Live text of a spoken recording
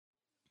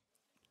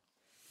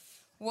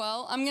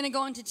Well, I'm going to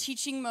go into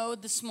teaching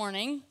mode this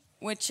morning,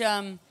 which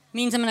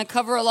means I'm going to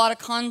cover a lot of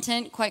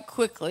content quite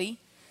quickly.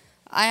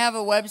 I have a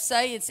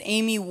website. It's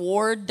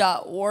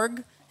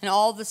amyward.org, and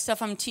all the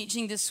stuff I'm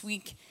teaching this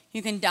week,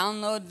 you can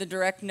download the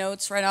direct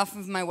notes right off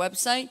of my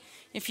website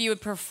if you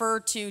would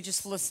prefer to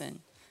just listen.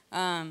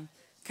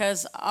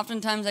 Because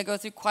oftentimes I go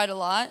through quite a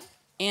lot,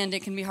 and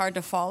it can be hard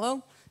to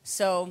follow.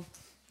 So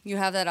you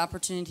have that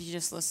opportunity to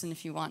just listen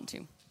if you want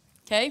to.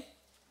 Okay?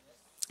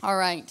 All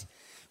right.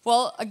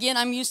 Well, again,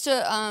 I'm used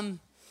to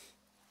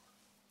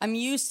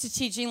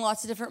teaching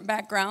lots of different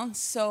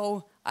backgrounds,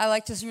 so I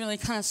like to really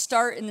kind of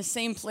start in the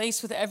same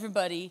place with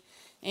everybody,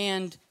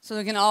 and so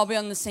we can all be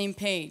on the same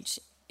page.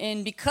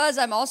 And because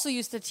I'm also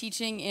used to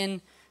teaching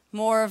in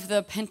more of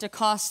the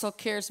Pentecostal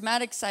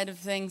charismatic side of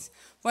things,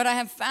 what I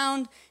have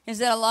found is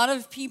that a lot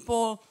of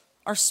people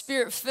are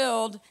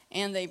spirit-filled,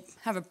 and they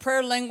have a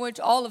prayer language,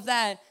 all of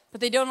that,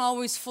 but they don't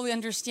always fully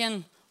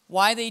understand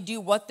why they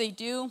do what they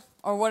do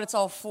or what it's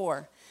all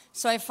for.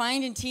 So I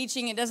find in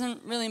teaching, it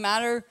doesn't really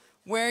matter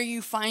where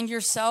you find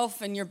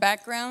yourself and your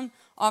background.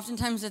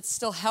 Oftentimes it's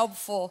still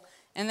helpful,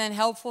 and then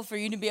helpful for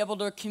you to be able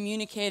to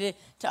communicate it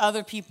to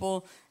other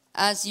people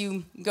as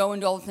you go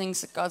into all the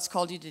things that God's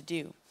called you to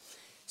do.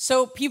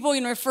 So people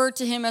can refer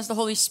to him as the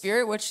Holy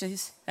Spirit,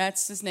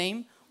 that's his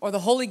name, or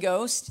the Holy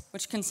Ghost,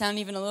 which can sound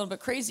even a little bit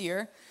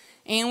crazier.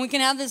 And we can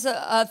have this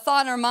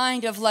thought in our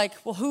mind of like,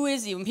 well, who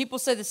is he? When people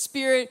say the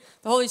Spirit,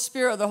 the Holy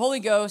Spirit, or the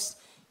Holy Ghost,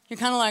 you're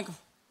kind of like,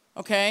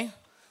 okay,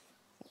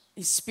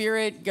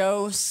 Spirit,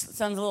 ghost,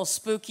 sounds a little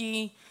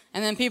spooky.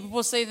 And then people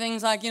will say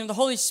things like, the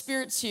Holy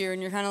Spirit's here,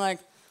 and you're kind of like,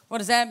 what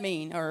does that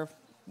mean? Or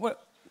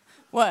what?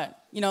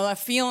 A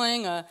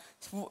feeling,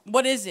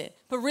 what is it?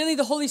 But really,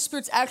 the Holy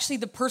Spirit's actually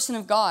the person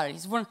of God.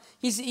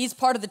 He's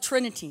part of the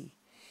Trinity.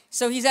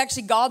 So he's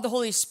actually God, the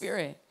Holy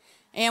Spirit.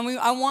 And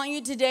I want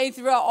you today,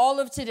 throughout all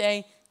of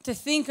today, to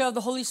think of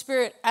the Holy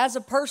Spirit as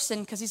a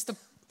person, because he's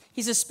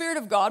the Spirit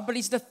of God, but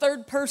he's the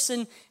third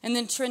person in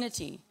the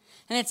Trinity.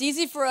 And it's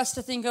easy for us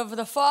to think of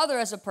the Father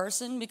as a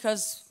person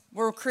because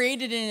we're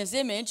created in his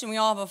image and we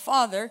all have a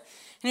Father.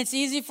 And it's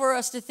easy for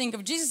us to think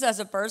of Jesus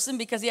as a person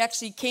because he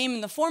actually came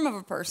in the form of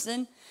a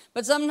person.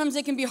 But sometimes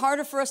it can be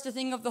harder for us to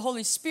think of the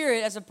Holy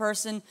Spirit as a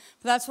person.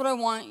 But that's what I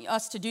want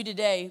us to do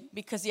today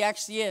because he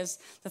actually is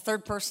the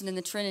third person in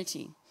the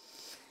Trinity.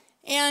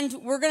 And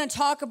we're going to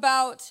talk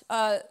about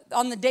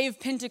on the day of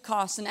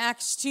Pentecost in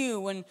Acts 2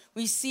 when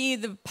we see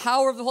the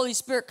power of the Holy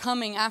Spirit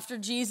coming after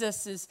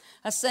Jesus is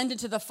ascended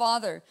to the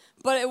Father.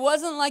 But it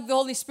wasn't like the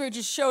Holy Spirit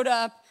just showed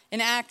up in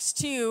Acts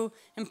 2,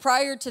 and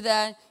prior to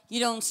that, you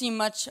don't see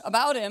much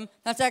about him.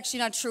 That's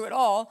actually not true at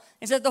all.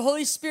 It's that the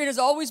Holy Spirit has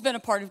always been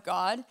a part of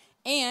God,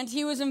 and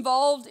he was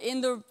involved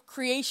in the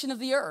creation of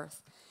the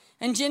earth.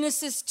 In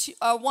Genesis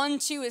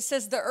 1:2, it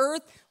says, the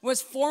earth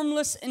was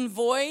formless and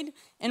void,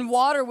 and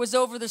water was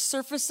over the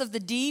surface of the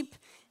deep.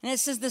 And it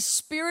says the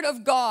Spirit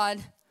of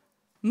God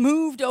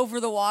moved over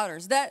the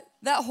waters. That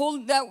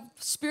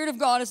Spirit of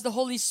God is the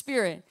Holy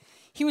Spirit.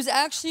 He was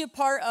actually a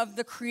part of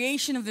the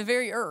creation of the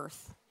very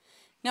earth.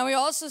 Now we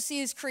also see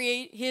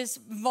his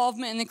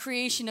involvement in the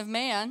creation of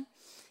man.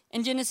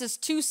 In Genesis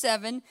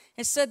 2:7,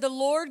 it said, the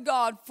Lord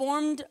God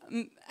formed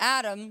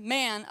Adam,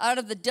 man, out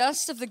of the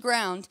dust of the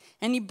ground,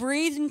 and he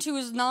breathed into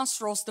his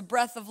nostrils the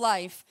breath of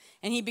life,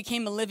 and he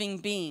became a living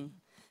being.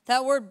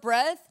 That word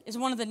breath is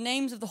one of the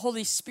names of the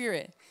Holy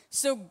Spirit.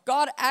 So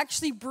God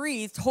actually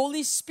breathed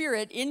Holy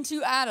Spirit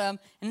into Adam,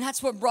 and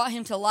that's what brought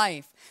him to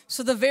life.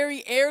 So the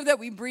very air that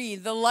we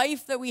breathe, the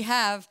life that we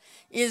have,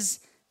 is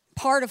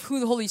part of who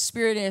the Holy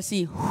Spirit is.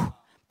 He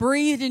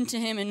breathed into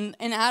him, and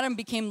Adam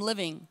became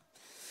living.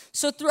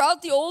 So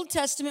throughout the Old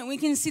Testament, we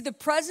can see the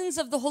presence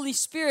of the Holy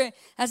Spirit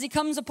as he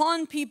comes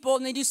upon people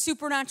and they do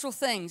supernatural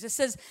things. It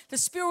says the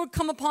Spirit would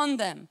come upon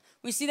them.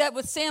 We see that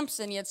with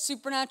Samson. He had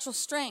supernatural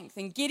strength.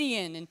 And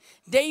Gideon and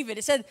David.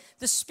 It said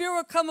the Spirit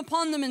would come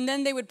upon them and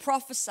then they would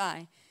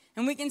prophesy.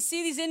 And we can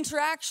see these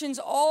interactions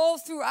all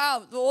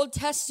throughout the Old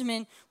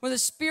Testament where the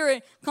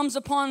Spirit comes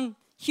upon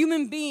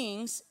human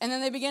beings and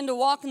then they begin to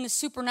walk in the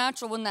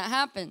supernatural when that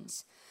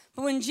happens.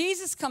 But when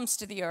Jesus comes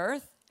to the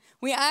earth,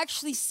 we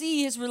actually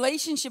see his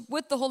relationship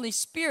with the Holy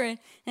Spirit,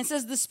 and it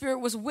says the Spirit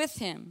was with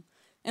him.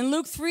 In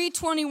Luke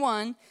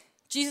 3:21,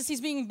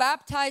 he's being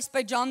baptized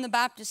by John the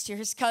Baptist here,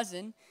 his cousin,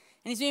 and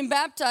he's being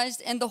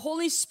baptized, and the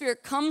Holy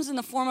Spirit comes in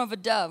the form of a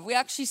dove. We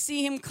actually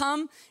see him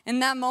come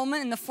in that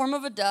moment in the form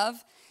of a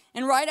dove,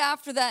 and right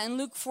after that in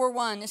Luke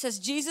 4:1, it says,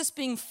 Jesus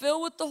being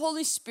filled with the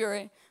Holy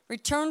Spirit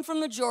returned from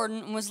the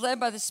Jordan and was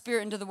led by the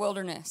Spirit into the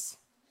wilderness.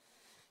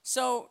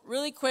 So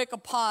really quick, a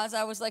pause.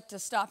 I always like to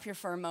stop here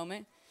for a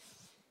moment.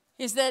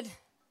 Is that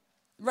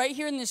right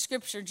here in the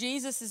scripture,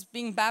 Jesus is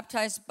being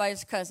baptized by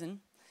his cousin,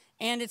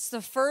 and it's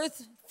the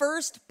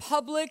first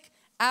public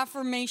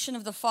affirmation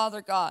of the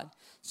Father God.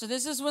 So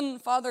this is when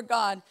Father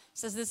God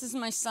says, this is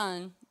my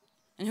son,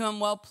 in whom I'm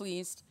well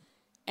pleased,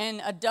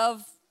 and a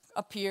dove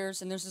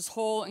appears, and there's this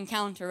whole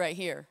encounter right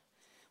here.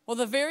 Well,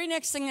 the very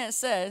next thing that it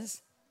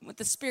says, what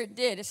the Spirit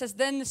did, it says,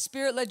 then the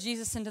Spirit led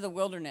Jesus into the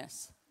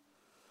wilderness.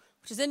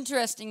 Which is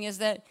interesting is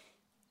that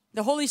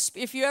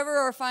If you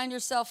ever find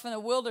yourself in a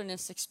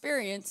wilderness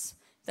experience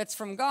that's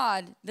from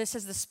God, this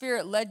says the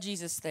Spirit led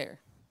Jesus there.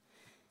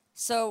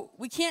 So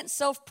we can't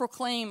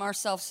self-proclaim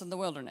ourselves in the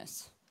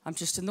wilderness. I'm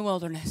just in the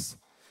wilderness.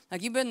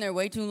 Like, you've been there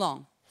way too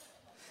long.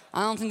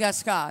 I don't think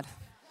that's God.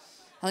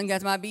 I think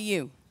that might be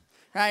you,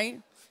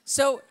 right?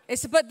 So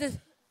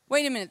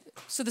wait a minute.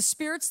 So the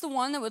Spirit's the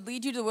one that would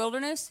lead you to the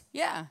wilderness?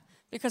 Yeah,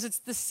 because it's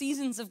the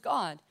seasons of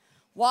God.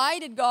 Why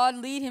did God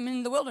lead him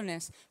in the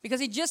wilderness? Because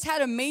he just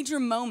had a major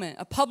moment,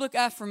 a public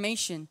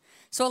affirmation.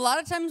 So a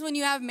lot of times when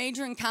you have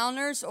major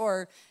encounters,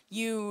 or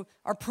you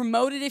are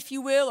promoted, if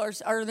you will,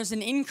 or there's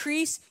an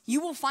increase,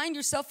 you will find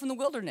yourself in the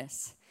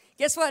wilderness.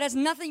 Guess what? It has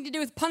nothing to do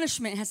with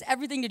punishment. It has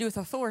everything to do with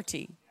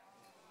authority.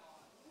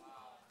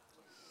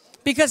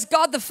 Because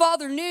God the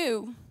Father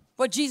knew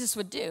what Jesus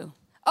would do.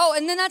 Oh,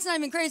 and then that's not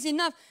even crazy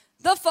enough.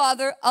 The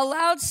Father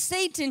allowed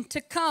Satan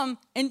to come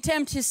and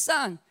tempt his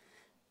Son,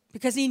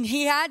 because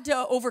he had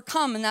to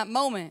overcome in that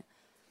moment.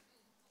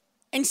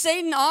 And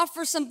Satan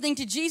offers something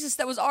to Jesus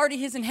that was already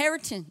his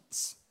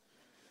inheritance,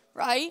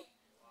 right?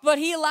 But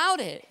he allowed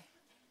it.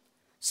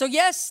 So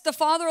yes, the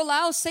Father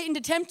allows Satan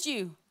to tempt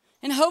you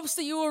in hopes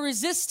that you will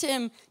resist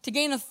him to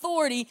gain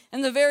authority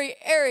in the very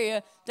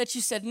area that you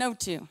said no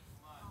to.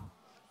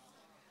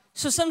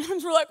 So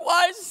sometimes we're like,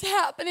 why is this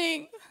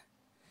happening?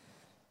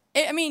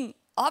 I mean,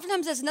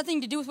 oftentimes it has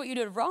nothing to do with what you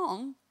did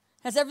wrong.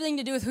 It has everything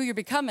to do with who you're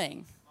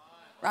becoming,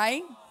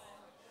 right?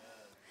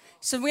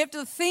 So we have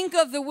to think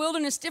of the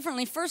wilderness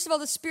differently. First of all,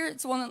 the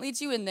Spirit's the one that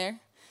leads you in there.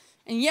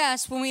 And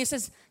yes, when it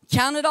says,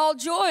 count it all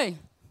joy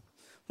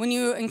when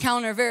you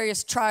encounter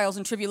various trials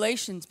and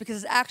tribulations,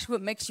 because it's actually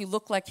what makes you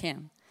look like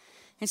him.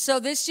 And so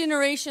this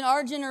generation,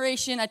 our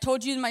generation, I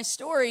told you in my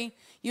story,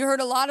 you heard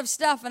a lot of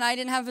stuff, and I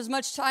didn't have as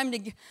much time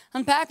to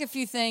unpack a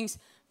few things,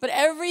 but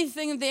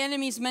everything that the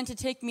enemy's meant to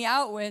take me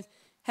out with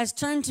has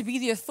turned to be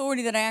the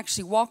authority that I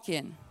actually walk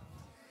in.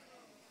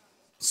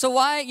 So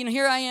why,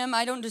 here I am,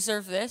 I don't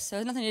deserve this. It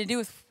has nothing to do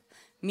with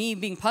me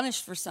being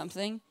punished for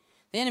something.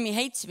 The enemy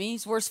hates me.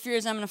 His worst fear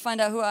is I'm going to find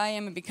out who I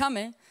am and become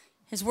it.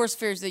 His worst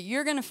fear is that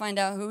you're going to find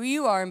out who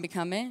you are and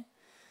become it.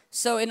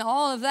 So in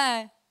all of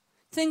that,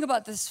 think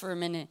about this for a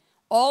minute.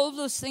 All of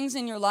those things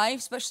in your life,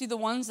 especially the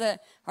ones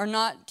that are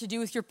not to do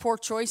with your poor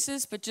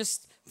choices, but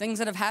just things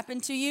that have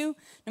happened to you,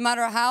 no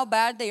matter how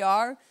bad they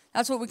are,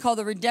 that's what we call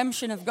the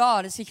redemption of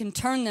God, is he can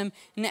turn them,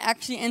 and it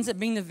actually ends up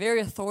being the very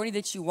authority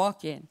that you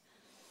walk in.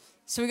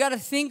 So we got to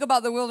think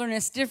about the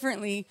wilderness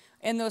differently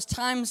in those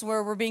times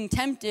where we're being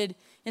tempted,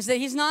 is that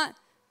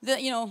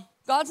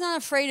God's not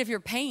afraid of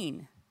your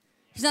pain.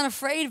 He's not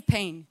afraid of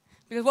pain,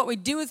 because what we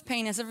do with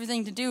pain has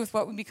everything to do with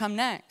what we become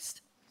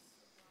next.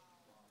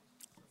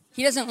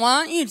 He doesn't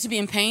want you to be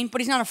in pain,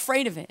 but he's not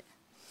afraid of it.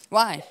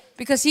 Why?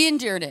 Because he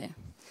endured it.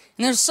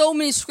 And there's so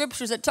many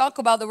scriptures that talk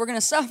about that we're going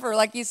to suffer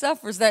like he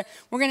suffers, that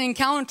we're going to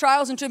encounter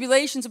trials and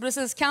tribulations, but it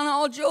says count it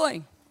all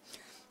joy.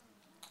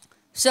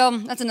 So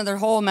that's another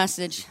whole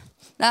message.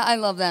 I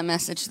love that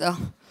message, though.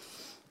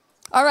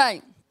 All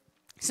right.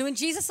 So when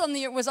Jesus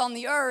was on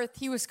the earth,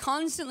 he was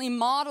constantly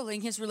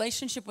modeling his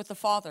relationship with the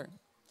Father,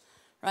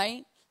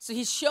 right? So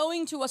he's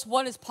showing to us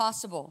what is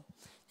possible.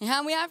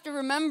 And we have to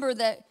remember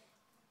that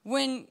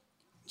when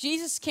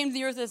Jesus came to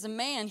the earth as a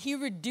man, he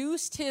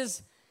reduced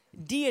his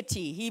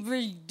deity. He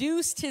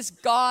reduced his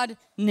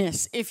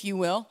godness, if you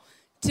will,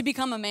 to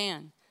become a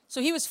man.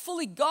 So he was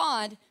fully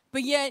God,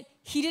 but yet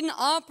he didn't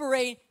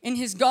operate in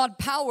his God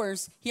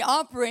powers. He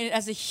operated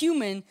as a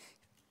human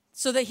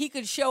so that he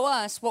could show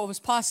us what was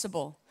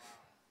possible,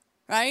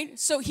 right?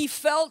 So he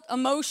felt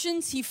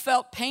emotions. He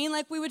felt pain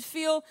like we would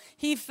feel.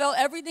 He felt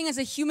everything as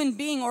a human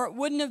being, or it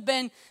wouldn't have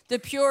been the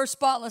pure,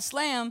 spotless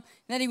lamb,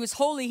 that he was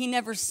holy, he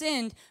never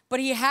sinned, but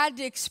he had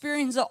to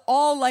experience it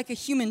all like a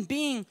human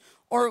being,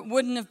 or it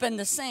wouldn't have been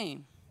the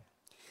same.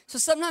 So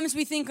sometimes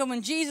we think of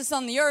when Jesus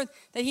on the earth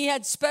that he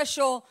had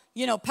special,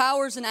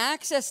 powers and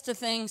access to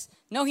things.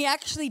 No, he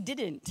actually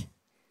didn't.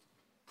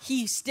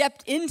 He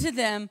stepped into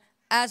them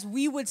as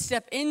we would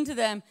step into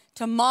them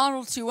to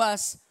model to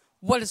us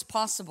what is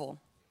possible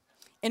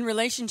in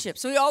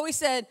relationships. So he always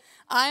said,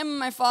 I am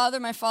my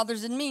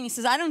Father's in me. And he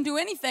says, I don't do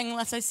anything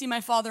unless I see my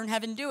Father in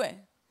heaven do it.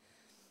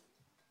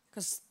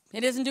 Because he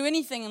doesn't do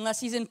anything unless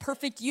he's in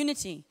perfect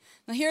unity.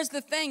 Now here's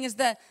the thing, is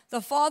that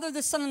the Father,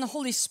 the Son, and the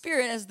Holy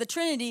Spirit, as the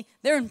Trinity,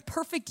 they're in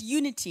perfect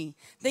unity.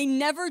 They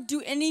never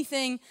do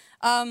anything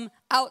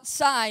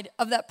outside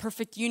of that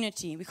perfect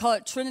unity. We call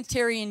it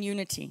Trinitarian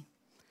unity.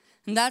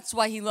 And that's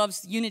why he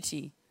loves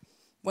unity.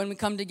 When we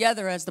come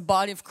together as the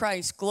body of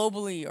Christ,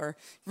 globally or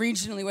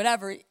regionally,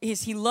 whatever,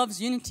 he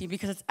loves unity,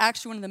 because it's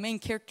actually one of the main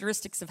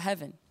characteristics of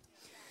heaven.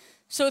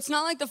 So it's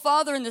not like the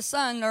Father and the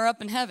Son are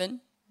up in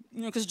heaven,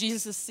 because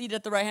Jesus is seated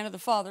at the right hand of the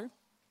Father,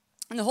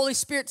 and the Holy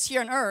Spirit's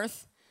here on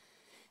earth,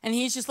 and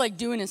he's just like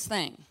doing his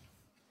thing.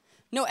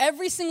 No,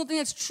 every single thing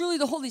that's truly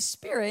the Holy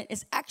Spirit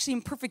is actually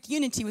in perfect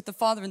unity with the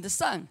Father and the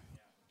Son.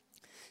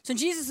 So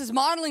Jesus is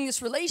modeling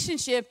this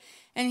relationship,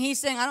 and he's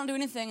saying, I don't do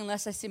anything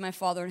unless I see my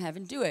Father in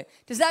heaven do it.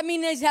 Does that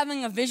mean that he's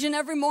having a vision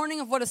every morning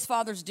of what his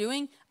Father's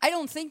doing? I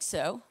don't think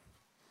so.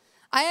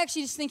 I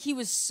actually just think he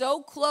was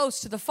so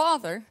close to the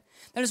Father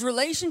that his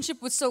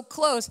relationship was so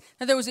close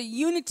that there was a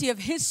unity of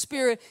his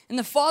spirit and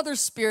the Father's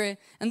spirit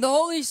and the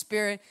Holy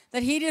Spirit,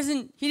 that he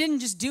didn't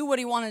just do what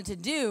he wanted to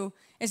do,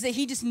 is that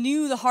he just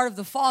knew the heart of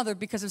the Father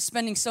because of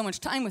spending so much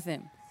time with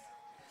him.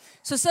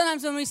 So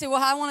sometimes when we say,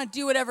 well, I want to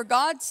do whatever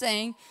God's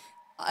saying,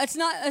 it's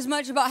not as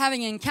much about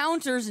having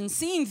encounters and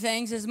seeing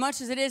things as much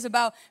as it is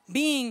about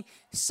being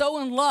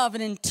so in love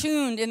and in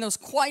tuned in those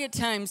quiet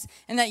times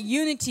and that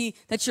unity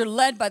that you're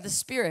led by the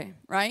Spirit,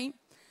 right?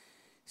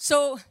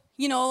 So,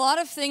 a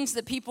lot of things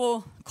that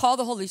people call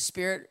the Holy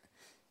Spirit,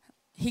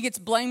 he gets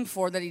blamed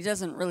for that he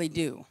doesn't really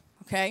do,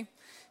 okay?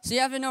 So you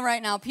have to know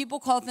right now,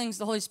 people call things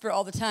the Holy Spirit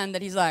all the time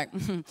that he's like,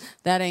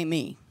 that ain't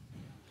me.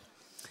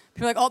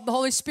 People are like, oh, the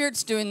Holy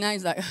Spirit's doing that.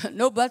 He's like,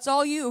 nope, that's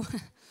all you.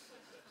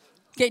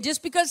 Okay,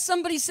 just because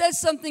somebody says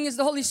something is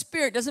the Holy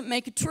Spirit doesn't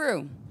make it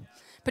true.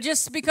 But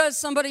just because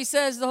somebody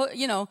says,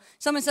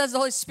 someone says the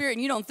Holy Spirit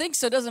and you don't think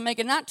so doesn't make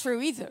it not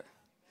true either.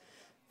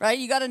 Right?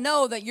 You got to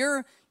know that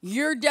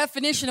your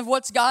definition of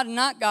what's God and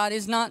not God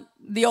is not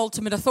the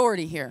ultimate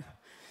authority here.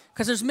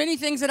 Because there's many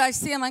things that I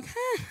see, I'm like,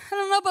 I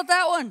don't know about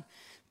that one.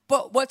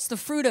 But what's the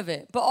fruit of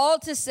it? But all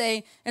to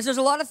say is there's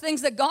a lot of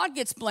things that God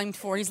gets blamed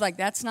for. He's like,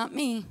 that's not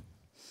me.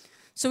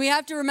 So we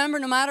have to remember,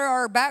 no matter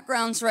our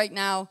backgrounds right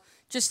now,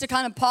 just to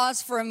kind of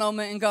pause for a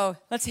moment and go,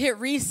 let's hit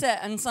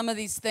reset on some of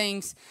these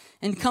things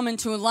and come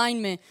into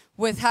alignment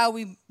with how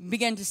we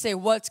begin to say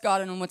what's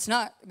God and what's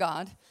not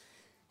God.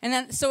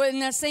 And so in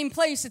that same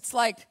place, it's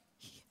like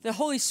the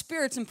Holy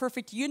Spirit's in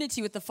perfect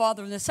unity with the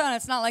Father and the Son.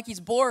 It's not like he's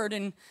bored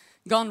and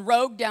gone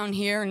rogue down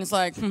here and it's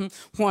like,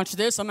 watch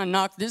this, I'm going to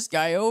knock this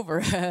guy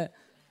over.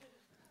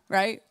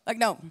 Right? Like,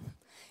 no.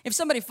 If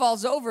somebody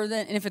falls over,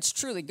 then, and if it's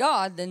truly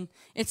God, then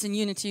it's in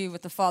unity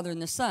with the Father and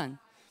the Son.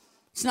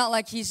 It's not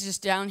like he's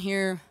just down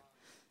here.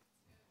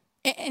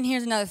 And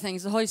here's another thing.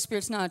 Is the Holy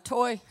Spirit's not a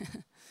toy.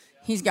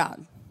 He's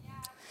God.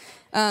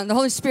 The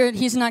Holy Spirit,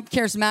 he's not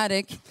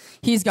charismatic.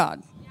 He's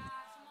God.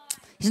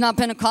 He's not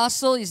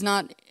Pentecostal. He's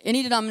not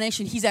any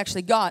denomination. He's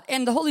actually God.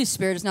 And the Holy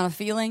Spirit is not a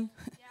feeling.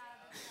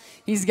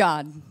 He's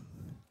God.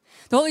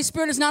 The Holy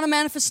Spirit is not a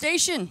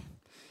manifestation.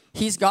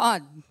 He's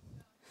God.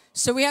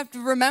 So we have to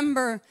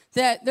remember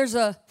that there's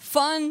a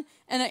fun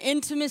and an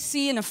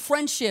intimacy and a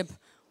friendship,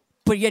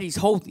 but yet he's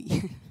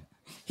holy.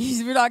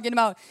 We're talking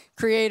about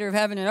creator of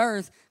heaven and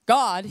earth,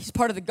 God. He's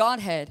part of the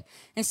Godhead.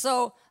 And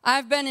so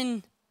I've been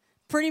in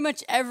pretty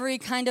much every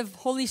kind of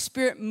Holy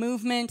Spirit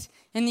movement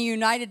in the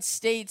United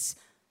States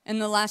in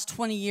the last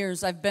 20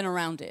 years. I've been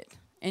around it,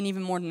 and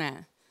even more than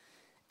that.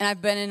 And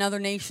I've been in other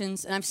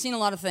nations, and I've seen a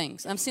lot of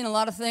things. I've seen a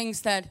lot of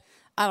things that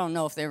I don't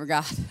know if they were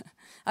God.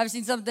 I've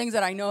seen some things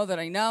that I know.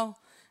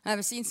 And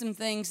I've seen some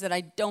things that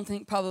I don't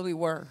think probably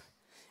were.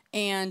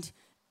 And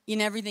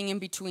in everything in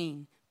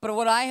between. But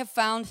what I have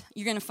found,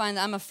 you're going to find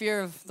that I'm a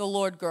fear of the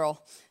Lord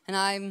girl. And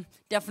I'm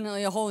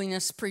definitely a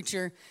holiness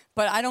preacher.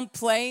 But I don't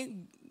play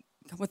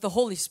with the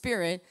Holy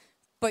Spirit.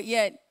 But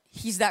yet,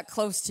 he's that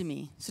close to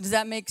me. So does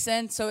that make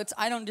sense? So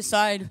I don't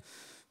decide,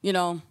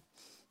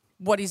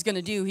 what he's going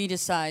to do. He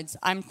decides.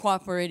 I'm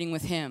cooperating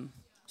with him.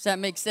 Does that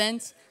make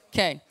sense?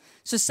 Okay.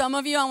 So some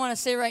of you, I want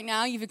to say right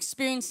now, you've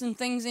experienced some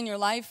things in your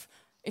life,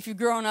 if you've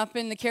grown up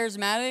in the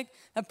charismatic,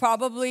 that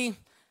probably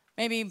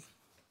maybe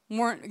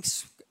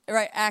weren't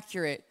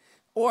accurate,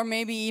 or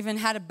maybe even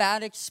had a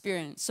bad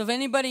experience. So if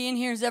anybody in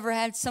here has ever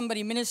had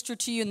somebody minister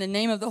to you in the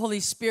name of the Holy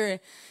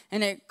Spirit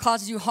and it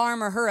causes you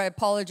harm or hurt, I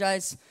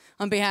apologize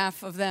on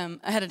behalf of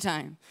them ahead of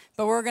time.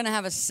 But we're going to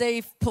have a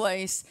safe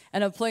place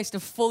and a place to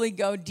fully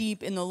go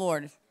deep in the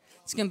Lord.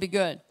 It's going to be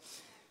good.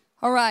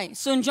 All right,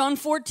 so in John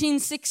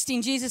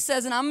 14:16, Jesus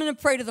says, and I'm going to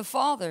pray to the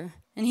Father,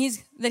 and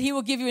that he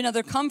will give you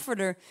another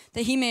comforter,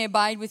 that he may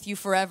abide with you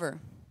forever.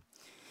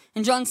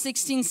 In John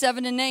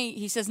 16:7-8,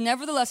 he says,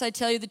 nevertheless, I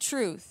tell you the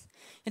truth.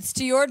 It's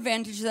to your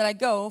advantage that I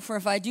go, for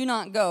if I do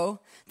not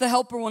go, the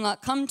Helper will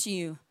not come to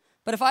you.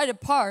 But if I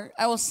depart,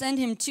 I will send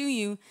him to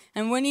you,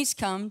 and when he's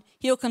come,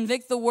 he'll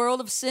convict the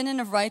world of sin and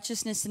of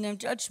righteousness and of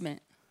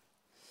judgment.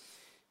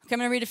 Okay, I'm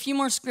going to read a few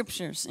more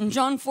scriptures. In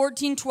John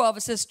 14:12,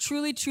 it says,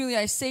 truly, truly,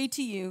 I say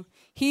to you,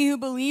 he who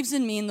believes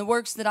in me and the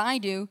works that I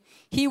do,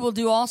 he will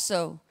do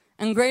also.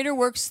 And greater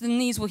works than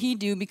these will he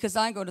do, because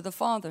I go to the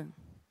Father.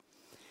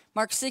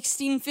 Mark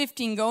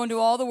 16:15, go into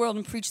all the world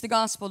and preach the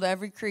gospel to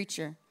every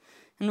creature.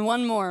 And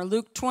one more,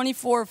 Luke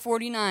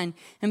 24:49,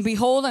 and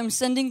behold, I'm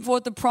sending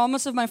forth the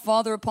promise of my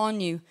Father upon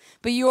you,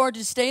 but you are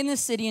to stay in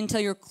this city until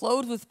you're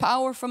clothed with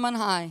power from on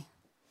high.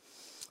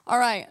 All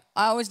right,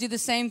 I always do the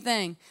same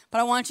thing, but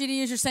I want you to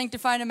use your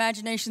sanctified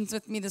imaginations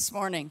with me this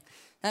morning.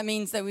 That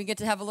means that we get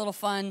to have a little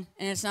fun,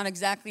 and it's not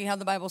exactly how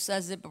the Bible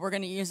says it, but we're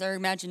going to use our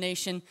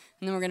imagination,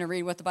 and then we're going to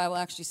read what the Bible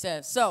actually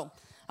says. So,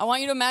 I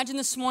want you to imagine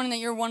this morning that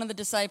you're one of the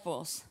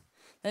disciples.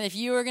 That if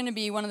you are going to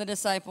be one of the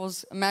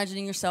disciples,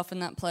 imagining yourself in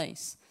that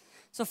place.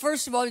 So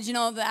first of all, did you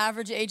know the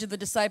average age of the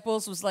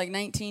disciples was like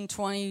 19,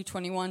 20,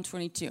 21,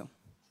 22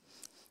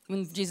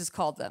 when Jesus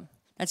called them?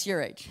 That's your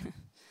age.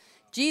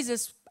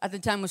 Jesus at the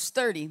time was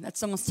 30.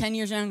 That's almost 10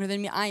 years younger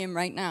than me. I am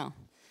right now.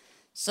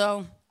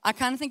 So I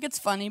kind of think it's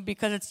funny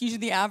because it's usually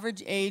the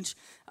average age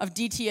of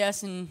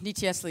DTS and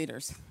DTS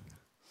leaders.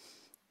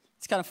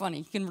 kind of funny.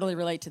 You can really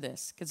relate to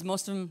this because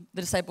most of them,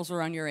 the disciples were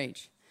around your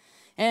age.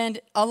 And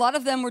a lot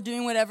of them were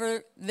doing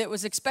whatever that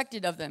was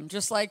expected of them.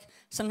 Just like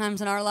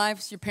sometimes in our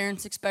lives, your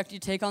parents expect you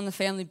to take on the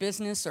family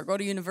business or go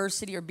to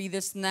university or be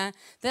this and that.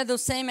 They had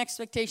those same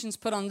expectations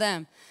put on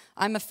them.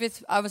 I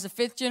was a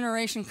fifth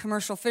generation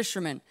commercial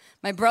fisherman.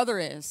 My brother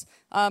is.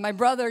 My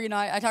brother,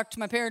 I talked to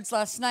my parents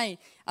last night.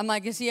 I'm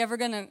like, is he ever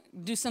going to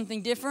do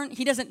something different?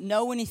 He doesn't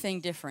know anything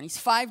different. He's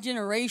 5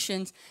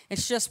 generations.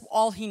 It's just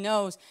all he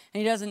knows,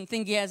 and he doesn't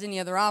think he has any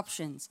other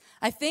options.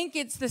 I think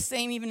it's the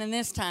same even in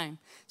this time.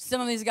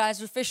 Some of these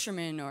guys are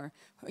fishermen, or,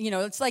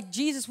 it's like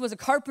Jesus was a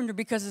carpenter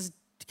because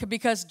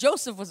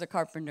Joseph was a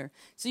carpenter.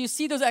 So you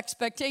see those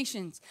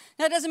expectations.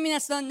 That doesn't mean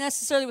that's not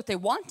necessarily what they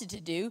wanted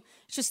to do.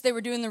 It's just they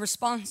were doing the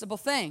responsible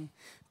thing.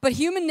 But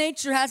human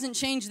nature hasn't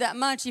changed that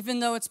much, even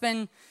though it's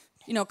been,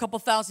 a couple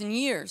thousand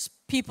years.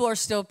 People are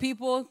still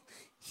people.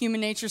 Human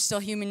nature is still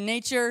human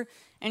nature.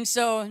 And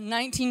so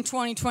 19,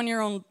 20,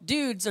 20-year-old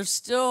dudes are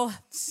still the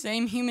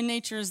same human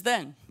nature as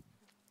then.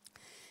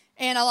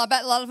 And I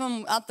bet a lot of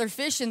them out there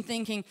fishing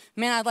thinking,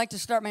 man, I'd like to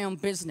start my own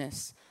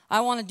business.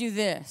 I want to do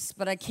this,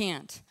 but I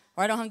can't.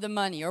 Or I don't have the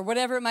money, or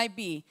whatever it might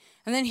be.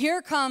 And then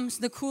here comes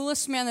the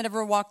coolest man that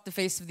ever walked the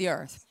face of the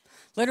earth.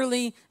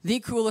 Literally the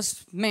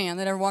coolest man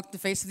that ever walked the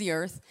face of the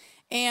earth.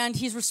 And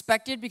he's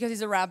respected because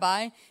he's a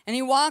rabbi. And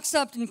he walks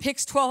up and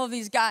picks 12 of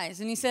these guys.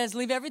 And he says,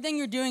 leave everything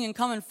you're doing and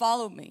come and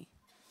follow me.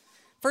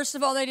 First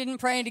of all, they didn't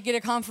pray to get a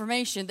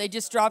confirmation. They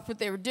just dropped what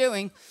they were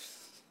doing,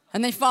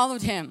 and they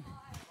followed him.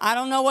 I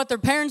don't know what their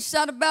parents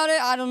thought about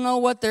it. I don't know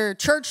what their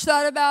church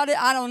thought about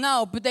it. I don't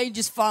know, but they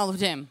just followed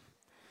him.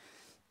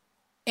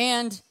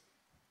 And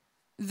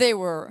they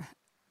were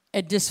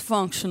a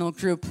dysfunctional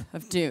group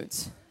of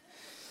dudes.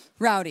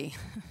 Rowdy.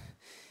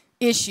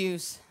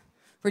 Issues.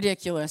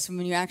 Ridiculous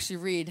when you actually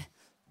read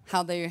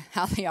how they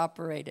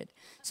operated.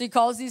 So he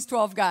calls these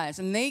 12 guys,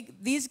 and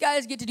these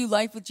guys get to do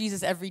life with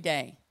Jesus every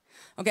day.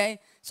 Okay?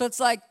 So it's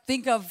like,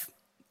 think of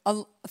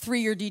a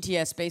 3-year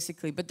DTS,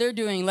 basically, but they're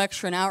doing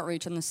lecture and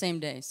outreach on the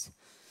same days.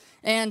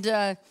 And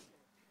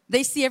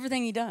they see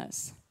everything he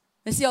does.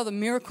 They see all the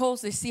miracles.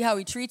 They see how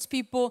he treats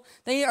people.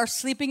 They are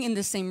sleeping in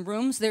the same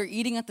rooms. They're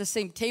eating at the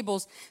same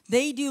tables.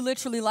 They do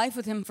literally life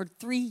with him for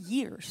 3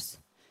 years.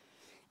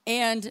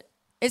 And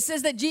it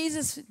says that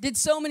Jesus did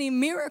so many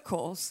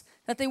miracles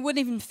that they wouldn't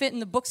even fit in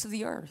the books of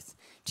the earth.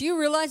 Do you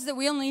realize that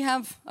we only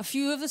have a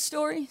few of the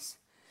stories?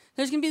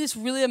 There's going to be this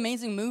really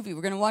amazing movie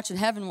we're going to watch in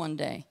heaven one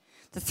day.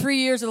 The 3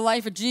 years of the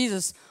life of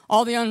Jesus,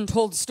 all the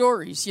untold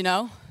stories,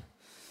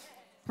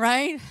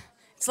 Right?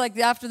 It's like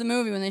after the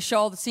movie when they show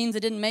all the scenes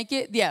that didn't make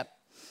it. Yeah,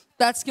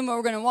 that's what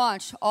we're going to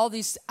watch. All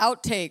these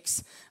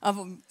outtakes of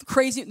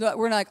crazy.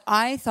 We're like,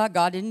 I thought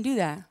God didn't do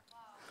that.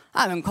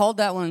 I haven't called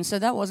that one and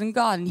said that wasn't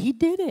God, and he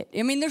did it.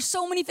 I mean, there's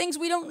so many things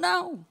we don't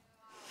know.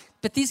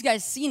 But these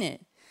guys seen it.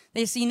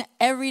 They've seen it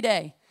every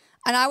day.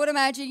 And I would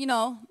imagine,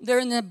 they're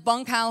in the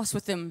bunkhouse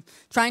with him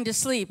trying to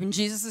sleep, and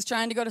Jesus is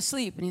trying to go to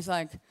sleep. And he's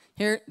like,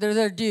 here, they're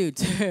their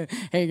dudes.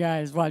 Hey,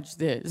 guys, watch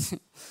this.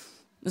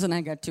 Listen, I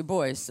got 2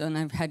 boys, and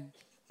I've had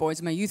boys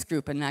in my youth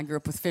group, and I grew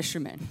up with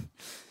fishermen.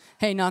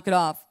 Hey, knock it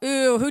off.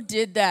 Ooh, who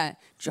did that?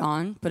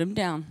 John, put him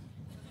down.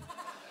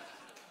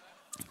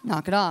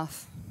 Knock it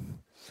off.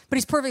 But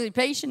he's perfectly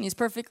patient. He's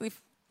perfectly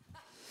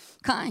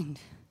kind.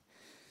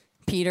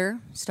 Peter,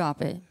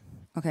 stop it.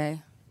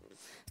 Okay?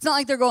 It's not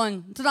like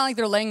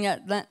they're laying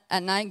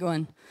at night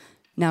going,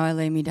 now I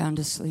lay me down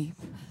to sleep.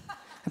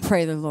 I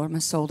pray the Lord my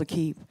soul to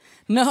keep.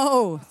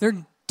 No,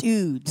 they're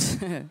dudes.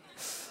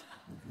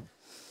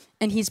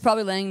 And he's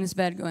probably laying in his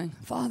bed going,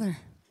 Father,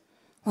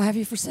 why have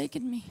you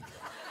forsaken me?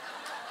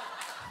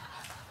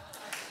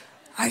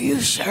 Are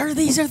you sure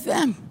these are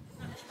them?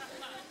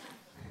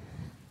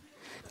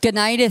 Good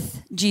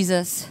nighteth,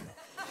 Jesus.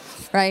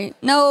 Right?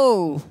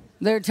 No,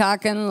 they're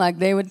talking like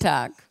they would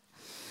talk.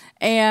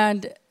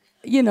 And,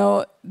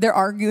 they're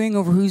arguing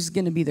over who's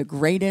going to be the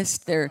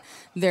greatest.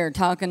 They're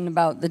talking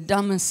about the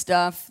dumbest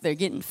stuff. They're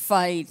getting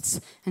fights.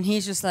 And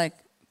he's just like,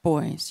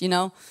 boys,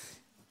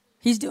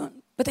 he's doing,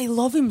 but they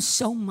love him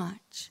so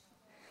much.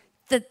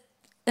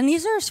 And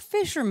these are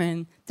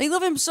fishermen. They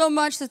love him so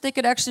much that they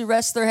could actually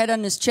rest their head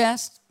on his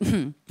chest.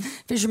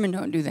 Fishermen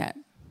don't do that.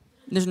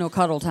 There's no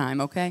cuddle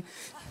time, okay?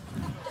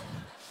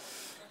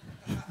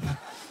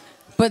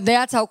 But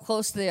that's how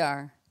close they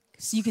are.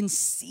 So you can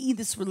see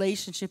this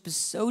relationship is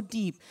so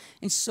deep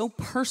and so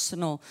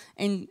personal.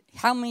 And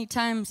how many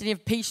times did he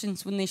have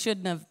patience when they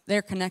shouldn't have?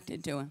 They're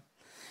connected to him.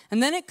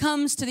 And then it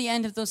comes to the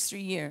end of those 3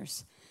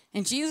 years.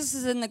 And Jesus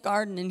is in the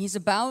garden, and he's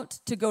about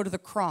to go to the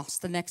cross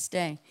the next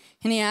day.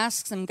 And he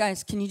asks them,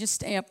 guys, can you just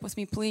stay up with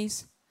me,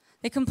 please?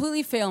 They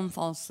completely fail and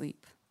fall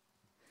asleep.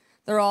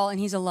 And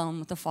he's alone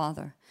with the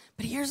Father.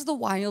 But here's the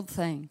wild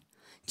thing.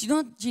 Do you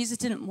know Jesus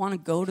didn't want to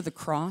go to the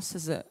cross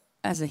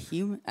as a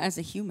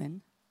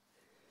human?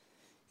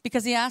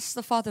 Because he asked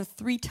the Father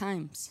 3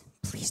 times,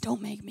 please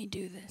don't make me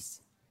do this.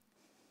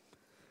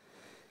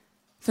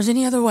 If there's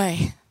any other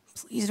way,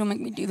 please don't make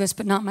me do this,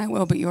 but not my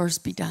will, but yours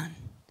be done.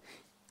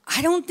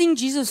 I don't think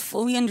Jesus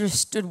fully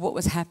understood what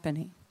was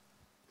happening.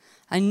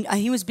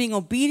 He was being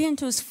obedient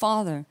to his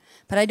father,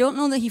 but I don't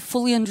know that he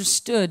fully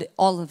understood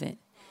all of it.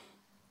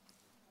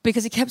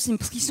 Because he kept saying,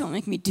 please don't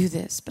make me do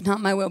this, but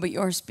not my will, but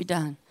yours be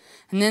done.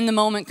 And then the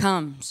moment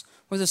comes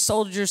where the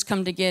soldiers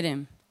come to get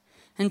him.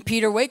 And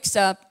Peter wakes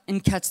up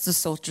and cuts the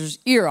soldier's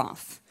ear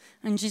off.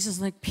 And Jesus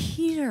is like,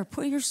 Peter,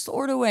 put your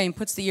sword away, and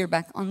puts the ear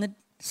back on the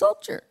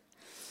soldier.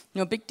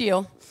 No big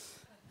deal.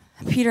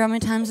 Peter, how many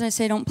times did I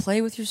say don't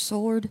play with your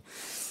sword?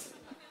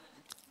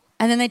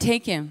 And then they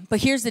take him.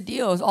 But here's the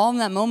deal, is all in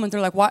that moment, they're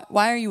like,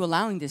 why are you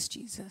allowing this,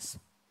 Jesus?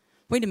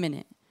 Wait a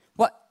minute.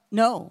 What?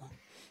 No.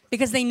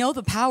 Because they know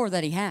the power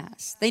that he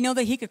has. They know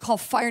that he could call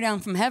fire down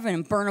from heaven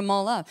and burn them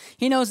all up.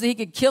 He knows that he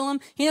could kill them.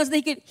 He knows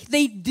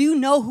they do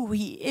know who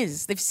he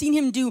is. They've seen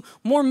him do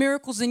more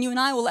miracles than you and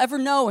I will ever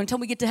know until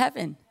we get to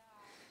heaven.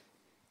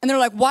 And they're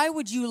like, why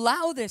would you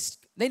allow this?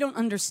 They don't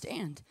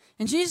understand.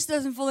 And Jesus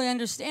doesn't fully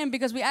understand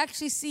because we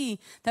actually see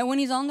that when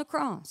he's on the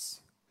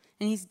cross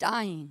and he's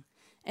dying,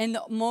 and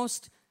the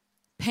most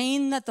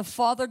pain that the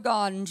Father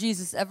God and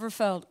Jesus ever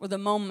felt were the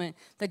moment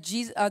that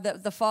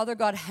that the Father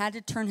God had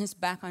to turn his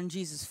back on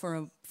Jesus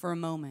for a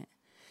moment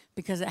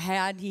because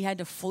he had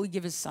to fully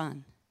give his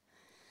son.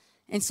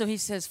 And so he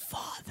says,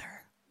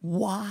 Father,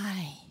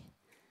 why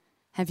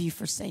have you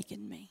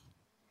forsaken me?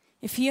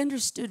 If he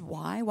understood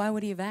why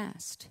would he have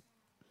asked?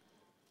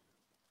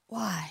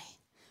 Why?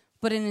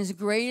 But in his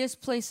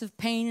greatest place of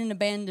pain and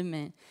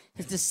abandonment,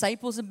 his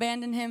disciples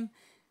abandon him,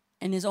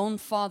 and his own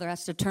father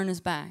has to turn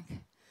his back.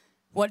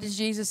 What does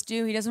Jesus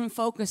do? He doesn't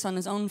focus on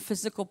his own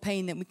physical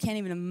pain that we can't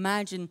even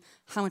imagine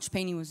how much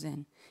pain he was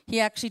in. He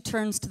actually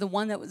turns to the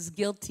one that was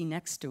guilty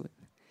next to it.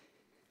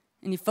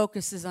 And he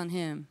focuses on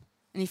him,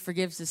 and he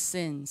forgives his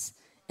sins,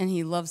 and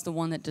he loves the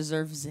one that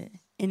deserves it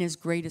in his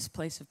greatest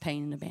place of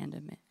pain and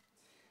abandonment.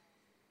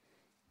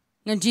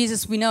 Now,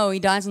 Jesus, we know, he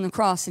dies on the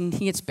cross, and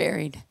he gets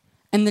buried.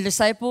 And the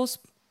disciples,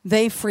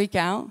 they freak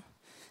out.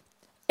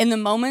 In the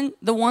moment,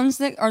 the ones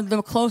that are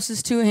the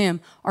closest to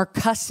him are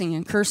cussing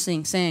and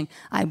cursing, saying,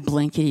 I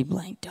blankety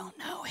blank don't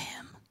know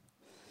him.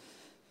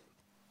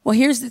 Well,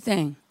 here's the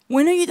thing.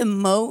 When are you the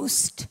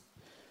most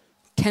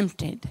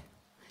tempted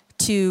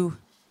to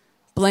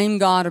blame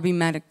God or be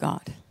mad at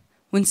God?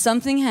 When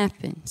something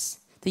happens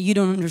that you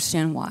don't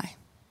understand why.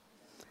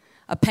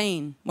 A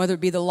pain, whether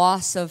it be the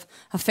loss of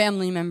a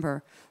family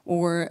member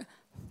or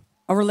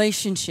a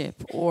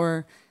relationship,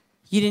 or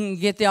you didn't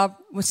get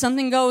when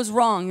something goes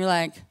wrong, you're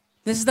like,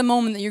 this is the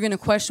moment that you're going to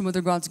question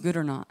whether God's good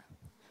or not.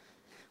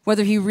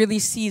 Whether he really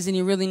sees and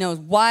he really knows.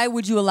 Why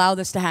would you allow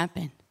this to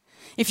happen?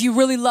 If you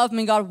really love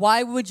me, God,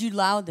 why would you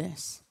allow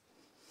this?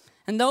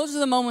 And those are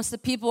the moments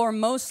that people are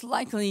most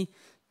likely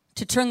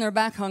to turn their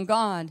back on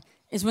God,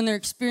 is when they're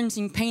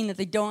experiencing pain that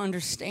they don't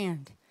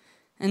understand.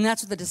 And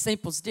that's what the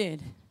disciples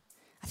did.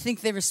 I think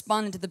they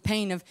responded to the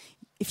pain of,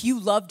 if you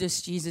loved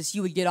us, Jesus,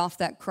 you would get off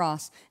that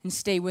cross and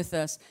stay with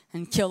us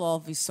and kill all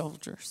of these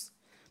soldiers.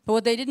 But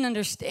what they didn't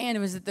understand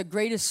was that the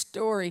greatest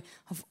story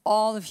of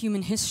all of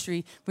human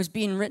history was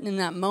being written in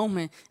that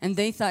moment, and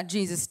they thought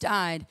Jesus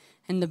died,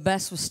 and the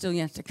best was still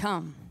yet to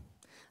come.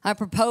 I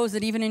propose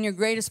that even in your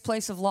greatest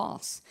place of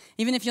loss,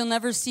 even if you'll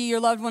never see your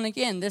loved one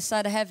again this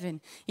side of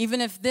heaven, even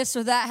if this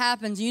or that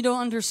happens, you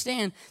don't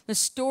understand, the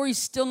story's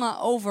still not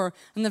over,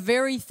 and the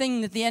very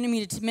thing that the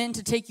enemy meant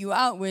to take you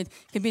out with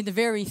could be the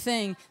very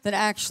thing that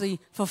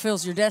actually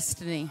fulfills your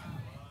destiny.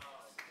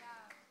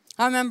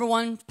 I remember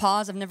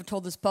I've never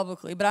told this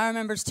publicly, but I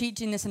remember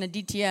teaching this in a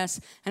DTS,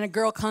 and a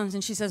girl comes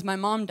and she says, my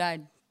mom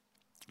died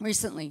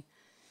recently.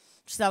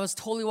 She said, I was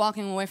totally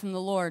walking away from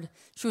the Lord.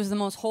 She was the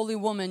most holy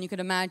woman you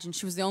could imagine.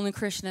 She was the only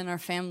Christian in our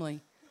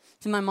family.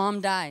 So my mom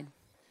died.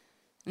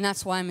 And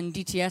that's why I'm in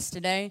DTS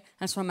today.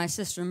 That's why my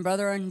sister and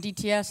brother are in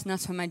DTS, and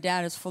that's why my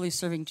dad is fully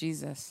serving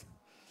Jesus.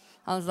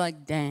 I was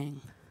like,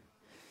 dang.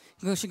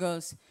 She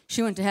goes,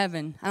 she went to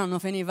heaven. I don't know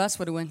if any of us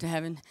would have went to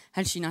heaven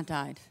had she not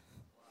died.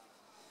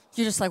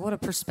 You're just like, what a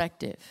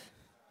perspective.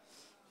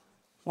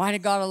 Why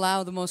did God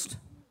allow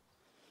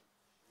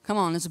come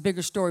on, there's a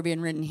bigger story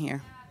being written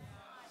here.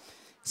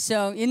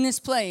 So in this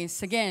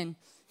place, again,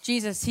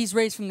 Jesus, he's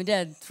raised from the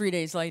dead 3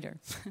 days later.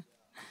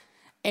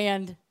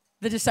 And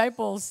the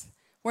disciples,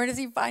 where does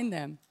he find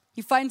them?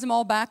 He finds them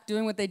all back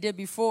doing what they did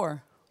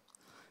before.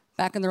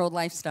 Back in their old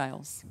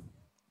lifestyles.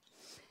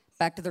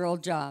 Back to their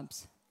old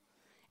jobs.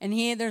 And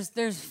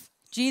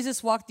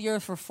Jesus walked the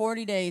earth for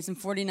 40 days and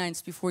 40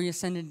 nights before he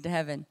ascended to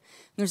heaven.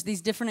 There's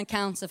these different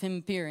accounts of him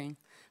appearing.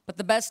 But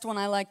the best one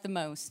I like the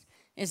most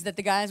is that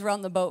the guys were out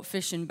in the boat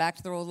fishing back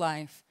to their old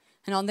life.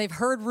 And they've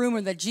heard rumor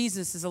that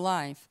Jesus is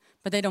alive,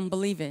 but they don't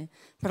believe it.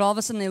 But all of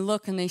a sudden they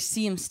look and they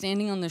see him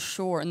standing on the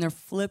shore, and they're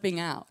flipping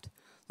out.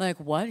 Like,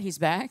 what? He's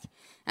back?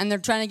 And they're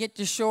trying to get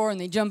to shore, and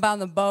they jump out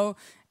of the boat,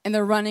 and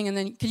they're running. And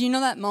then, because you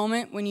know that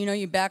moment when you know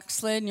you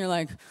backslid, and you're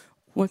like,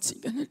 what's he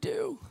going to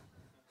do?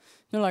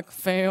 They're like,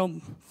 fail.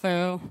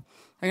 I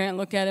can't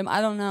look at him. I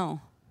don't know.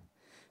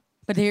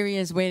 But here he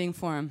is waiting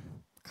for him.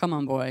 Come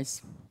on,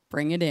 boys.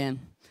 Bring it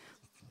in.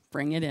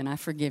 Bring it in. I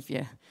forgive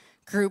you.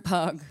 Group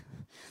hug.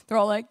 They're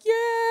all like,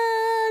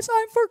 yeah, yes,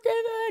 I'm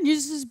forgiven.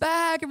 Jesus is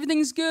back.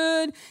 Everything's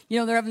good. You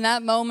know, they're having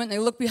that moment. They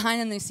look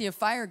behind them. They see a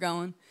fire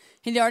going.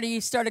 He'd already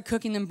started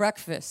cooking them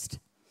breakfast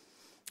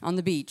on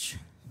the beach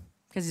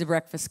because he's a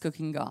breakfast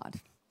cooking God.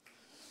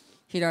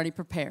 He'd already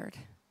prepared.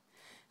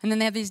 And then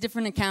they have these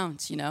different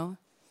accounts, you know.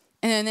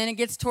 And then it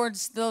gets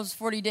towards those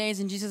 40 days,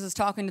 and Jesus is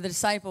talking to the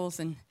disciples,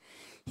 and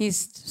he's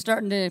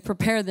starting to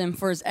prepare them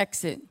for his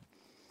exit.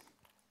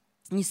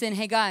 And he's saying,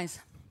 hey, guys,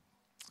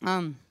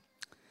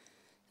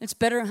 it's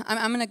better.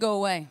 I'm going to go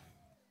away.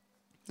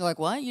 They're like,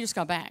 what? You just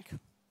got back.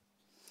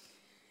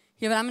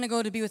 Yeah, but I'm going to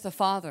go to be with the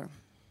Father.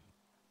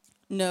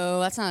 No,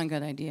 that's not a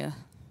good idea.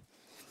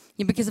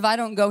 Yeah, because if I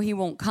don't go, he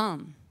won't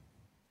come.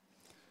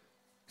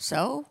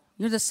 So?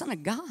 You're the Son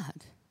of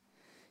God.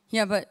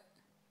 Yeah, but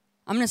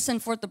I'm going to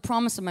send forth the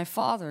promise of my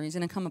Father. He's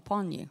going to come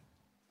upon you.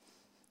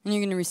 And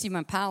you're going to receive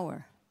my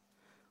power.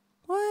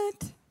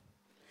 What?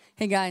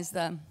 Hey, guys,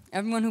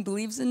 everyone who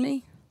believes in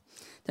me,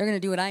 they're going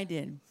to do what I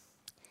did.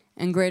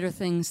 And greater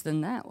things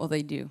than that will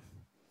they do.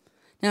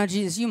 Now,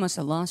 Jesus, you must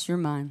have lost your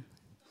mind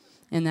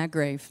in that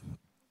grave.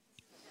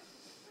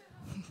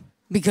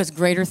 Because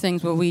greater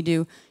things will we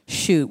do.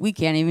 Shoot, we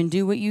can't even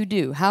do what you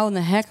do. How in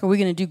the heck are we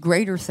going to do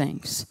greater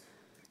things?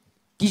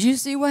 Did you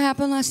see what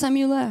happened last time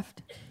you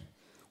left?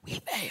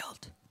 We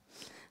failed.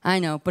 I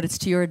know, but it's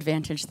to your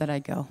advantage that I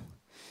go.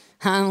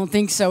 I don't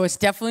think so. It's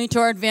definitely to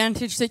our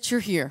advantage that you're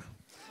here.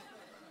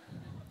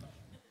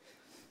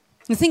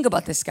 Now think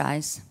about this,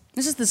 guys.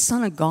 This is the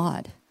Son of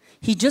God.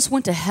 He just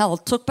went to hell,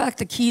 took back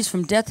the keys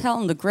from death, hell,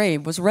 and the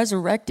grave, was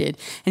resurrected,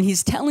 and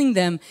he's telling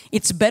them,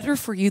 it's better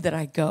for you that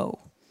I go.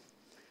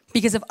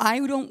 Because if I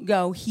don't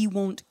go, he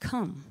won't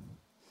come.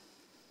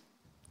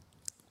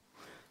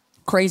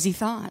 Crazy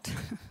thought.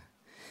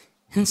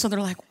 And so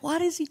they're like,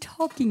 what is he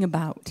talking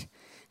about?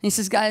 And he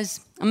says, guys,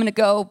 I'm going to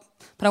go,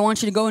 but I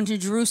want you to go into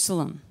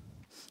Jerusalem.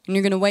 And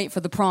you're going to wait for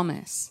the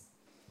promise.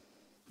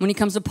 When he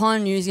comes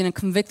upon you, he's going to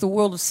convict the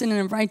world of sin and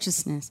of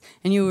righteousness.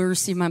 And you will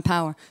receive my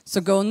power.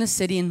 So go in the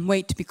city and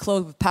wait to be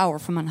clothed with power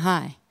from on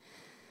high.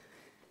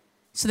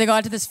 So they go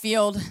out to this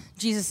field.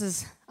 Jesus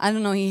is, I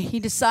don't know, he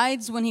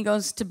decides when he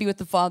goes to be with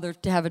the Father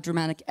to have a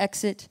dramatic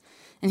exit.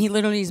 And he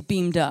literally is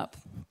beamed up.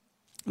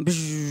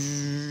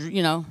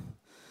 You know.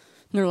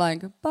 And they're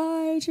like,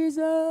 bye,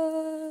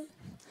 Jesus.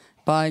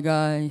 Bye,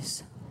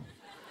 guys.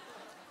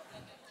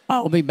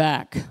 I'll be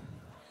back.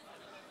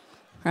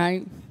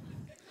 Right?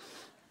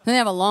 Then they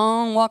have a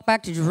long walk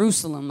back to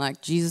Jerusalem,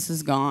 like Jesus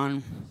is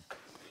gone.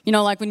 You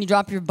know, like when you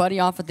drop your buddy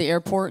off at the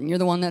airport and you're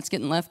the one that's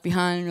getting left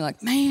behind, and you're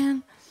like,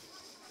 man,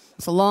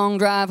 it's a long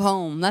drive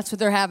home. That's what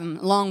they're having.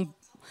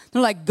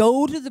 They're like,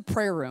 go to the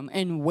prayer room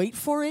and wait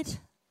for it.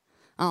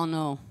 I don't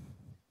know.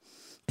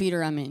 Peter,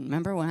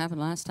 remember what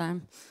happened last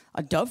time?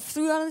 A dove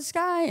flew out of the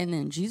sky, and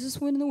then Jesus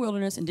went in the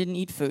wilderness and didn't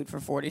eat food for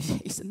 40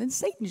 days. And then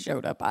Satan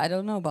showed up. I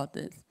don't know about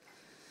this.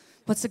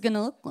 What's it going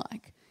to look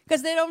like?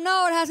 Because they don't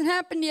know. It hasn't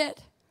happened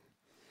yet.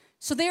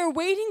 So they are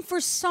waiting for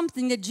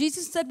something that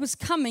Jesus said was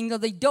coming, though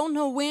they don't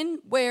know when,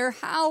 where,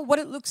 how, what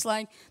it looks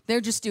like.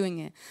 They're just doing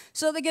it.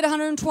 So they get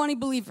 120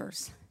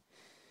 believers.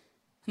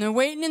 And they're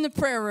waiting in the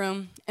prayer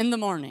room in the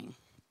morning.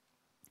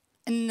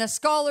 And the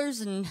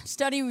scholars and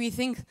study, we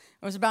think it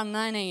was about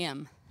 9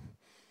 a.m.,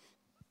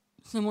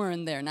 somewhere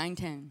in there,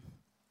 9:10. And,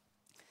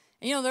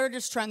 you know,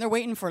 they're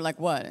waiting for, like,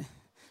 what?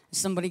 Is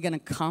somebody going to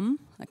come?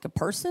 Like a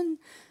person?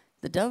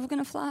 The dove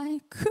going to fly?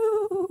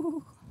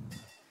 Coo!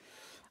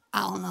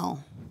 I don't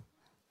know.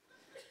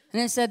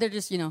 And instead, they're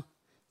just,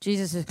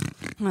 Jesus is,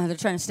 they're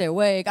trying to stay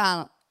awake.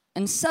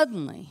 And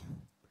suddenly,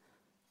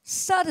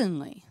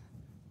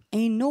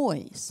 a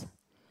noise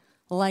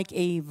like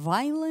a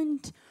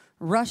violent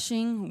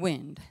rushing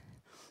wind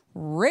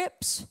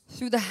rips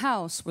through the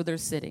house where they're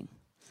sitting.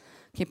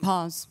 Okay,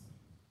 pause.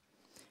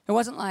 It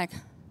wasn't like,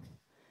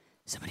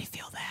 somebody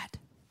feel that?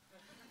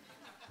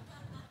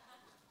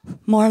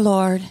 More,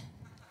 Lord.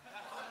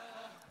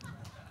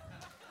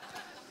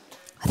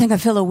 I think I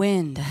feel a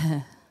wind.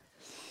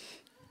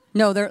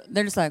 No, they're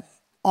just like,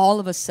 all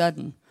of a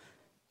sudden,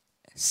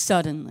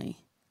 suddenly.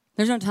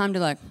 There's no time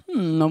to like,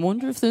 I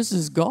wonder if this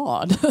is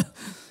God.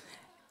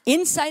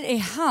 Inside a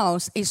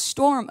house, a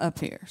storm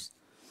appears.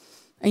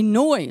 A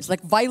noise,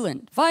 like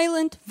violent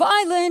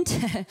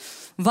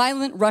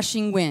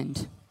rushing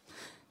wind.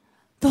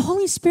 The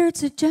Holy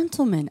Spirit's a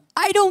gentleman.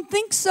 I don't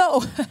think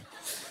so.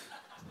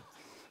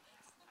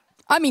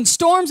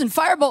 Storms and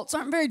firebolts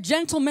aren't very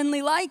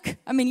gentlemanly like.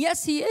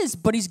 Yes, he is,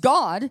 but he's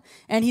God,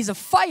 and he's a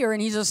fire,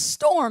 and he's a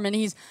storm, and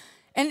it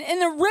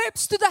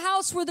rips through the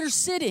house where they're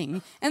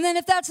sitting. And then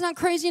if that's not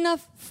crazy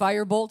enough,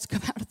 firebolts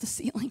come out of the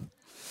ceiling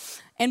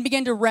and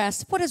begin to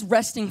rest. What does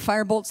resting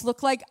firebolts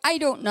look like? I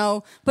don't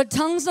know. But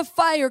tongues of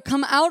fire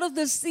come out of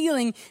the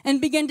ceiling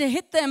and begin to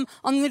hit them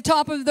on the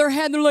top of their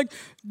head. They're like,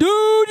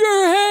 dude,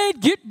 your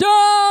head, get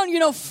down.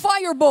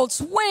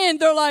 Firebolts, wind.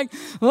 They're like,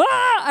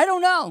 I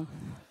don't know.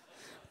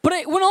 But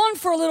it went on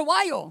for a little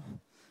while.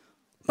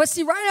 But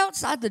see, right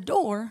outside the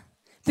door,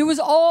 it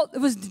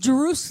was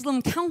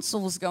Jerusalem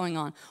councils going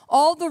on.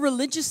 All the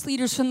religious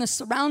leaders from the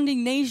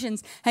surrounding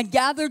nations had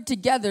gathered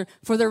together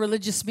for their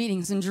religious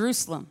meetings in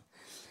Jerusalem.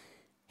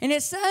 And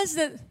it says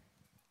that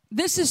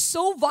this is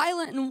so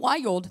violent and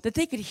wild that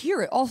they could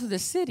hear it all through the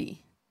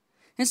city.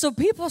 And so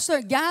people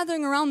start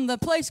gathering around the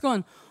place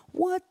going,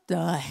 what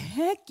the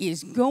heck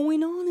is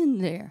going on in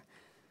there?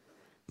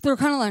 They're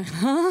kind of like,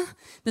 huh?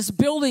 This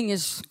building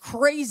is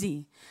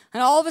crazy.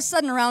 And all of a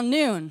sudden around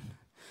noon,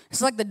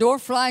 it's like the door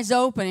flies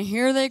open and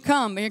here they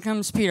come. Here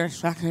comes Peter.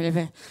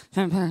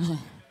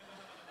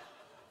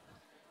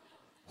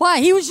 Why?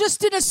 He was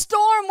just in a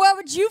storm. What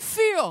would you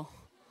feel?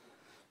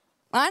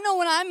 I know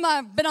when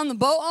I've been on the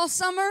boat all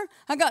summer,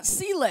 I got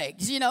sea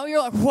legs. You know, you're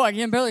like, what?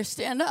 You can barely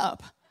stand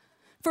up.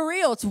 For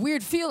real, it's a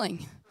weird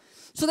feeling.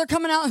 So they're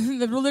coming out,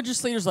 and the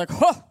religious leader's like,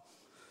 huh,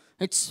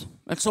 it's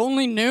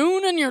only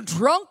noon and you're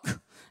drunk?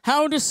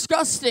 How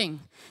disgusting.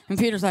 And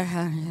Peter's like,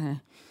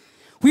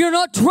 we are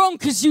not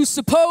drunk as you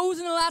suppose.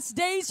 In the last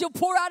days, he'll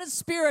pour out his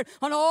spirit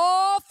on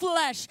all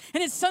flesh,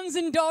 and his sons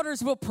and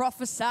daughters will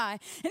prophesy.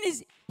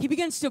 And he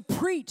begins to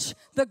preach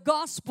the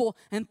gospel,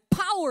 and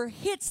power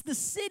hits the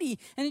city,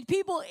 and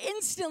people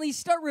instantly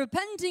start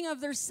repenting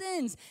of their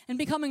sins and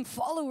becoming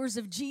followers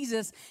of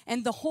Jesus.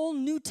 And the whole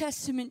New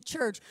Testament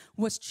church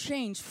was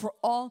changed for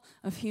all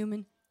of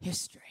human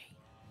history.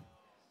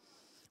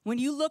 When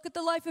you look at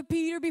the life of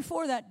Peter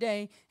before that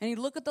day, and you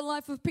look at the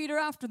life of Peter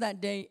after that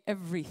day,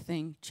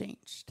 everything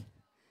changed.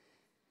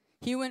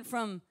 He went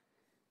from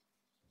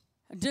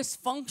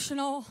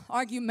dysfunctional,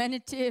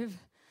 argumentative,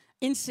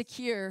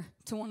 insecure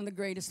to one of the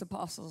greatest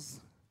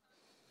apostles,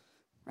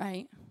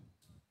 right?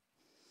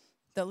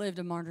 That lived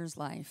a martyr's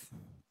life.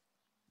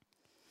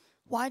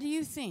 Why do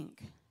you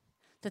think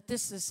that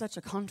this is such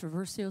a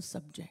controversial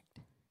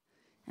subject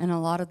in a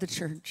lot of the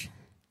church?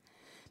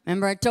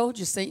 Remember, I told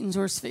you Satan's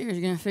worst fear is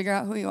you're going to figure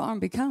out who you are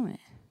and become it.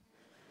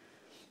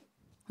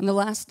 In the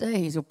last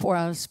days, he'll pour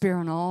out his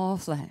spirit on all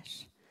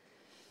flesh.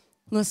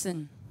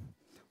 Listen,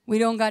 we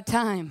don't got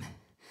time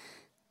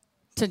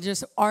to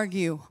just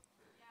argue.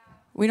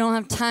 We don't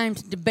have time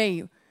to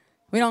debate.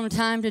 We don't have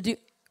time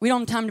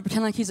to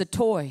pretend like he's a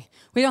toy.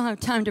 We don't have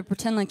time to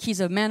pretend like he's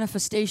a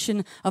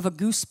manifestation of a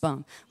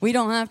goosebump. We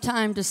don't have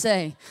time to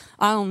say,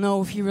 I don't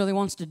know if he really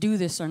wants to do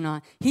this or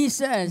not. He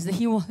says that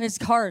his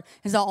heart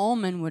is that all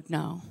men would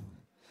know.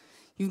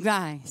 You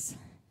guys,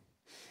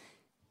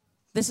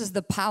 this is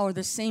the power,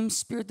 the same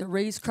spirit that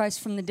raised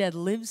Christ from the dead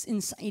lives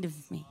inside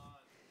of me.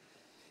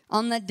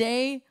 On that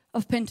day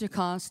of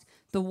Pentecost,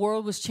 the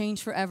world was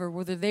changed forever,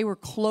 whether they were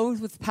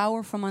clothed with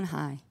power from on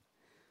high.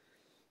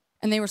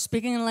 And they were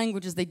speaking in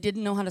languages they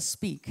didn't know how to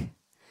speak.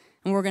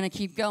 And we're going to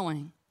keep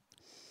going.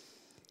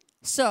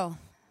 So,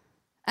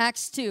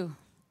 Acts 2.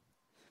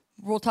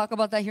 We'll talk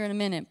about that here in a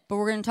minute. But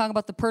we're going to talk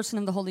about the person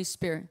of the Holy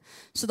Spirit.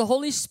 So the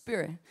Holy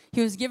Spirit,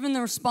 he was given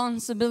the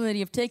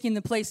responsibility of taking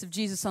the place of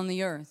Jesus on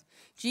the earth.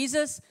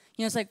 Jesus,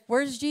 it's like,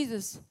 where's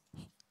Jesus?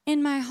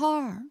 In my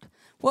heart.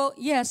 Well,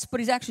 yes, but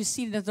he's actually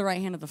seated at the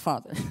right hand of the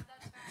Father.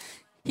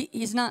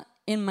 He's not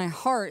in my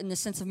heart in the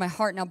sense of my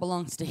heart now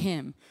belongs to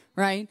him,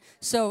 right?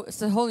 So it's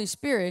the Holy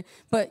Spirit,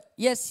 but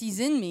yes, he's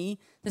in me.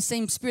 The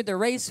same spirit that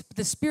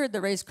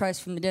raised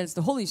Christ from the dead is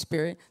the Holy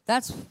Spirit.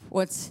 That's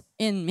what's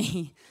in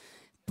me.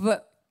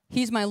 But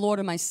he's my Lord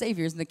and my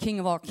Savior. He's the King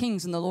of all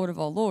kings and the Lord of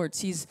all lords.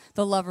 He's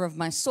the lover of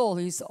my soul.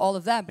 He's all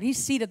of that. But he's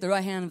seated at the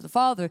right hand of the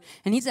Father,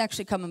 and he's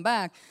actually coming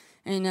back.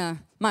 And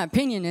my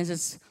opinion is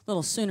it's a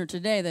little sooner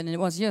today than it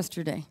was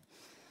yesterday.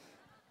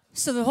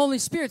 So the Holy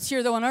Spirit's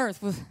here, though, on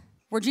earth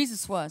where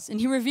Jesus was. And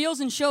he reveals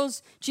and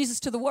shows Jesus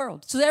to the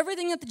world. So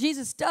everything that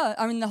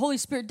the Holy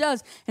Spirit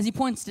does is he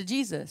points to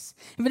Jesus.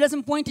 If it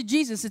doesn't point to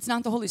Jesus, it's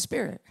not the Holy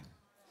Spirit.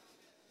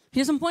 He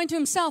doesn't point to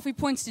himself, he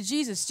points to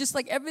Jesus. Just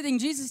like everything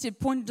Jesus did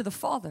pointed to the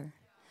Father.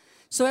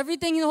 So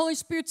everything the Holy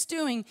Spirit's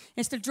doing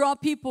is to draw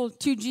people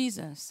to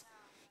Jesus.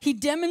 He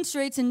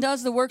demonstrates and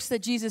does the works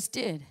that Jesus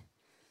did.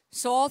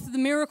 So all through the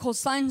miracles,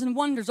 signs, and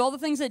wonders, all the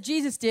things that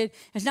Jesus did,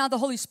 is now the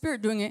Holy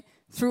Spirit doing it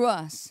through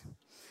us.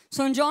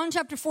 So in John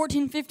chapter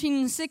 14, 15,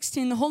 and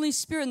 16, the Holy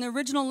Spirit in the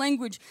original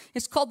language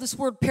is called this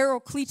word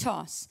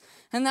parakletos.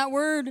 And that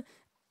word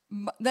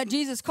that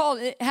Jesus called,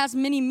 it has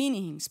many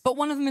meanings. But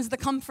one of them is the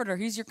comforter.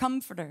 He's your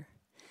comforter.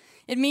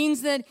 It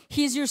means that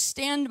he's your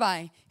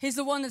standby. He's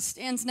the one that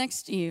stands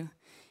next to you.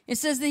 It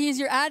says that he's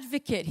your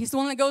advocate. He's the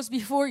one that goes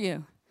before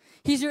you.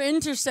 He's your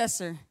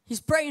intercessor. He's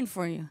praying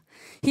for you.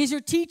 He's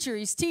your teacher.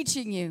 He's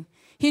teaching you.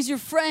 He's your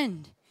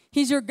friend.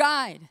 He's your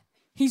guide.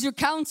 He's your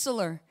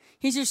counselor.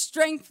 He's your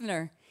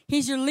strengthener.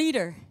 He's your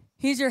leader.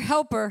 He's your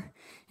helper.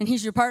 And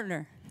he's your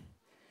partner.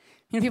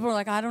 People are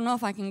like, I don't know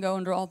if I can go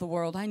into all the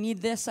world. I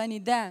need this. I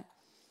need that.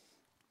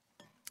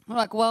 We're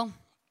like, well,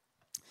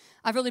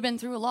 I've really been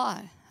through a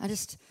lot. I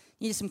just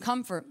need some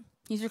comfort.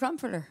 He's your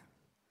comforter.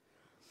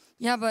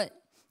 Yeah, but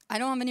I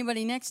don't have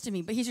anybody next to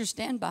me. But he's your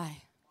standby.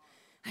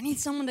 I need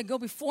someone to go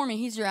before me.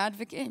 He's your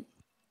advocate.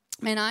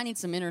 Man, I need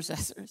some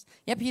intercessors.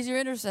 Yep, he's your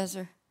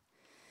intercessor.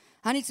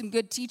 I need some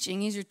good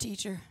teaching. He's your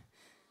teacher.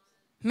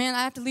 Man,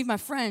 I have to leave my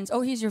friends.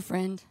 Oh, he's your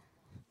friend.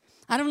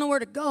 I don't know where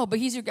to go, but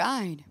he's your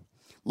guide.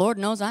 Lord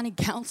knows I need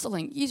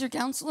counseling. He's your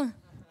counselor.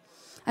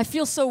 I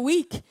feel so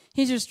weak.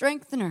 He's your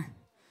strengthener.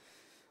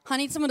 I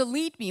need someone to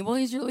lead me. Well,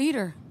 he's your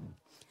leader.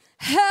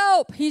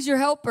 Help, he's your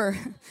helper.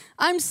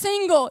 I'm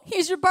single,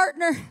 he's your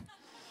partner.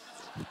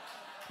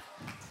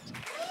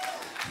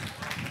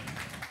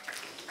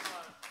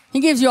 He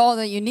gives you all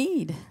that you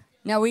need.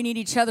 Now we need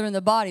each other in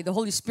the body. The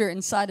Holy Spirit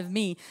inside of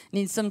me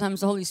needs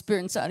sometimes the Holy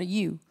Spirit inside of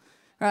you,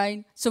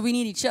 right? So we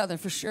need each other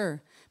for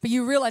sure. But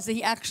you realize that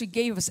he actually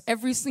gave us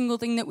every single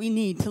thing that we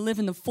need to live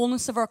in the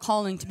fullness of our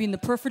calling, to be in the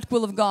perfect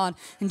will of God,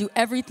 and do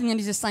everything that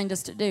he's assigned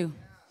us to do.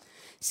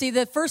 See,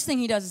 the first thing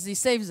he does is he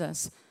saves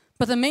us.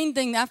 But the main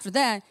thing after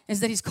that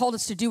is that he's called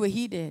us to do what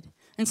he did.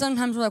 And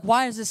sometimes we're like,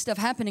 why is this stuff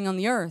happening on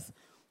the earth?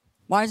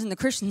 Why isn't the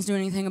Christians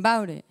doing anything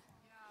about it?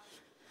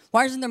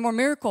 Why isn't there more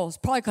miracles?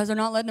 Probably because they're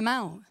not letting them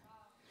out.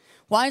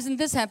 Why isn't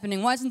this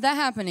happening? Why isn't that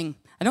happening?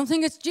 I don't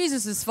think it's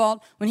Jesus'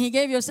 fault when he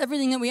gave us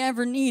everything that we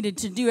ever needed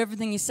to do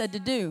everything he said to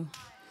do.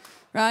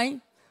 Right?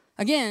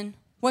 Again,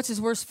 what's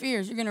his worst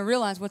fears? You're going to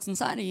realize what's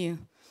inside of you.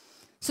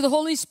 So the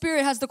Holy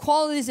Spirit has the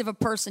qualities of a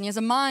person. He has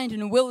a mind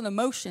and a will and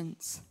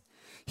emotions.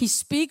 He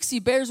speaks, he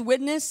bears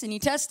witness, and he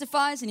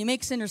testifies, and he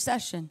makes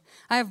intercession.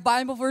 I have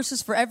Bible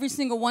verses for every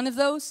single one of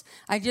those.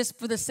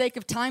 For the sake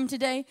of time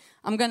today,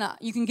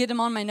 you can get them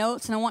on my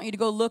notes, and I want you to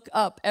go look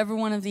up every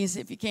one of these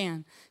if you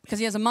can. Because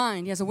he has a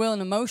mind, he has a will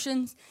and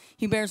emotions,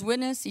 he bears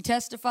witness, he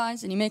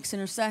testifies, and he makes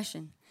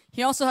intercession.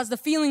 He also has the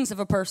feelings of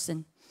a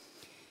person.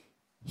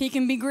 He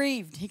can be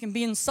grieved, he can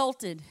be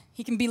insulted,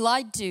 he can be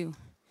lied to,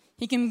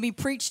 he can be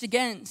preached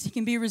against, he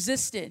can be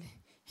resisted,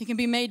 he can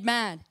be made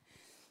mad,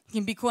 he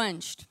can be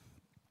quenched.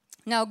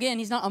 Now, again,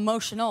 he's not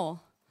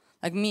emotional,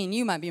 like me and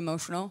you might be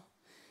emotional.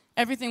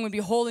 Everything would be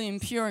holy and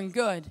pure and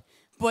good.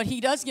 But he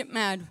does get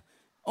mad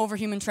over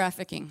human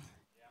trafficking.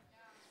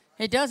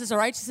 It does. It's a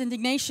righteous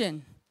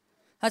indignation.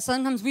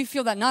 Sometimes we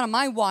feel that not on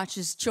my watch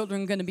is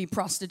children going to be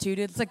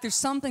prostituted. It's like there's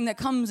something that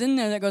comes in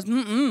there that goes,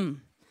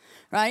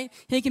 right?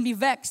 He can be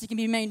vexed. He can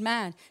be made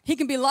mad. He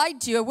can be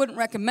lied to. I wouldn't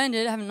recommend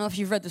it. I don't know if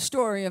you've read the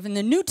story of in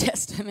the New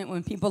Testament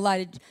when people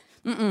lied.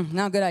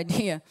 Not a good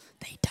idea.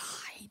 They died.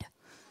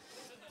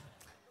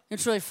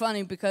 It's really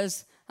funny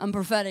because I'm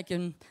prophetic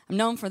and I'm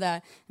known for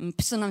that. And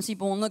sometimes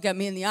people won't look at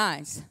me in the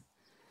eyes.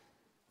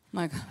 I'm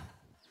like, you're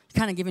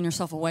kind of giving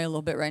yourself away a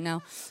little bit right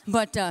now.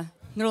 But they're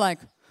like,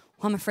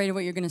 well, I'm afraid of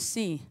what you're going to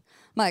see. I'm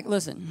like,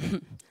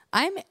 listen,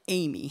 I'm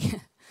Amy.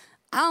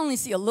 I only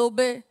see a little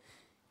bit.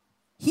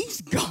 He's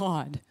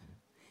God.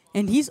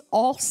 And he's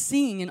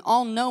all-seeing and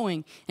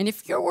all-knowing. And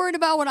if you're worried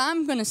about what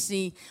I'm going to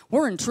see,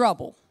 we're in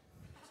trouble.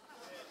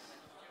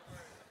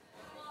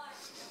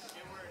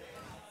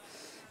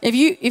 If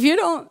you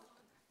don't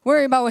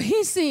worry about what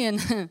he's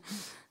seeing,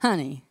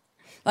 honey,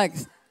 like,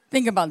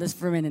 think about this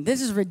for a minute.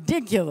 This is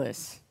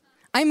ridiculous.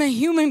 I'm a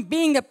human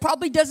being that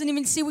probably doesn't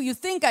even see what you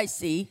think I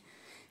see,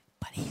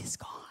 but he is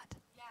God.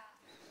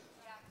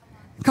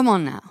 Come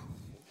on now.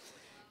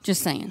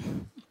 Just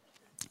saying.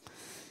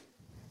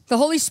 The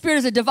Holy Spirit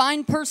is a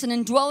divine person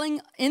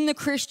indwelling in the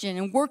Christian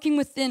and working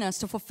within us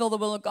to fulfill the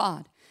will of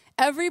God.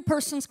 Every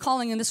person's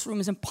calling in this room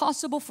is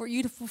impossible for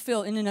you to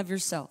fulfill in and of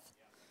yourself.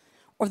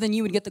 Or then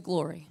you would get the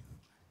glory,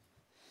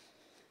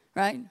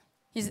 right?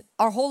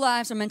 Our whole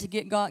lives are meant to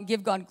give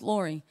God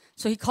glory.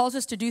 So he calls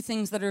us to do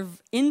things that are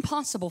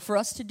impossible for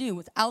us to do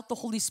without the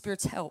Holy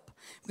Spirit's help.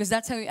 Because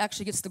that's how he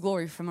actually gets the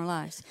glory from our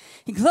lives.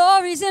 He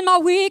glories in my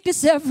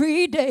weakness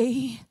every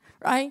day,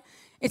 right?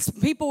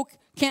 People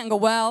can't go,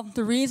 well,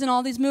 the reason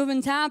all these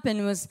movements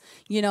happened was,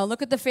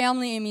 look at the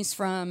family Amy's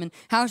from and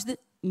how's the...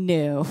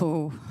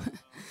 No.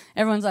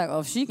 Everyone's like,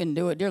 oh, if she can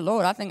do it, dear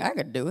Lord, I think I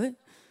could do it.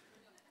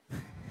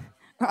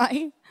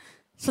 Right?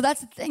 So that's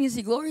the thing, is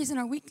he glories in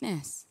our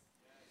weakness.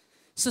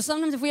 So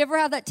sometimes if we ever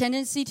have that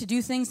tendency to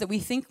do things that we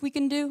think we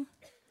can do,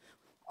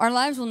 our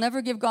lives will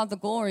never give God the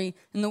glory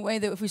in the way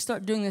that if we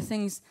start doing the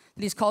things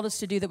that he's called us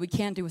to do that we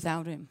can't do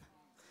without him.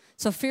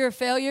 So fear of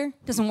failure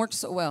doesn't work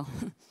so well.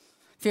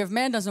 Fear of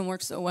man doesn't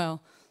work so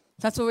well.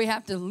 That's why we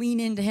have to lean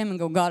into him and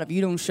go, God, if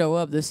you don't show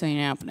up, this ain't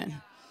happening.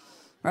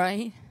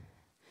 Right?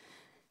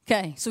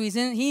 Okay, so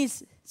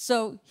he's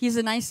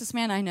the nicest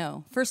man I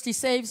know. First he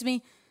saves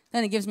me,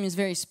 then he gives me his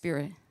very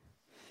spirit.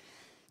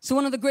 So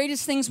one of the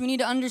greatest things we need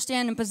to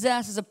understand and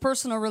possess is a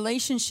personal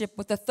relationship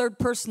with the third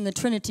person, the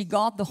Trinity,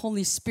 God, the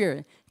Holy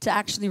Spirit, to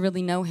actually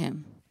really know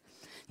him.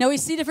 Now we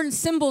see different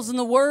symbols in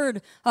the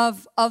word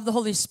of the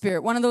Holy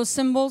Spirit. One of those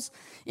symbols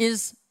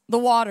is the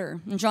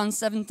water in John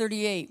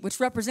 7:38, which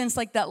represents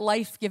like that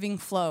life-giving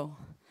flow.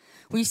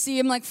 We see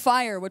him like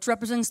fire, which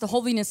represents the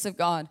holiness of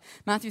God,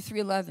 Matthew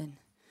 3:11.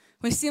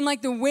 We see him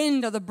like the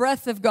wind or the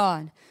breath of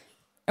God,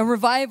 a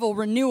revival,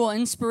 renewal,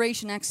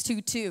 inspiration, Acts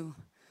 2:2.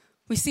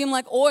 We see him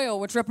like oil,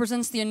 which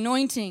represents the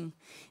anointing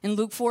in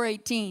Luke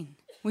 4:18.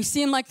 We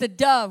see him like the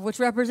dove, which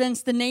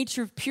represents the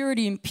nature of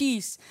purity and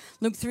peace,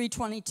 Luke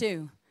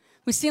 3:22.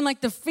 We see him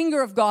like the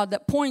finger of God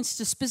that points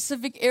to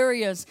specific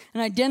areas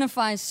and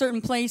identifies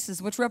certain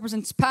places, which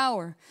represents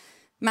power,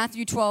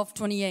 Matthew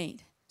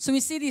 12:28. So we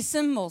see these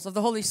symbols of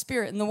the Holy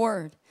Spirit in the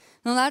Word.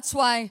 Now that's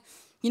why,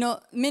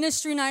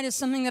 ministry night is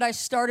something that I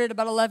started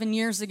about 11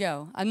 years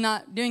ago. I'm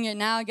not doing it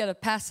now. I got to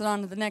pass it on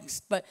to the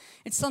next. But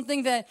it's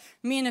something that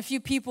me and a few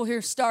people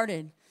here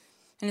started.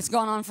 And it's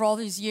gone on for all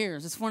these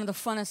years. It's one of the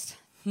funnest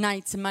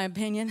nights, in my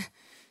opinion.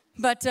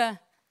 But,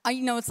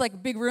 it's like a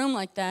big room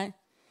like that.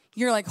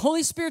 You're like,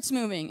 Holy Spirit's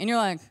moving. And you're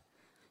like,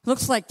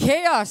 looks like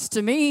chaos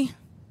to me.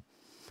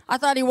 I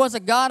thought he was a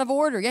God of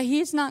order. Yeah,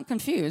 he's not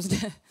confused.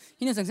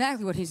 He knows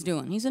exactly what he's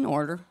doing. He's in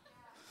order.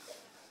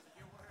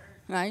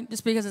 Right?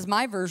 Just because it's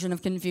my version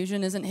of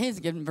confusion isn't his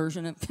given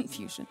version of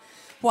confusion.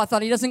 Well, I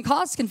thought he doesn't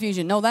cause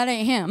confusion. No, that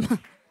ain't him.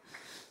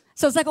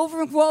 So it's like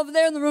over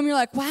there in the room, you're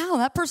like, wow,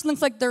 that person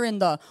looks like they're in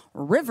the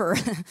river.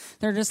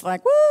 They're just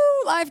like,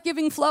 woo,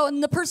 life-giving flow.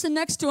 And the person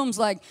next to him's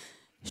like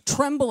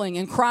trembling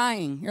and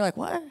crying. You're like,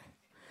 what?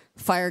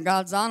 Fire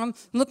God's on them.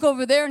 Look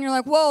over there, and you're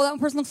like, whoa, that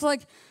person looks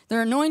like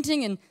they're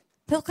anointing, and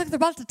they look like they're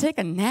about to take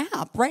a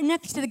nap right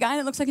next to the guy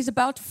that looks like he's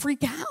about to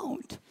freak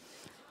out.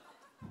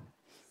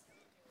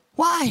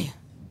 Why?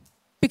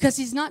 Because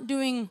he's not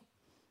doing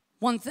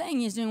one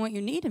thing. He's doing what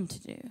you need him to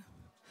do.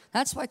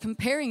 That's why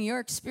comparing your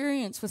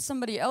experience with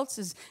somebody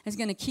else's is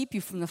going to keep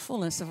you from the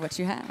fullness of what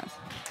you have.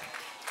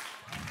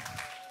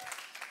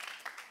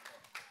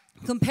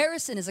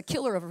 Comparison is a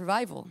killer of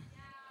revival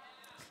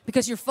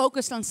because you're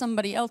focused on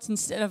somebody else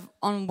instead of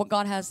on what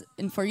God has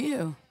in for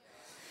you.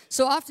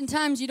 So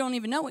oftentimes you don't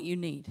even know what you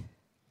need.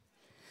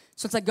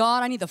 So it's like,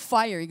 God, I need the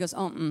fire. He goes,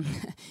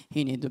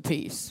 he needs the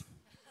peace.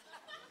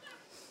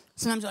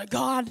 Sometimes you're like,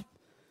 God,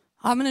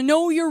 I'm going to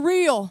know you're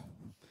real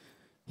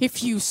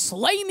if you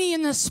slay me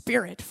in the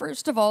spirit.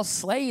 First of all,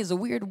 slay is a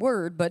weird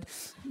word, but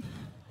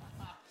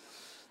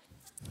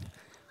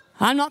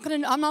I'm not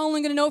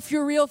only going to know if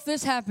you're real if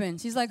this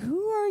happens. He's like,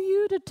 who are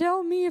you to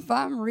tell me if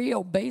I'm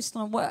real based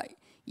on what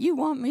you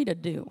want me to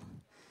do?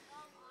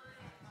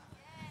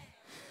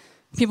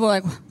 People are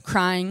like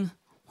crying,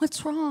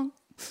 what's wrong?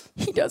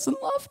 He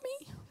doesn't love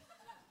me.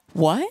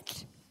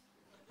 What?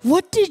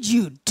 What did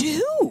you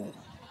do?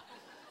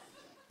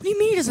 What do you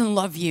mean he doesn't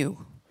love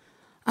you?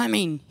 I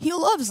mean, he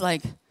loves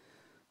like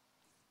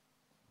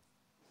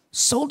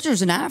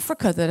soldiers in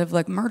Africa that have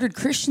like murdered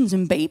Christians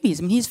and babies.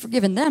 I mean, he's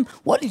forgiven them.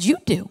 What did you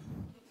do? You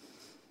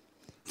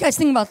guys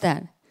think about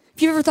that.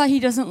 If you ever thought he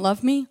doesn't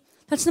love me,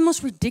 that's the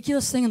most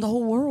ridiculous thing in the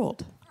whole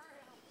world.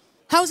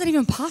 How is that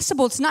even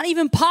possible? It's not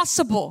even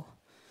possible.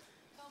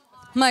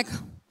 I'm like,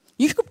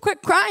 you could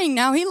quit crying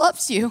now. He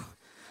loves you.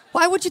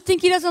 Why would you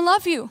think he doesn't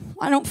love you?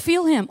 I don't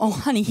feel him. Oh,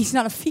 honey, he's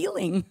not a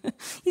feeling.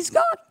 He's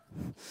God.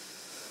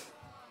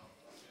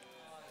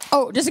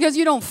 Oh, just because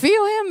you don't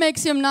feel him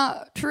makes him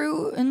not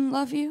true and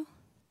love you?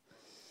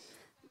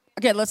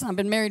 Okay, listen, I've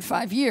been married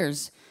 5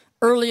 years.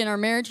 Early in our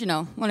marriage, if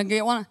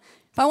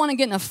I want to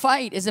get in a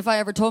fight is if I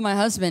ever told my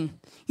husband,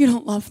 you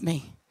don't love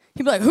me.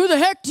 He'd be like, who the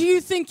heck do you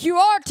think you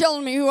are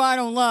telling me who I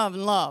don't love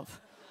and love?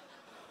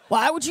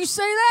 Why would you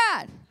say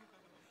that?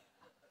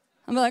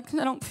 I'm like,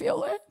 I don't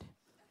feel it.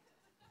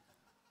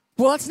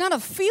 Well, it's not a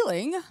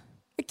feeling.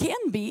 It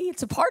can be.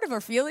 It's a part of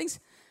our feelings.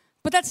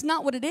 But that's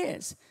not what it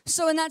is.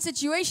 So in that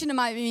situation,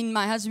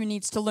 my husband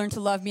needs to learn to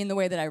love me in the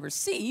way that I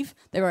receive.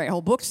 They write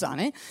whole books on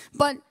it.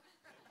 But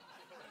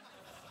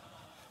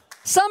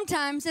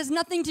sometimes it has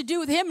nothing to do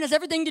with him. It has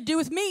everything to do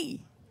with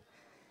me.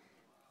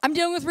 I'm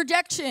dealing with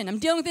rejection. I'm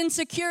dealing with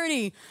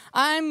insecurity.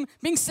 I'm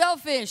being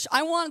selfish.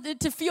 I want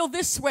it to feel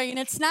this way, and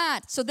it's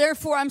not. So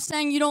therefore, I'm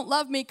saying you don't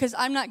love me because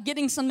I'm not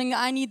getting something that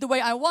I need the way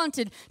I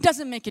wanted.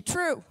 Doesn't make it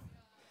true.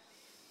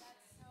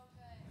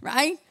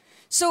 Right?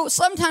 So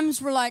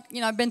sometimes we're like,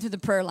 I've been through the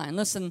prayer line.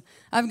 Listen,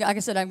 like I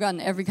said, I've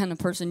gotten every kind of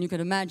person you could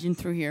imagine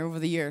through here over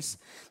the years.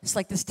 It's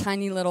like this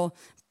tiny little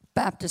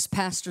Baptist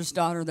pastor's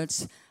daughter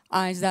that's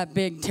eyes that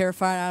big,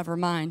 terrified out of her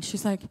mind.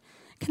 She's like,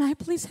 can I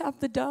please have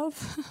the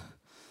dove?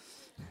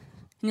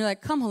 And you're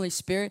like, come, Holy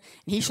Spirit.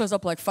 And he shows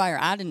up like fire.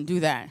 I didn't do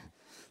that.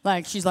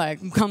 Like, she's like,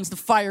 comes the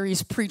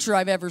fieriest preacher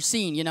I've ever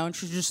seen, and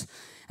she's just,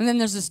 and then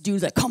there's this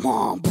dude like, come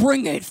on,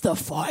 bring it, the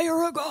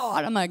fire of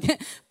God. I'm like,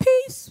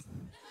 peace.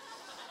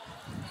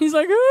 He's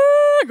like,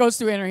 goes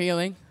through inner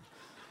healing.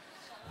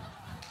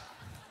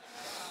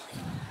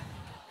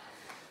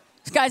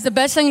 Guys, the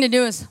best thing to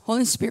do is,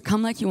 Holy Spirit,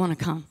 come like you want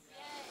to come.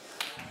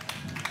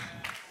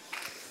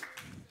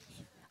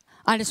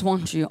 I just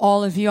want you,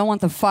 all of you. I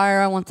want the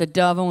fire, I want the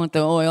dove, I want the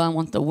oil, I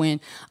want the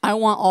wind. I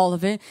want all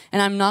of it.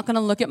 And I'm not going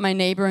to look at my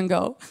neighbor and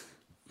go,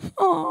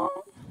 oh.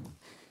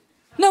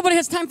 Nobody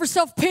has time for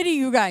self-pity,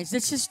 you guys.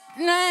 It's just,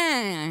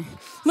 nah.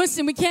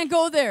 Listen, we can't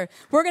go there.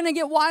 We're going to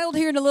get wild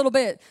here in a little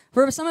bit.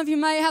 For some of you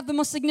might have the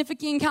most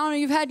significant encounter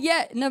you've had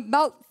yet in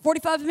about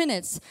 45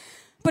 minutes.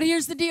 But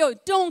here's the deal.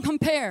 Don't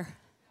compare.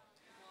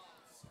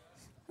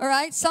 All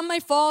right? Some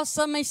may fall,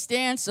 some may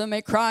stand, some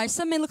may cry,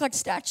 some may look like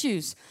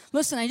statues.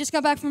 Listen, I just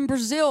got back from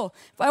Brazil.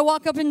 If I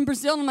walk up in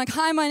Brazil and I'm like,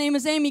 hi, my name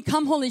is Amy,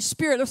 come Holy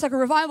Spirit. It looks like a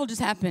revival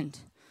just happened.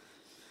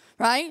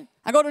 Right?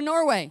 I go to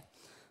Norway.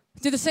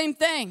 Do the same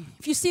thing.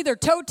 If you see their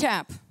toe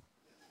tap,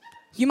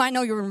 you might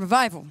know you're in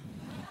revival.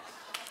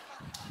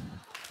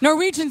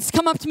 Norwegians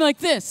come up to me like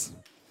this.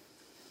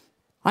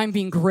 I'm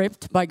being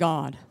gripped by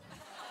God.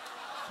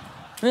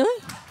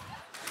 Really?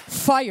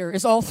 Fire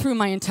is all through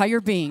my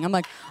entire being. I'm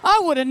like, I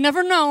would have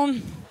never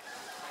known.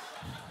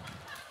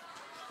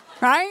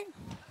 Right?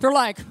 They're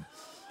like,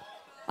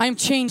 I am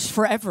changed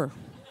forever.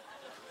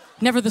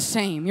 Never the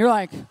same. You're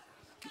like,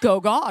 go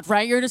God,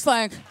 right? You're just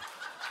like,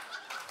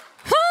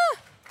 huh?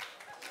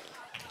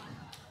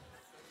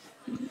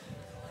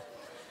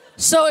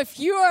 So if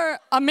you are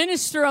a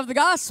minister of the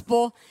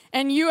gospel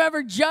and you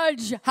ever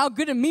judge how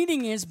good a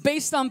meeting is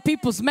based on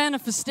people's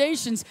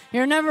manifestations,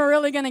 you're never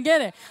really going to get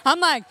it. I'm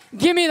like,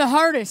 give me the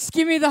hardest.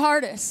 Give me the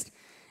hardest.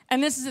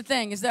 And this is the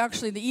thing, is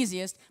actually the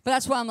easiest. But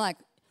that's why I'm like,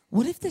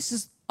 what if this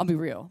is, I'll be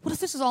real, what if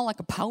this is all like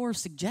a power of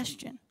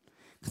suggestion?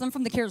 Because I'm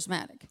from the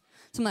charismatic.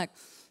 So I'm like,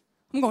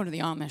 I'm going to the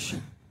Amish.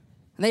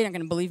 They aren't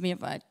going to believe me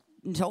if I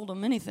told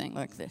them anything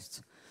like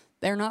this.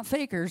 They're not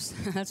fakers,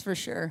 that's for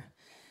sure.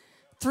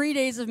 3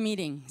 days of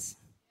meetings.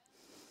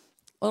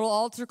 Little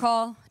altar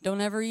call. Don't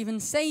ever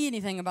even say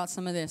anything about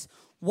some of this.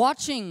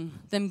 Watching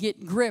them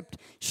get gripped,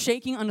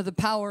 shaking under the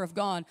power of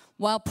God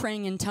while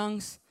praying in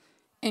tongues.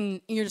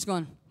 And you're just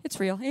going, it's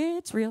real,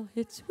 it's real,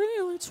 it's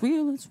real, it's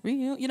real, it's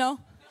real. You know,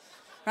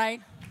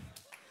 right?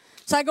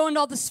 So I go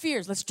into all the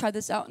spheres. Let's try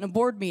this out in a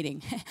board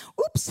meeting.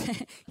 Oops,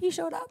 he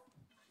showed up.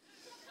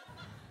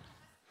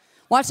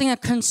 Watching a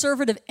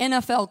conservative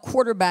NFL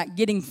quarterback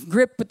getting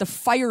gripped with the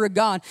fire of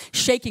God,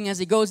 shaking as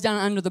he goes down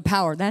under the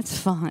power. That's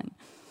fun.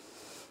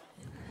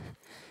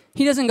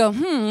 He doesn't go,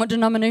 what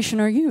denomination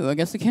are you? I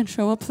guess I can't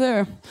show up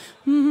there.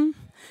 No,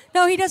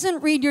 he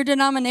doesn't read your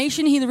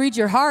denomination. He reads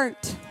your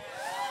heart.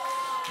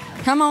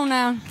 Come on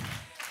now.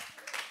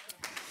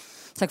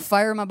 It's like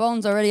fire in my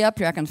bones already up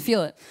here. I can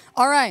feel it.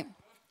 All right.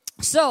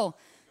 So,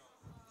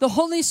 the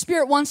Holy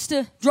Spirit wants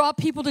to draw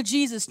people to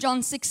Jesus,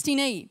 John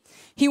 16:8.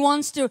 He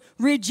wants to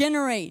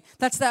regenerate.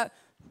 That's that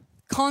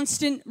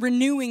constant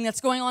renewing that's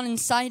going on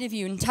inside of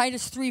you. In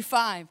Titus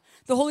 3:5,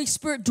 the Holy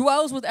Spirit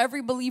dwells with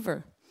every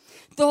believer.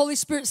 The Holy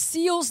Spirit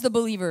seals the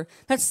believer.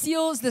 That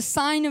seal is the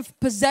sign of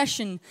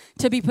possession,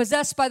 to be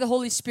possessed by the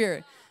Holy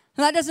Spirit.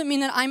 And that doesn't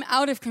mean that I'm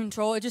out of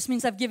control. It just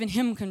means I've given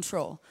him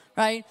control,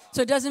 right?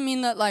 So it doesn't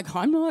mean that, like,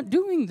 I'm not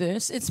doing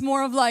this. It's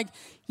more of like,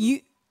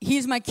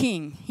 He's my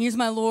king. He's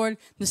my Lord.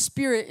 The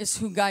Spirit is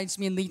who guides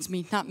me and leads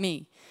me, not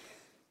me.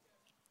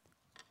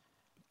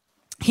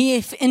 He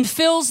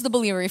infills the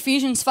believer,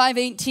 Ephesians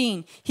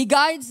 5:18. He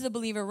guides the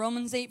believer,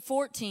 Romans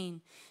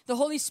 8:14. The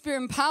Holy Spirit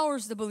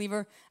empowers the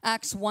believer,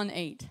 Acts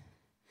 1:8.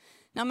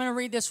 Now I'm going to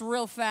read this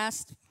real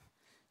fast,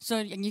 so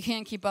you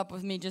can't keep up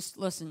with me. Just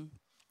listen.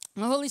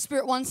 The Holy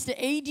Spirit wants to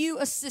aid you,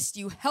 assist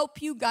you, help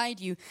you,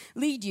 guide you,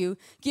 lead you,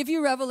 give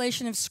you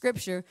revelation of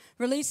Scripture,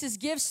 release His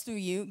gifts through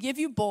you, give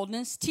you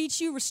boldness, teach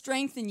you,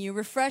 strengthen you,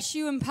 refresh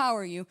you,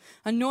 empower you,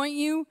 anoint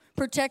you,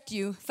 protect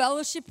you,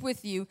 fellowship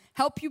with you,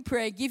 help you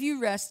pray, give you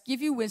rest,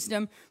 give you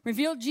wisdom,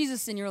 reveal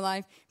Jesus in your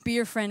life, be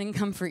your friend, and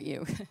comfort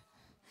you.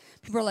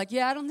 People are like,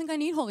 yeah, I don't think I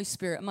need Holy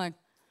Spirit. I'm like,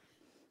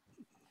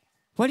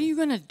 what are you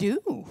going to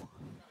do?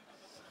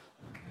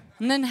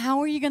 And then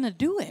how are you going to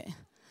do it?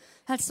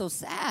 That's so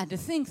sad to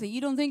think that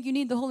you don't think you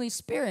need the Holy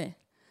Spirit.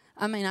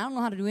 I mean, I don't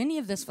know how to do any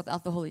of this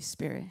without the Holy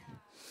Spirit.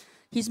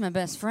 He's my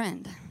best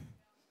friend.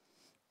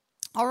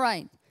 All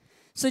right.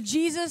 So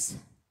Jesus,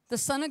 the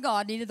Son of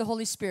God, needed the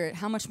Holy Spirit.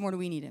 How much more do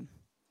we need him?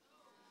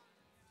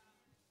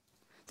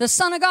 The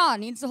Son of God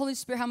needs the Holy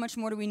Spirit. How much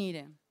more do we need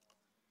him?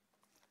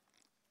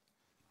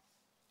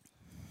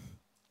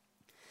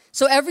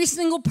 So every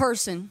single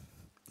person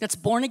that's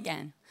born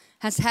again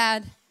has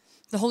had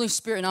the Holy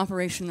Spirit in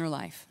operation in their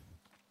life.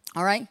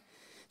 All right?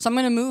 So I'm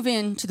going to move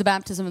into the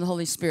baptism of the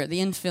Holy Spirit,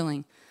 the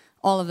infilling,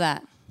 all of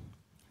that.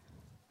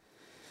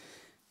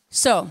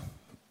 So,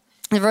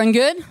 everyone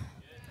good?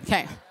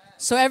 Okay.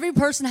 So every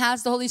person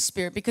has the Holy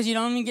Spirit because you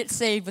don't even get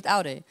saved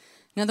without it.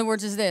 In other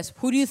words, is this: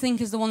 who do you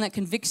think is the one that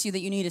convicts you that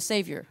you need a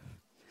Savior?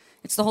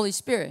 It's the Holy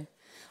Spirit.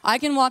 I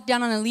can walk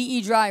down on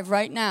Elite Drive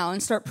right now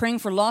and start praying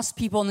for lost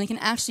people, and they can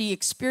actually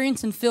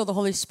experience and feel the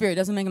Holy Spirit. It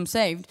doesn't make them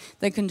saved.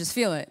 They can just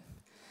feel it.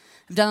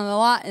 I've done it a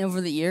lot over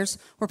the years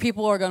where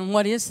people are going,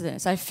 what is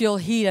this? I feel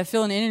heat. I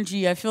feel an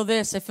energy. I feel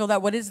this. I feel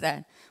that. What is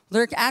that?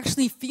 They're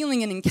actually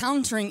feeling and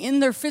encountering in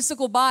their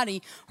physical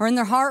body or in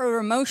their heart or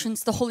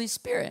emotions the Holy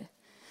Spirit.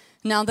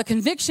 Now, the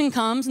conviction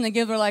comes and they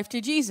give their life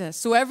to Jesus.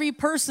 So every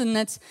person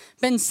that's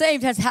been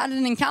saved has had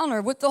an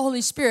encounter with the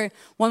Holy Spirit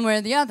one way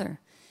or the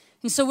other.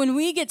 And so when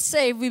we get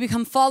saved, we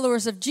become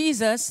followers of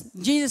Jesus.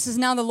 Jesus is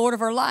now the Lord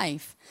of our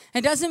life.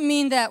 It doesn't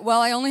mean that,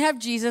 well, I only have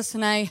Jesus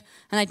and I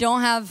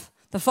don't have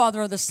the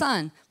Father or the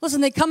Son.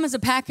 Listen, they come as a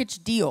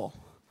package deal.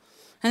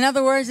 In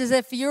other words, as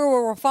if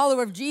you're a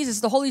follower of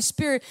Jesus, the Holy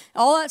Spirit,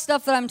 all that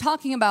stuff that I'm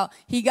talking about,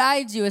 He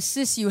guides you,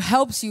 assists you,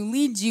 helps you,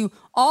 leads you.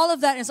 All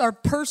of that is our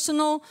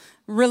personal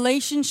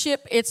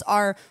relationship. It's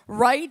our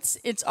rights.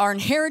 It's our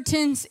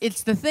inheritance.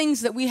 It's the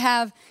things that we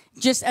have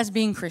just as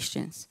being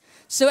Christians.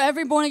 So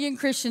every born-again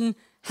Christian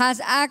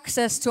has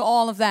access to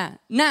all of that.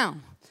 Now,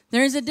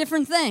 there is a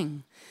different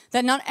thing,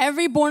 that not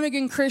every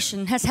born-again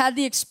Christian has had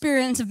the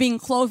experience of being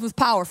clothed with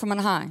power from on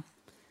high,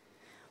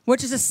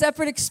 which is a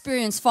separate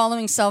experience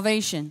following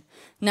salvation.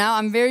 Now,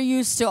 I'm very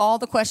used to all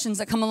the questions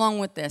that come along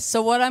with this.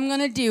 So what I'm going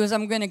to do is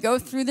I'm going to go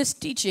through this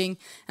teaching,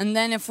 and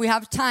then if we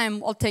have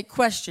time, I'll take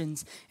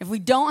questions. If we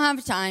don't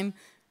have time,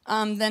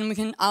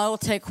 then I'll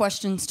take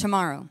questions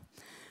tomorrow.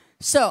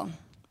 So,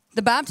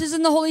 The baptism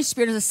in the Holy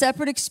Spirit is a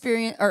separate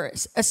experience, or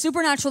a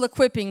supernatural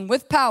equipping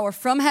with power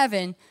from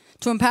heaven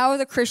to empower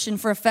the Christian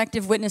for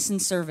effective witness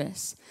and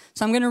service.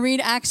 So I'm going to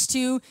read Acts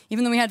 2.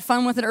 Even though we had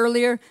fun with it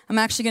earlier, I'm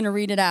actually going to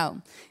read it out.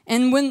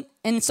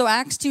 And so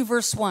Acts 2,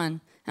 verse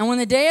 1. And when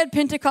the day of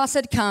Pentecost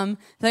had come,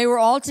 they were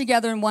all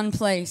together in one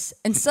place.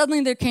 And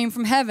suddenly there came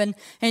from heaven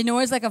a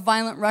noise like a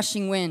violent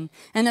rushing wind,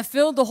 and it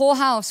filled the whole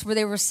house where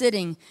they were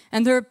sitting.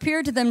 And there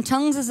appeared to them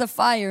tongues as of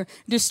fire,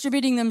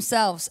 distributing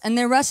themselves. And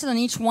they rested on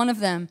each one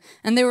of them.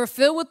 And they were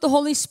filled with the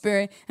Holy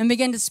Spirit, and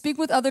began to speak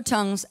with other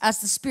tongues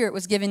as the Spirit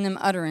was giving them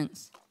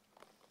utterance.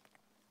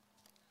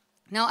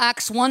 Now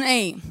Acts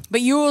 1:8.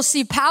 But you will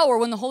receive power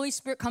when the Holy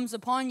Spirit comes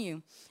upon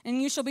you.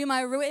 And you shall be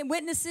my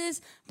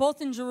witnesses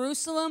both in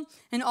Jerusalem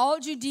and all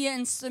Judea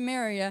and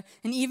Samaria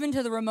and even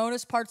to the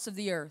remotest parts of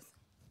the earth.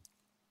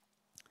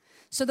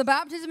 So the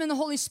baptism in the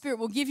Holy Spirit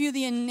will give you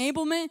the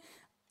enablement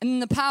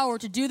and the power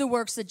to do the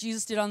works that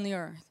Jesus did on the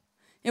earth.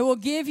 It will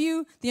give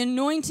you the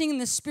anointing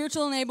and the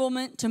spiritual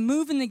enablement to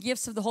move in the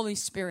gifts of the Holy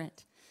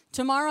Spirit.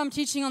 Tomorrow I'm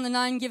teaching on the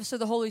 9 gifts of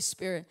the Holy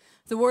Spirit.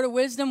 The word of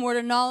wisdom, word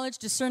of knowledge,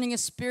 discerning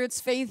of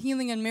spirits, faith,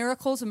 healing, and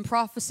miracles, and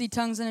prophecy,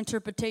 tongues, and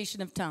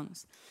interpretation of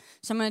tongues.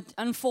 So I'm going to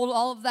unfold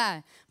all of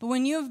that. But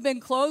when you have been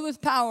clothed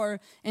with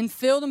power and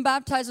filled and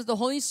baptized with the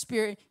Holy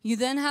Spirit, you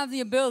then have the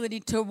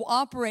ability to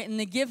operate in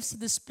the gifts of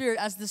the Spirit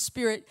as the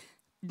Spirit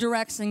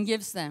directs and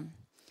gives them.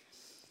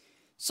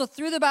 So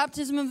through the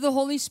baptism of the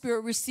Holy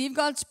Spirit, receive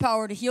God's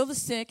power to heal the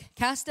sick,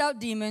 cast out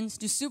demons,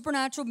 do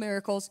supernatural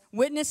miracles,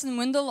 witness and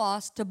win the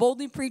lost, to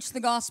boldly preach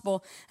the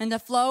gospel, and to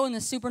flow in the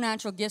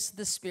supernatural gifts of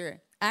the Spirit.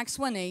 Acts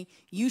 1:8,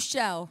 you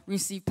shall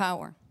receive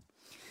power.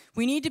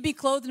 We need to be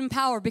clothed in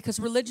power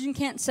because religion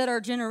can't set our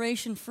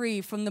generation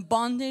free from the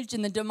bondage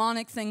and the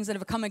demonic things that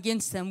have come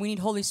against them. We need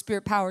Holy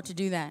Spirit power to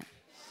do that.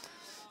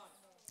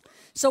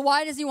 So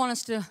why does he want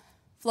us to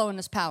flow in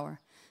his power?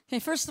 Okay,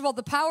 first of all,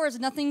 the power has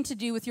nothing to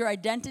do with your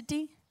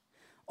identity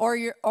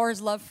or his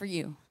love for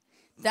you.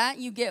 That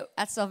you get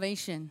at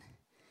salvation.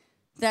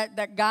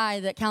 That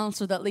guy, that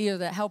counselor, that leader,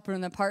 that helper,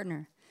 and that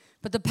partner.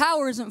 But the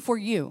power isn't for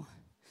you.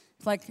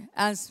 It's like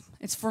as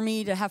it's for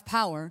me to have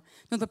power.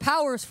 No, the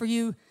power is for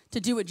you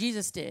to do what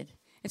Jesus did.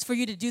 It's for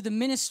you to do the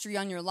ministry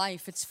on your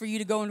life. It's for you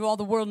to go into all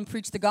the world and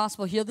preach the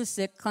gospel, heal the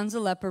sick, cleanse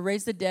the leper,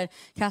 raise the dead,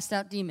 cast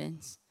out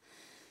demons.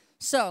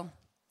 So,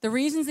 the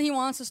reasons that he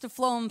wants us to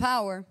flow in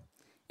power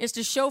is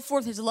to show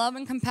forth his love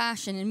and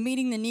compassion in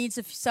meeting the needs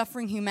of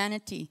suffering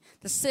humanity,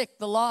 the sick,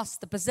 the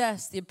lost, the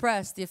possessed, the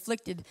oppressed, the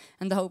afflicted,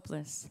 and the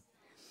hopeless.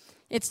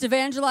 It's to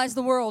evangelize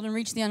the world and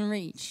reach the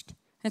unreached.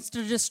 It's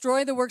to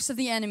destroy the works of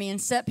the enemy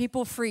and set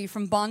people free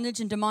from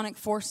bondage and demonic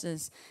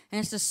forces. And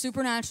it's to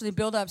supernaturally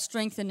build up,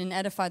 strengthen, and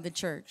edify the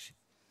church.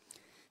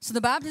 So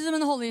the baptism in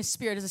the Holy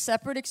Spirit is a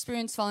separate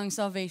experience following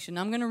salvation.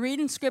 I'm going to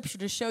read in Scripture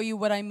to show you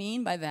what I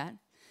mean by that.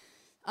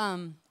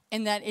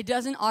 And that it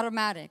doesn't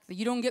automatic, that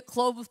you don't get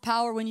clothed with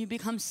power when you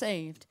become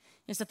saved.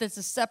 It's that it's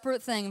a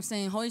separate thing. I'm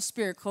saying, Holy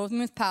Spirit, clothe me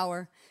with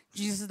power.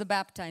 Jesus is the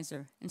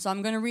baptizer. And so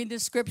I'm going to read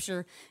this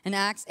Scripture in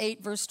Acts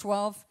 8, verse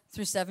 12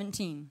 through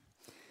 17.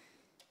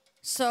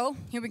 So,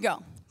 here we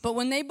go. But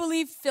when they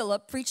believed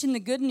Philip preaching the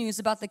good news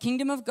about the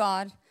kingdom of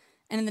God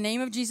and in the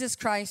name of Jesus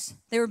Christ,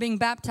 they were being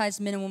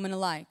baptized, men and women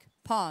alike.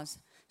 Pause.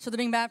 So they're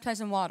being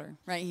baptized in water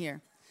right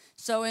here.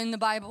 So in the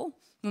Bible,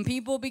 when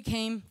people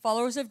became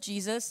followers of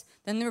Jesus,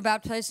 then they were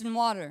baptized in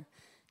water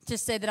to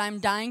say that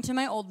I'm dying to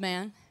my old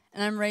man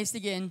and I'm raised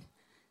again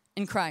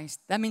in Christ.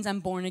 That means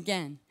I'm born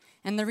again.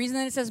 And the reason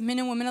that it says men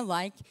and women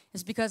alike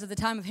is because of the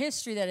time of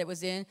history that it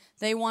was in.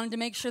 They wanted to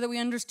make sure that we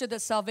understood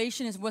that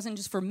salvation wasn't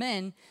just for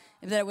men,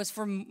 that it was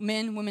for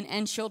men, women,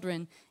 and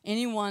children.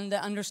 Anyone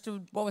that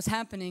understood what was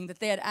happening, that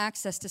they had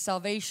access to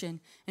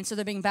salvation. And so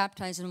they're being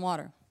baptized in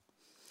water.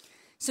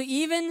 So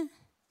even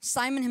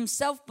Simon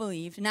himself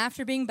believed, and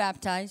after being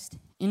baptized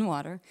in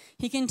water,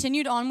 he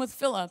continued on with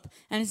Philip,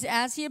 and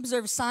as he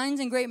observed signs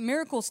and great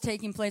miracles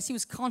taking place, he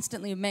was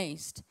constantly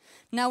amazed.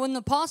 Now when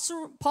the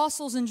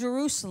apostles in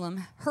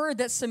Jerusalem heard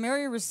that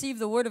Samaria received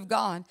the word of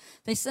God,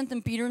 they sent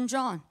them Peter and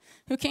John,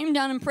 who came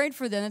down and prayed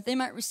for them that they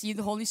might receive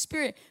the Holy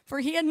Spirit, for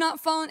he had not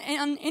fallen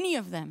on any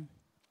of them.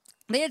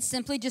 They had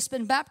simply just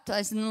been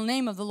baptized in the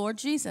name of the Lord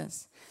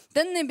Jesus.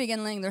 Then they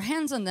began laying their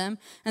hands on them,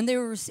 and they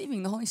were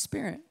receiving the Holy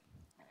Spirit.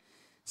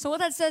 So what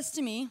that says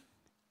to me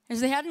is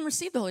they hadn't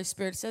received the Holy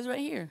Spirit. It says right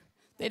here.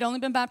 They'd only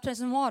been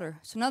baptized in water.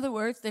 So in other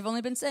words, they've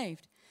only been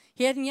saved.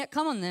 He hadn't yet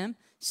come on them.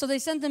 So they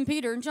sent them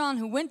Peter and John,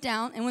 who went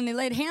down, and when they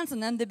laid hands on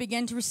them, they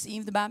began to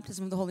receive the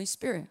baptism of the Holy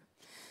Spirit.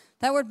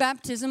 That word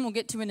baptism we'll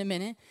get to in a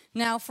minute.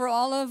 Now, for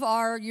all of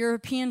our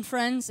European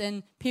friends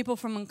and people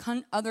from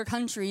other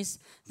countries,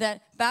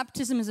 that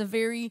baptism is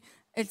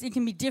it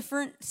can be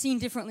different, seen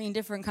differently in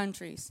different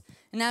countries.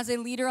 And as a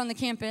leader on the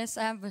campus,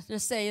 I have to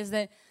say is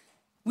that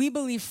we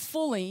believe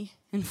fully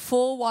in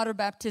full water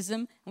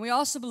baptism. And we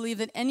also believe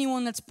that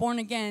anyone that's born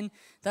again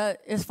that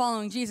is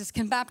following Jesus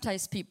can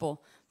baptize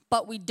people.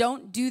 But we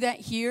don't do that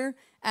here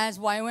as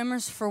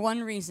YWAMers for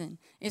one reason.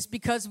 It's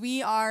because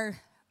we are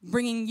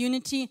bringing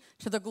unity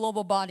to the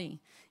global body.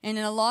 And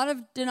in a lot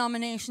of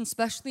denominations,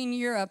 especially in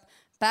Europe,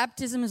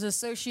 baptism is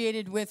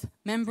associated with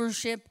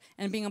membership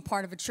and being a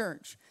part of a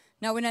church.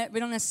 Now, we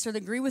don't necessarily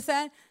agree with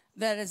that.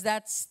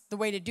 That's the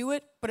way to do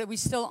it, but we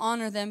still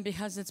honor them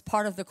because it's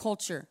part of the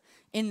culture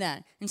in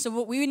that. And so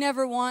what we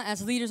never want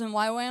as leaders in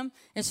YWAM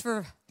is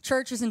for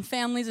churches and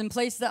families and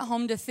places at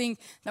home to think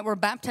that we're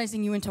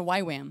baptizing you into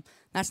YWAM.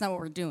 That's not what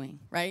we're doing,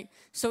 right?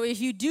 So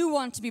if you do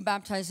want to be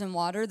baptized in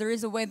water, there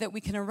is a way that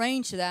we can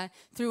arrange that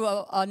through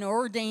an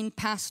ordained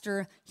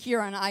pastor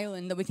here on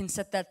island that we can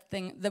set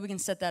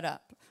that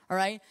up. All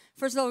right?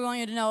 First of all, we want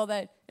you to know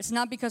that it's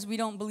not because we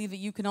don't believe that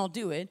you can all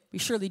do it. We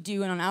surely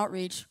do, and on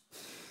outreach,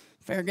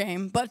 fair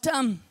game. But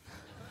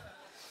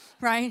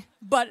right?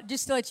 But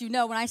just to let you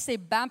know, when I say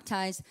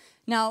baptize,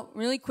 now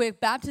really quick,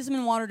 baptism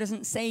in water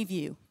doesn't save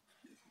you,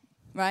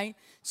 right?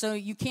 So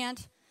you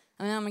can't.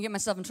 I'm going to get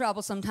myself in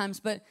trouble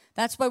sometimes, but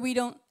that's why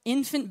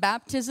infant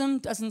baptism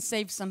doesn't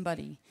save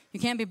somebody. You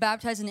can't be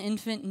baptized an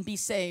infant and be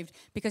saved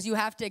because you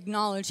have to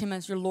acknowledge him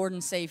as your Lord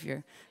and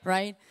Savior,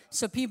 right?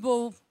 So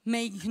people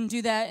can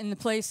do that in the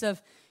place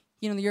of,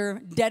 you're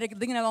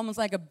thinking of almost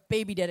like a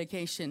baby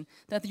dedication,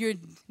 that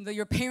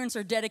your parents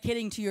are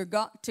dedicating to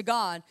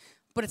God,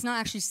 but it's not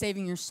actually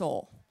saving your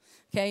soul,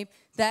 okay?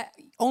 That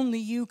only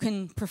you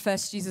can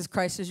profess Jesus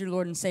Christ as your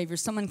Lord and Savior.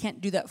 Someone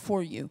can't do that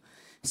for you.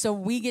 So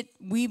we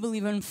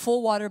believe in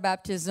full water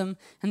baptism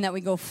and that we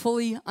go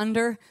fully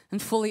under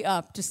and fully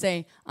up to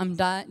say, I'm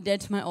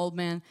dead to my old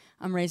man,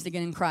 I'm raised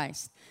again in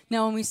Christ.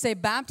 Now, when we say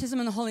baptism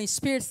in the Holy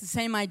Spirit, it's the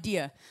same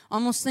idea.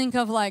 Almost think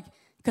of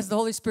because the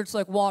Holy Spirit's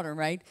like water,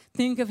 right?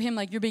 Think of him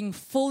like you're being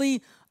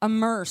fully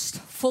immersed,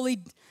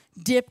 fully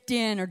dipped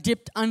in or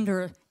dipped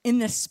under in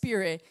the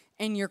Spirit,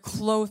 and you're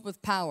clothed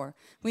with power.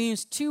 We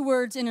use two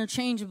words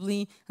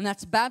interchangeably, and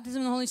that's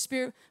baptism in the Holy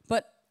Spirit,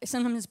 but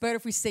sometimes it's better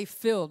if we say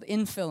filled,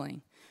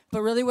 infilling.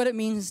 But really what it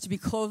means is to be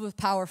clothed with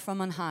power from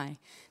on high.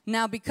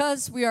 Now,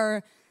 because we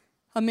are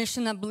a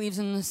mission that believes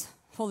in this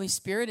Holy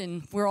Spirit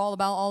and we're all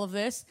about all of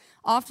this,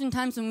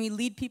 oftentimes when we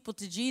lead people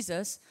to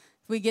Jesus,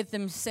 we get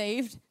them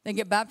saved, they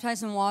get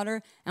baptized in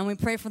water, and we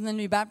pray for them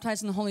to be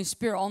baptized in the Holy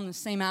Spirit all in the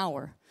same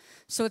hour.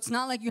 So it's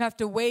not like you have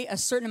to wait a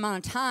certain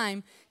amount of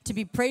time to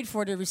be prayed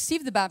for to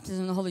receive the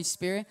baptism of the Holy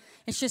Spirit.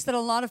 It's just that a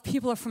lot of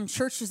people are from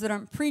churches that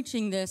aren't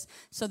preaching this,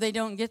 so they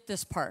don't get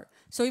this part.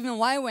 So even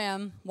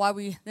YWAM,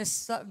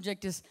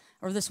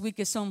 this week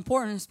is so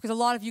important, is because a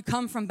lot of you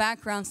come from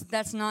backgrounds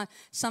that's not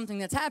something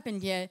that's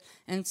happened yet,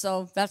 and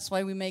so that's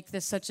why we make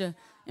this such an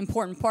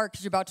important part,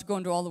 because you're about to go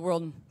into all the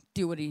world and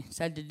do what he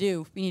said to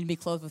do. We need to be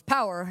clothed with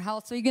power. How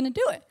else are you going to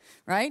do it,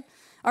 right?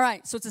 All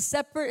right, so it's a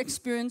separate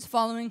experience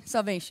following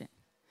salvation.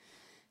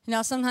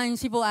 Now,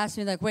 sometimes people ask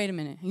me, wait a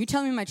minute, are you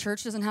telling me my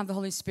church doesn't have the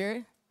Holy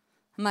Spirit?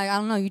 I'm like, I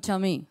don't know, you tell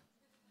me.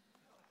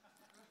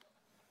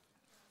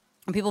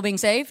 Are people being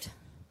saved?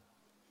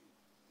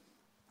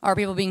 Are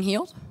people being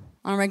healed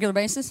on a regular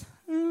basis?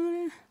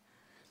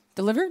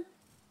 Delivered?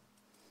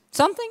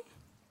 Something?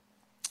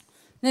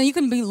 Now, you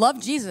can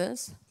love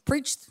Jesus,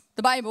 preach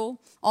the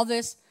Bible, all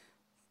this,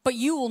 but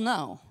you will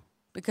know,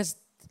 because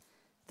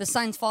the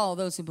signs follow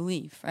those who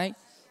believe, right?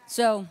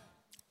 So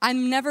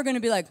I'm never going to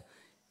be like,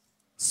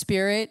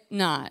 Spirit,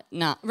 not,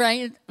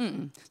 right?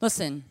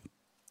 Listen,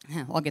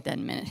 I'll get that in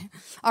a minute.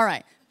 All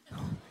right.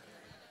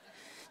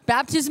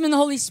 Baptism in the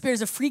Holy Spirit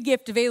is a free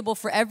gift available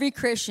for every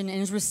Christian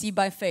and is received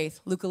by faith.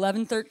 Luke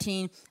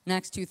 11:13 and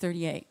Acts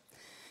 2:38.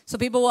 So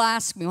people will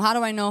ask me, well, how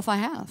do I know if I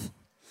have?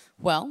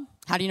 Well,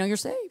 how do you know you're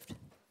saved?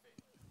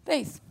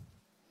 Faith.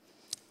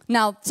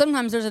 Now,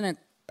 sometimes there's an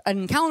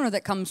encounter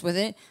that comes with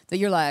it that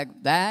you're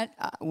like, that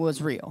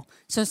was real.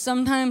 So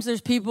sometimes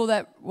there's people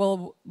a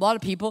lot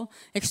of people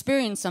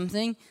experience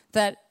something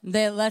that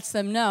lets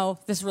them know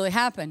this really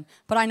happened.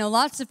 But I know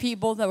lots of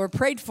people that were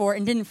prayed for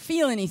and didn't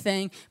feel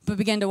anything, but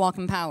began to walk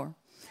in power.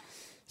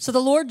 So the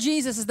Lord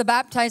Jesus is the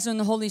baptizer in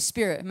the Holy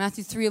Spirit,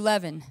 Matthew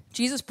 3:11.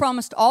 Jesus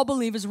promised all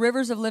believers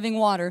rivers of living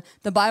water,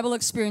 the Bible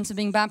experience of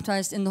being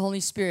baptized in the Holy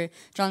Spirit,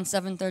 John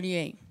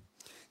 7:38.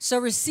 So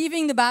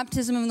receiving the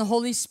baptism of the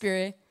Holy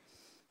Spirit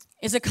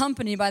is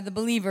accompanied by the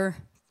believer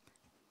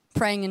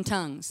praying in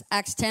tongues.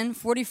 Acts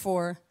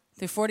 10:44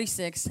 through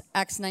 46,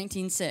 Acts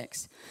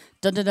 19:6.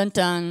 Dun dun dun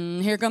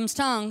dun. Here comes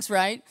tongues,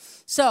 right?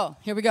 So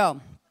here we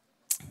go.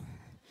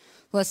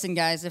 Listen,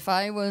 guys, if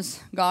I was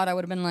God, I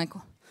would have been like,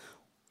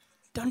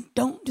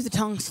 don't do the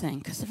tongues thing,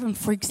 because everyone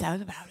freaks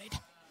out about it,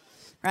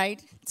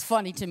 right? It's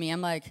funny to me. I'm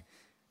like,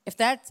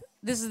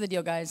 this is the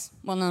deal, guys.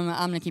 Well, no,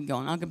 I'm going to keep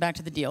going. I'll get back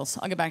to the deals.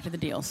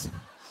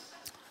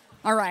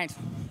 All right.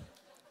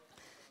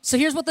 So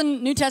here's what the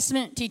New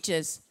Testament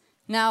teaches.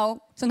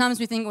 Now, sometimes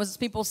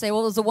people say,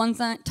 well, it was a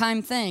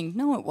one-time thing.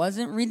 No, it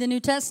wasn't. Read the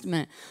New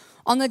Testament.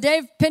 On the day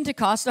of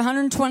Pentecost,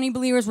 120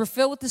 believers were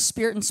filled with the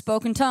Spirit and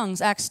spoke in tongues,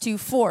 Acts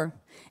 2:4.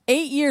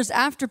 8 years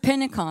after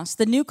Pentecost,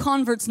 the new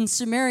converts in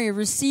Samaria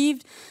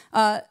received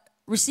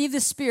the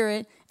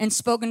Spirit and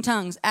spoke in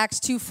tongues, Acts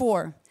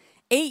 2:4.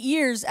 8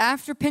 years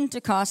after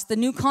Pentecost, the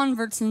new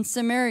converts in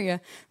Samaria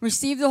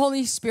received the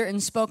Holy Spirit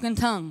and spoke in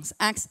tongues,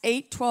 Acts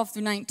 8:12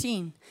 through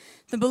 19.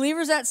 The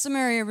believers at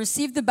Samaria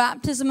received the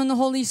baptism in the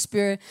Holy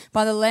Spirit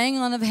by the laying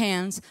on of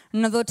hands,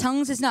 and although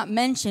tongues is not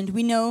mentioned,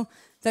 we know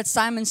that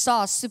Simon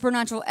saw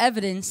supernatural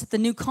evidence that the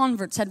new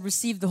converts had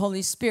received the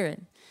Holy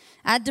Spirit.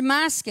 At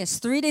Damascus,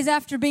 3 days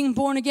after being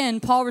born again,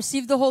 Paul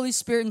received the Holy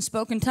Spirit and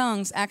spoke in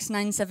tongues, Acts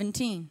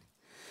 9:17.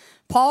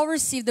 Paul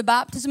received the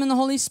baptism in the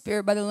Holy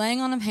Spirit by the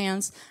laying on of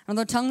hands.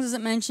 Although tongues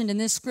isn't mentioned in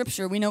this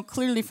scripture, we know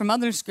clearly from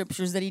other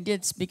scriptures that he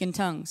did speak in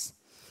tongues.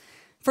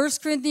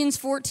 1 Corinthians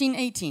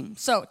 14:18.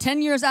 So,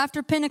 10 years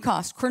after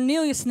Pentecost,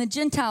 Cornelius and the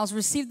Gentiles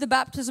received the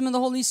baptism of the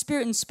Holy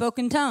Spirit and spoke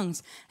in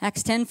tongues,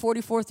 Acts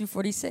 10:44 through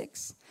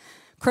 46.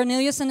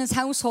 Cornelius and his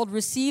household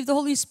received the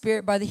Holy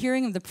Spirit by the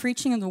hearing of the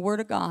preaching of the Word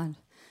of God.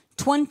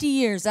 20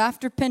 years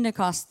after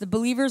Pentecost, the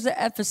believers at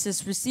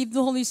Ephesus received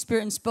the Holy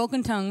Spirit and spoke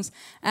in tongues,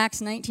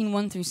 Acts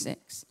 19:1 through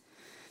 6.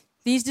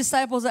 These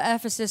disciples at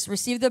Ephesus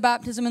received the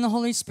baptism in the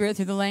Holy Spirit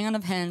through the laying on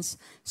of hands,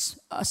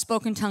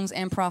 spoke in tongues,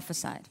 and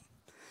prophesied.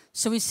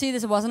 So we see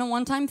this, it wasn't a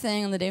one-time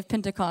thing on the day of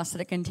Pentecost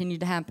that it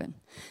continued to happen.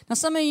 Now,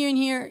 some of you in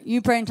here,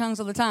 you pray in tongues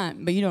all the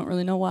time, but you don't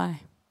really know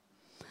why.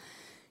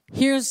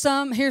 Here's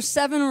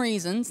 7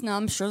 reasons. Now,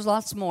 I'm sure there's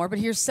lots more, but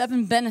here's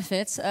 7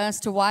 benefits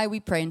as to why we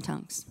pray in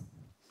tongues.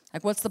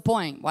 Like, what's the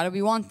point? Why do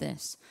we want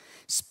this?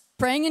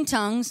 Praying in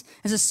tongues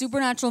is a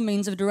supernatural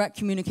means of direct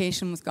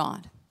communication with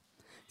God.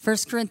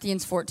 1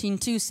 Corinthians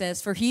 14:2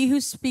 says, "For he who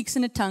speaks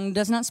in a tongue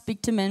does not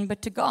speak to men,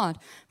 but to God,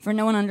 for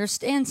no one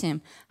understands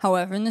him.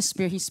 However, in the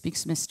Spirit he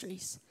speaks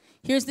mysteries."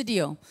 Here's the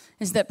deal,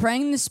 is that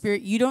praying in the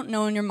Spirit, you don't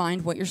know in your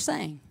mind what you're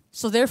saying.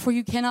 So therefore,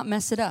 you cannot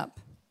mess it up.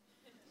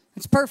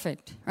 It's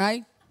perfect,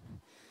 right?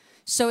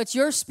 So it's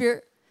your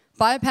spirit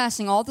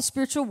bypassing all the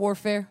spiritual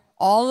warfare,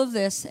 all of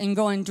this, and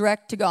going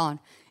direct to God.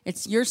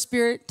 It's your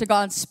spirit to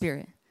God's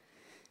spirit.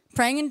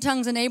 Praying in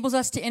tongues enables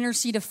us to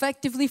intercede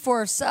effectively for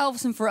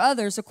ourselves and for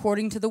others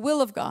according to the will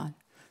of God.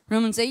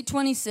 Romans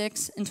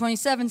 8:26 and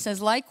 27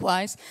 says,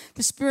 "Likewise,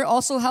 the Spirit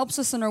also helps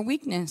us in our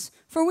weakness,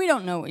 for we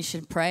don't know what we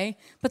should pray,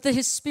 but that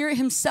his Spirit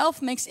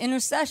himself makes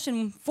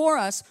intercession for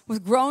us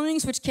with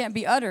groanings which can't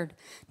be uttered.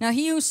 Now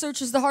he who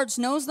searches the hearts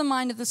knows the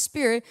mind of the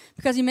Spirit,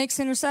 because he makes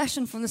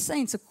intercession for the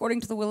saints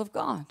according to the will of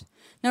God."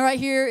 Now right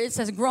here it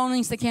says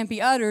groanings that can't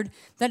be uttered.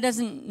 That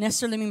doesn't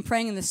necessarily mean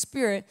praying in the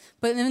Spirit,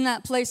 but in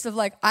that place of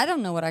like, I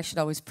don't know what I should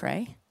always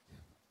pray.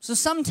 So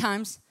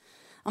sometimes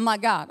I'm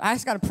like, God, I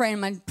just got to pray in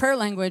my prayer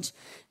language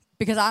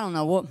because I don't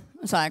know what.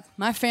 It's like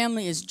my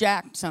family is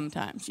jacked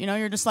sometimes. You know,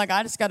 you're just like,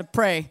 I just got to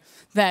pray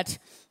that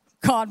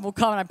God will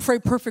come, and I pray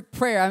perfect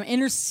prayer. I'm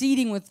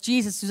interceding with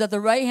Jesus, who's at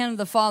the right hand of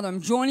the Father.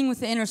 I'm joining with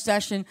the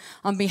intercession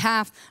on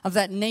behalf of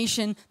that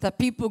nation, that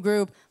people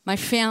group, my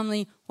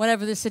family,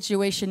 whatever the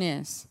situation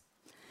is.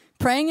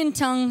 Praying in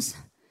tongues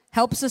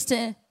helps us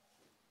to,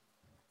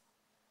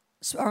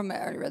 I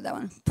already read that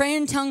one. Praying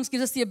in tongues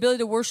gives us the ability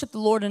to worship the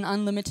Lord in an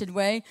unlimited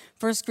way.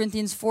 1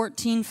 Corinthians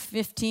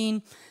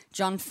 14:15,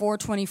 John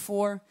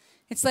 4:24.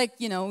 It's like,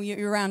 you know,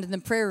 you're around in the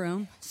prayer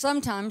room.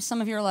 Sometimes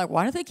some of you are like,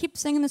 why do they keep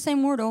singing the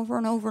same word over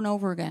and over and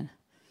over again?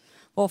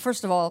 Well,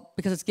 first of all,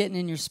 because it's getting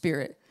in your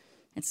spirit.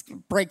 It's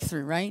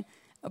breakthrough, right?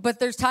 But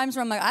there's times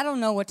where I'm like, I don't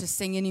know what to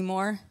sing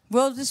anymore.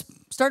 Well, just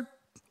start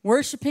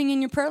worshiping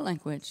in your prayer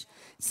language.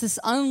 It's this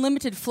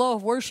unlimited flow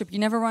of worship. You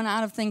never run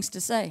out of things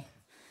to say.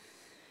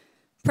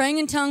 Praying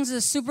in tongues is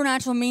a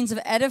supernatural means of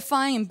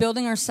edifying and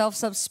building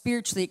ourselves up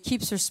spiritually. It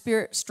keeps our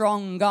spirit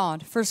strong in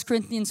God. 1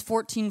 Corinthians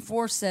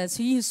 14:4 says,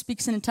 "He who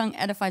speaks in a tongue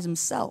edifies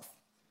himself."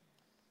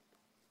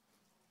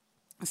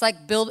 It's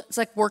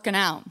like working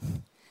out.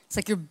 It's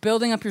like you're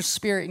building up your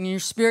spirit, and your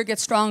spirit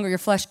gets stronger, your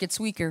flesh gets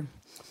weaker.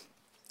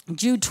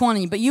 Jude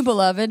 20, "But you,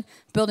 beloved,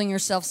 building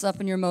yourselves up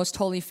in your most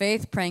holy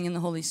faith, praying in the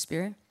Holy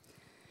Spirit."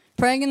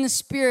 Praying in the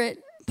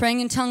Spirit, praying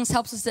in tongues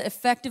helps us to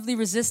effectively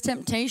resist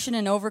temptation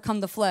and overcome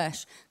the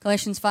flesh.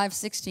 Galatians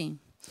 5:16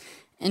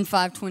 and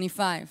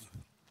 5:25.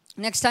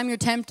 Next time you're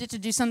tempted to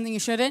do something you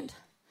shouldn't,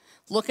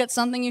 look at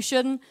something you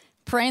shouldn't,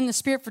 pray in the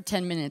Spirit for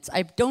 10 minutes.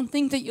 I don't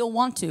think that you'll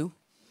want to.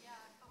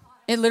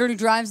 It literally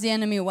drives the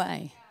enemy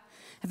away.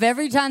 If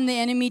every time the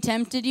enemy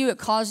tempted you, it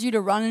caused you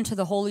to run into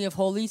the Holy of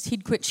Holies,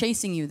 he'd quit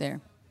chasing you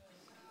there.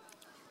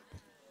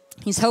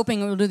 He's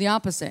hoping it will do the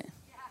opposite.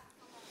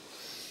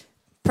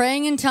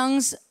 Praying in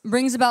tongues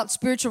brings about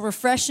spiritual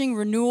refreshing,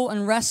 renewal,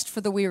 and rest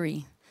for the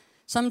weary.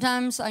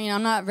 Sometimes,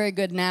 I'm not a very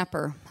good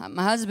napper.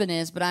 My husband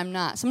is, but I'm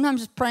not.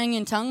 Sometimes just praying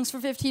in tongues for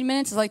 15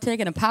 minutes is like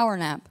taking a power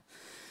nap.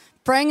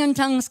 Praying in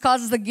tongues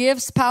causes the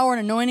gifts, power,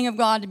 and anointing of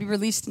God to be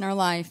released in our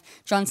life.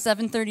 John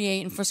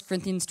 7:38 and 1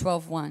 Corinthians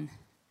 12:1.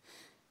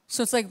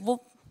 So it's like,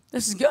 well,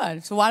 this is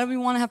good. So why do we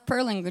want to have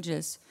prayer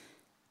languages?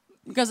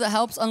 Because it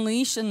helps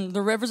unleash in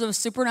the rivers of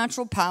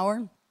supernatural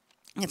power.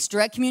 It's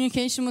direct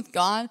communication with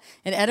God.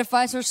 It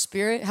edifies our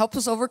spirit, helps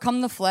us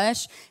overcome the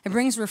flesh. It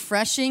brings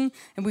refreshing,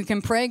 and we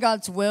can pray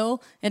God's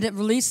will. And it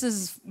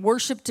releases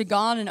worship to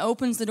God and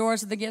opens the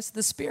doors of the gifts of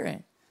the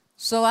Spirit.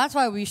 So that's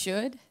why we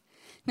should.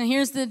 Now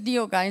here's the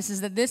deal, guys, is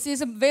that this is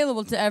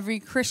available to every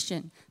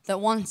Christian that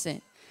wants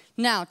it.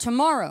 Now,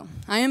 tomorrow,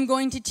 I am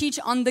going to teach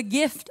on the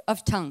gift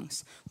of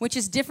tongues, which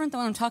is different than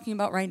what I'm talking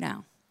about right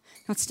now.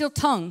 Now, it's still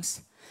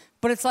tongues,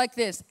 but it's like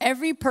this.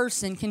 Every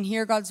person can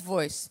hear God's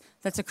voice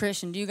that's a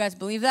Christian. Do you guys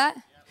believe that?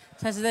 It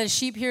says that a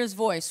sheep hears his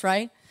voice,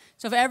 right?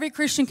 So if every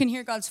Christian can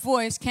hear God's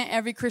voice, can't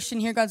every Christian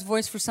hear God's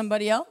voice for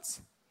somebody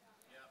else?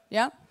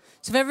 Yeah?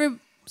 So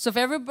if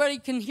everybody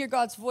can hear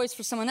God's voice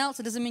for someone else,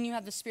 it doesn't mean you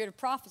have the spirit of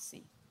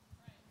prophecy.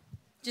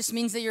 It just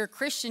means that you're a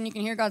Christian, you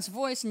can hear God's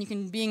voice, and you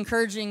can be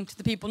encouraging to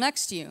the people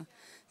next to you.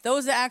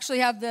 Those that actually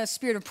have the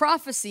spirit of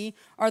prophecy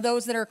are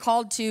those that are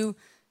called to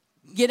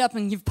get up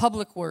and give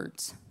public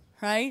words,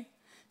 right?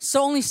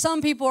 So only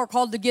some people are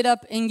called to get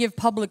up and give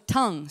public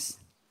tongues.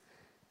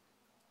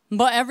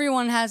 But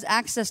everyone has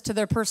access to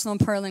their personal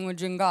prayer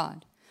language in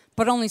God.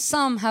 But only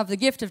some have the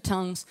gift of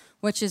tongues,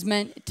 which is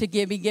meant to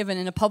be given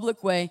in a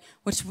public way,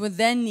 which would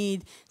then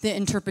need the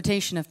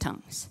interpretation of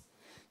tongues.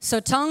 So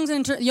tongues,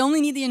 you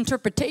only need the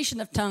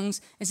interpretation of tongues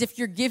as if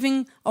you're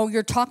giving,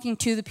 you're talking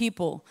to the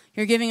people.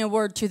 You're giving a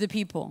word to the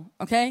people,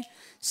 okay?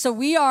 So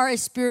we are a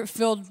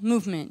spirit-filled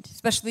movement,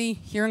 especially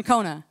here in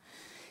Kona.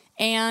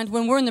 And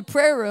when we're in the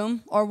prayer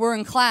room or we're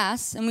in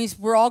class and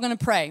we're all going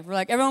to pray. We're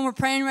like, everyone, we're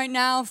praying right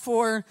now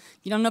for,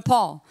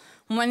 Nepal.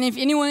 And if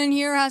anyone in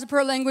here has a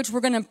prayer language,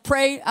 we're going to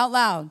pray out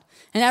loud.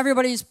 And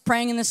everybody's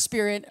praying in the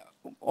spirit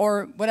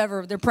or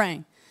whatever they're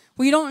praying.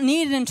 Well, you don't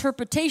need an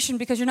interpretation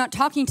because you're not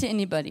talking to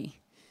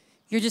anybody.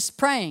 You're just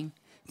praying.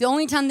 The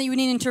only time that you would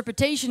need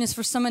interpretation is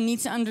for someone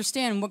needs to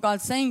understand what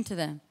God's saying to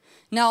them.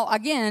 Now,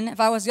 again, if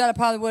I was God, I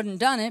probably wouldn't have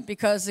done it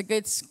because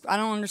I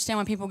don't understand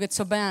why people get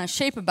so bent out of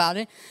shape about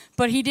it.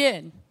 But he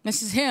did.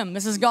 This is him.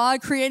 This is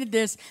God created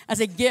this as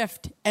a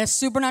gift, as a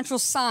supernatural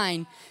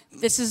sign.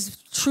 This is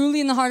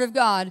truly in the heart of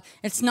God.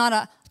 It's not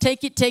a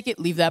take it,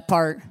 leave that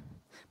part.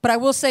 But I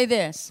will say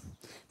this.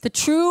 The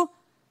true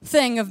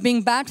thing of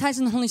being baptized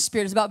in the Holy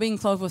Spirit is about being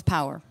clothed with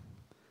power.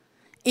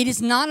 It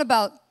is not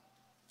about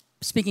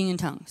speaking in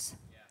tongues.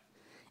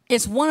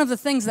 It's one of the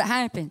things that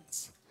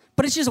happens.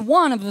 But it's just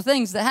one of the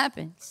things that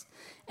happens.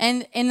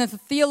 And in the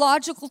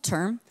theological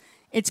term,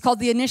 it's called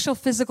the initial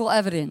physical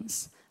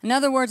evidence. In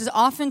other words,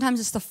 oftentimes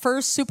it's the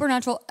first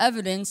supernatural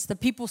evidence that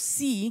people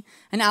see,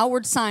 an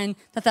outward sign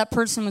that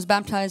person was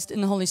baptized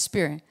in the Holy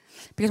Spirit.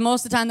 Because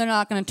most of the time, they're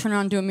not going to turn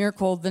around and do a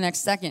miracle the next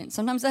second.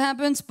 Sometimes that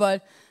happens,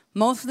 but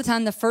most of the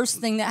time, the first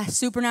thing that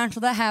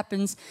supernatural that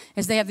happens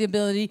is they have the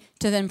ability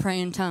to then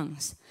pray in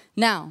tongues.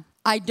 Now,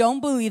 I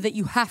don't believe that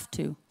you have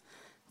to.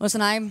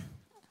 Listen,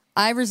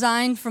 I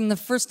resigned from the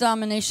first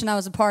denomination I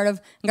was a part of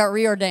and got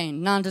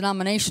reordained,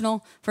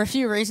 non-denominational, for a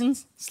few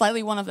reasons.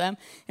 Slightly one of them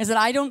is that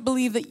I don't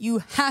believe that you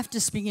have to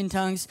speak in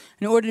tongues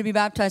in order to be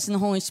baptized in the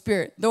Holy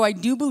Spirit. Though I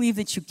do believe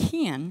that you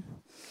can,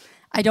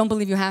 I don't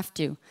believe you have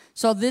to.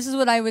 So this is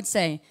what I would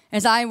say,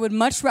 is I would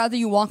much rather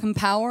you walk in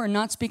power and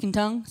not speak in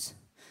tongues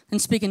than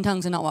speak in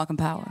tongues and not walk in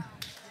power.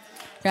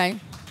 Okay?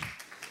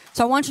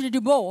 So I want you to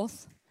do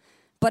both.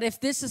 But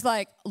if this is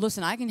like,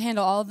 listen, I can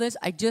handle all of this,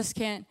 I just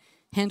can't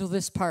handle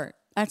this part.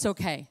 That's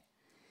okay.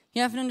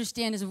 You have to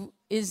understand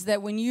is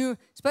that when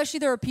especially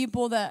there are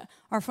people that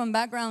are from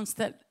backgrounds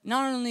that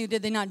not only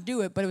did they not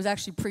do it, but it was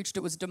actually preached it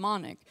was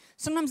demonic.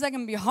 Sometimes that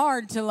can be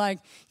hard to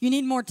you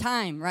need more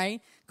time,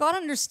 right? God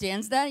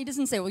understands that. He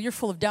doesn't say, well, you're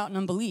full of doubt and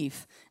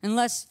unbelief,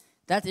 unless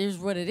that is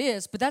what it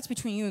is, but that's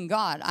between you and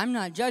God. I'm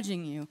not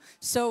judging you.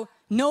 So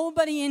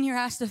nobody in here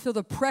has to feel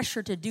the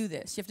pressure to do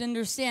this. You have to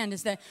understand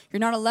is that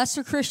you're not a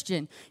lesser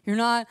Christian. You're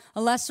not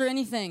a lesser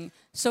anything.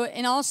 So,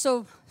 and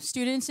also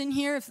students in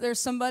here, if there's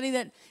somebody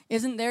that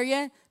isn't there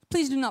yet,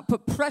 please do not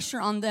put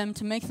pressure on them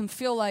to make them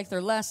feel like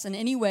they're less in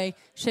any way,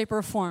 shape,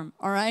 or form,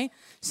 all right?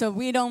 So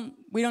we don't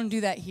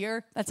do that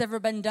here. That's ever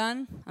been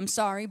done. I'm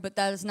sorry, but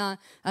that is not,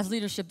 as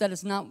leadership, that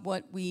is not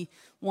what we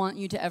want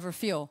you to ever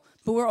feel.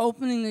 But we're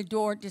opening the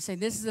door to say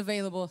this is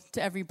available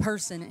to every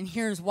person, and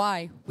here's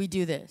why we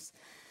do this.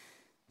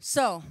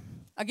 So,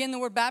 again, the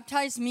word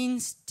baptized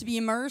means to be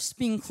immersed,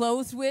 being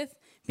clothed with,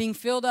 being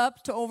filled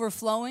up to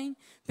overflowing,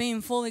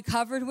 being fully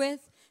covered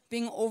with,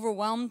 being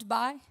overwhelmed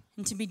by,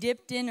 and to be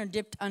dipped in or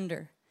dipped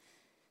under.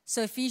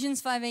 So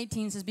Ephesians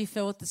 5:18 says, be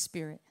filled with the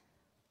Spirit.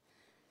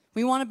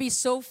 We want to be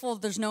so full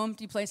there's no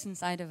empty place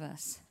inside of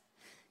us.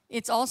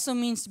 It also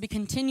means to be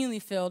continually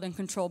filled and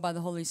controlled by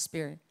the Holy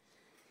Spirit.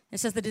 It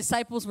says the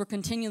disciples were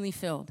continually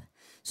filled.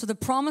 So the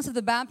promise of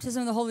the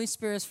baptism of the Holy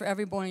Spirit is for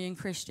every born-again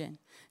Christian.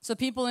 So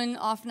people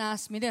often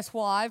ask me this,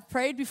 well, I've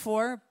prayed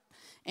before,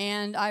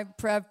 and I've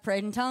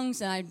prayed in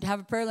tongues, and I have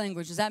a prayer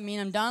language. Does that mean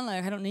I'm done?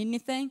 I don't need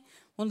anything?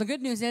 Well, the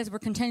good news is we're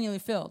continually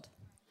filled.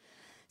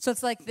 So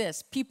it's like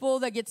this. People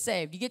that get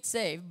saved, you get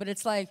saved, but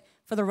it's like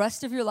for the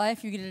rest of your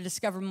life, you get to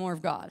discover more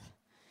of God.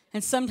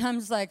 And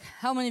sometimes,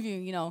 how many of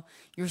you,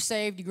 you're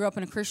saved, you grew up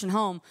in a Christian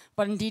home,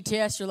 but in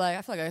DTS, you're like,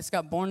 I feel like I just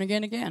got born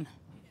again.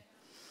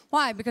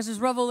 Why? Because there's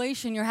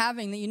revelation you're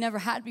having that you never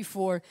had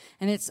before,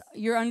 and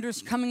you're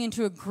coming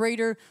into a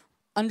greater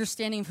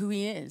understanding of who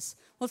He is.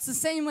 Well, it's the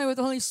same way with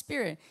the Holy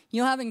Spirit.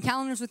 You'll have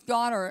encounters with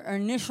God or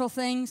initial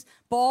things,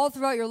 but all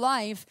throughout your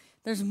life,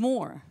 there's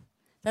more.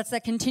 That's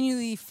that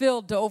continually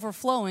filled to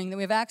overflowing that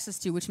we have access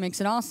to, which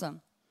makes it awesome.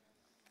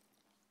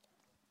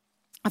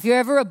 If you're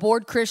ever a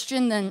bored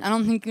Christian, then I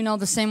don't think you know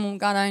the same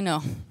God I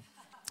know.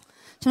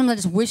 Sometimes I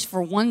just wish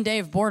for one day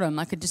of boredom.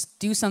 I could just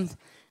do something.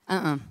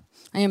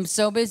 I am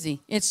so busy.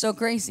 It's so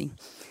crazy.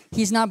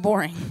 He's not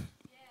boring.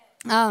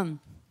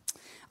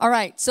 All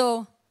right,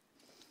 so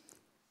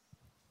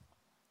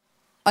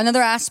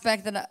another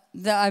aspect that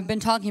I've been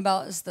talking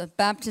about is the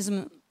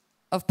baptism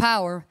of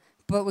power,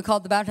 but we call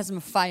it the baptism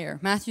of fire.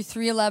 Matthew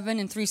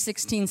 3:11 and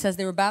 3:16 says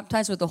they were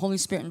baptized with the Holy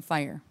Spirit and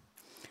fire.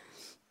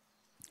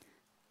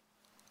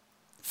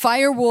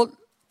 Fire will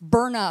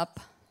burn up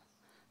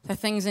the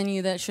things in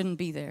you that shouldn't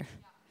be there.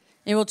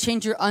 It will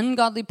change your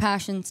ungodly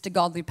passions to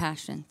godly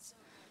passions.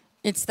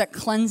 It's that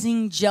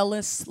cleansing,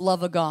 jealous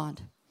love of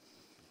God.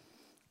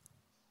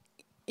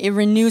 It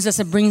renews us.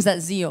 It brings that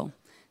zeal.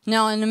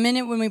 Now, in a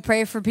minute when we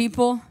pray for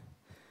people,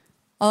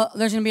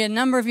 there's going to be a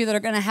number of you that are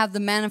going to have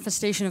the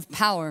manifestation of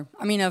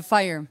of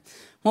fire.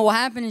 What will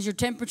happen is your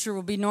temperature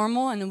will be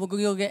normal, and then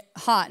you'll get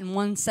hot in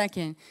 1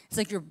 second. It's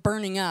like you're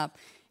burning up.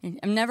 And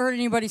I've never heard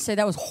anybody say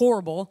that was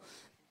horrible,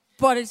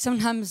 but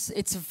sometimes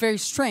it's very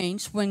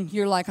strange when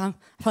you're like, I feel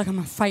like I'm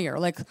on fire.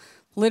 Like,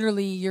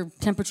 literally, your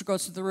temperature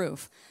goes through the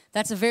roof.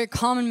 That's a very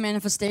common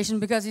manifestation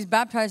because he's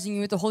baptizing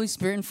you with the Holy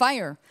Spirit and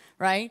fire,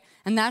 right?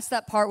 And that's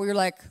that part where you're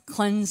like,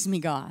 cleanse me,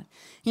 God.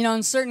 You know,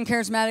 in certain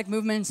charismatic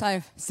movements,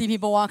 I see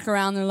people walk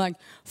around, they're like,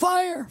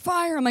 fire,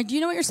 fire. I'm like, do you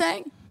know what you're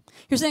saying?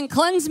 You're saying,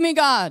 cleanse me,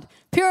 God.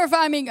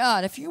 Purify me,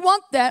 God. If you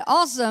want that,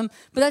 awesome.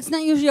 But that's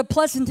not usually a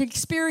pleasant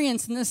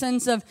experience in the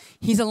sense of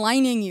he's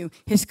aligning you.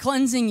 He's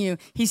cleansing you.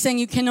 He's saying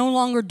you can no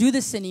longer do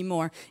this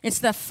anymore. It's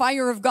the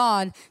fire of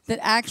God that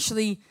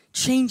actually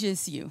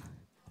changes you.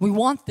 We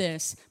want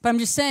this. But I'm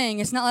just saying,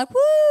 it's not like,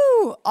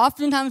 woo.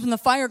 Oftentimes when the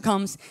fire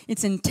comes,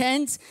 it's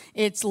intense.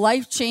 It's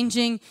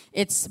life-changing.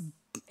 It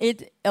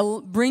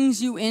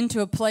brings you into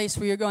a place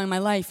where you're going, my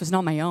life is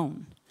not my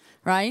own,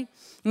 right?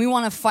 And we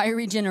want a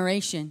fiery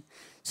generation.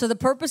 So the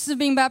purpose of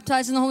being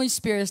baptized in the Holy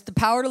Spirit is the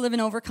power to live an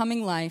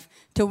overcoming life,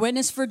 to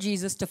witness for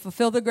Jesus, to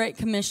fulfill the Great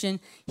Commission,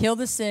 heal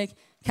the sick,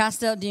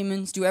 cast out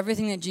demons, do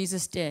everything that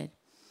Jesus did.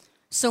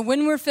 So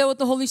when we're filled with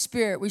the Holy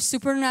Spirit, we're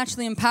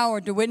supernaturally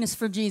empowered to witness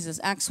for Jesus,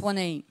 Acts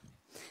 1:8.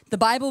 The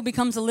Bible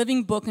becomes a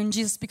living book and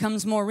Jesus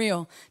becomes more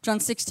real, John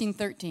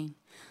 16:13.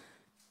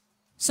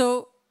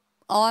 So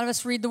a lot of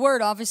us read the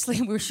Word,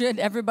 obviously we should,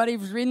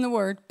 everybody's reading the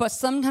Word, but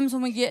sometimes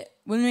when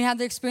we have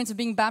the experience of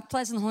being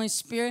baptized in the Holy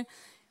Spirit,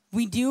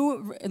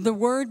 the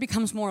Word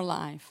becomes more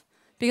alive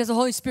because the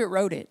Holy Spirit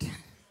wrote it.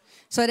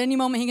 So at any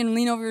moment, he can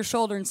lean over your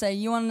shoulder and say,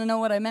 you want to know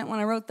what I meant when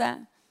I wrote that?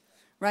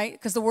 Right?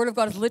 Because the Word of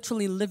God is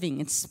literally living.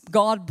 It's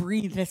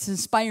God-breathed. It's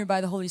inspired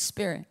by the Holy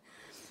Spirit.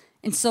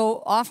 And so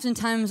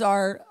oftentimes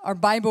our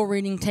Bible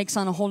reading takes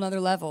on a whole other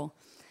level.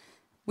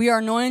 We are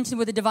anointed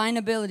with a divine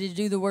ability to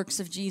do the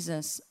works of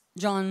Jesus.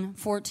 John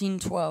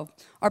 14:12.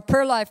 Our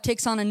prayer life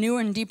takes on a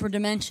newer and deeper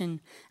dimension.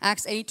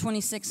 Acts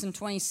 8:26 and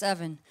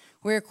 27.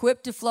 We're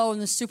equipped to flow in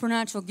the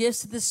supernatural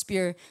gifts of the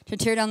Spirit to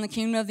tear down the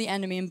kingdom of the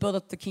enemy and build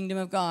up the kingdom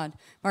of God.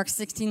 Mark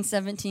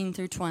 16:17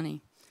 through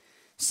 20.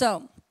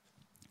 So,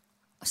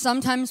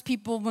 sometimes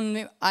people,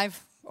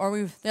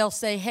 they'll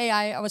say, hey,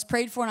 I was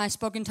prayed for and I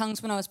spoke in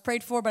tongues when I was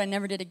prayed for, but I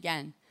never did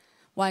again.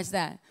 Why is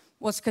that?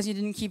 Well, it's because you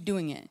didn't keep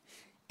doing it.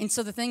 And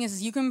so the thing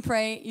is you can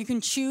pray, you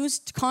can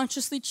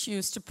consciously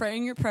choose to pray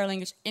in your prayer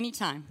language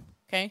anytime,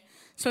 okay?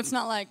 So it's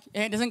not like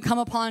it doesn't come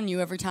upon you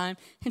every time.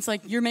 It's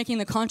like you're making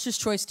the conscious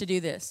choice to do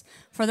this.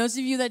 For those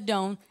of you that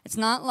don't, it's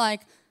not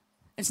like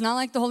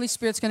the Holy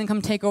Spirit's going to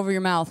come take over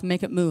your mouth and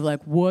make it move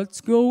like,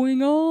 what's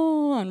going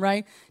on,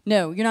 right?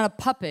 No, you're not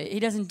a puppet. He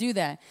doesn't do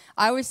that.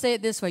 I always say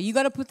it this way. You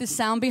got to put the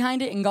sound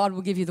behind it and God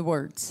will give you the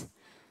words,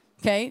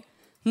 okay?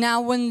 Now,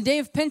 when the day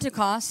of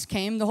Pentecost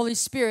came, the Holy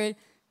Spirit,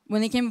 when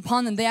they came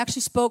upon them, they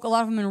actually spoke, a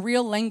lot of them in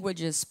real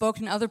languages,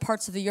 spoke in other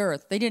parts of the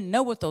earth. They didn't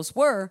know what those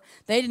were.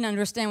 They didn't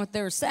understand what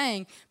they were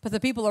saying, but the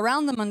people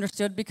around them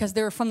understood because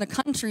they were from the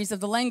countries of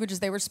the languages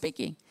they were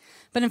speaking.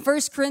 But in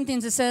 1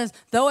 Corinthians, it says,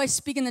 though I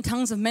speak in the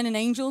tongues of men and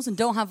angels and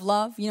don't have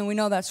love, we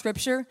know that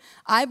scripture.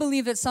 I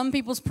believe that some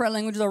people's prayer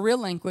languages are real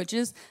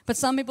languages, but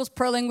some people's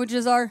prayer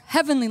languages are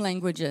heavenly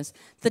languages,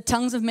 the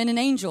tongues of men and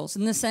angels.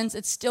 In the sense,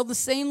 it's still the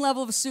same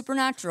level of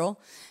supernatural,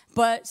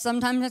 but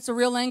sometimes it's a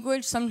real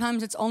language,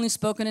 sometimes it's only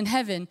spoken in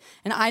heaven,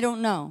 and I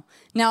don't know.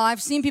 Now,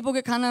 I've seen people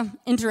get kind of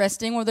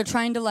interesting where they're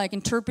trying to,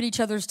 interpret each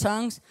other's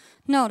tongues.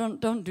 No,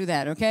 don't do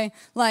that, okay?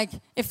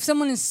 If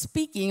someone is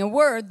speaking a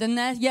word, then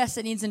yes,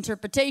 it needs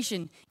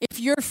interpretation. If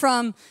you're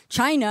from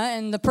China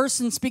and the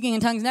person speaking in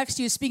tongues next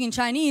to you is speaking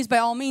Chinese, by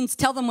all means,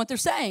 tell them what they're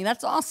saying.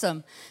 That's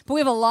awesome. But we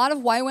have a lot of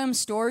YWAM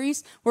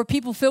stories where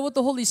people filled with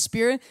the Holy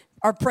Spirit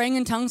are praying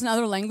in tongues in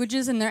other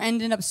languages, and they're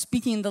ending up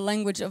speaking the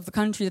language of the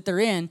country that they're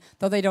in,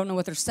 though they don't know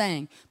what they're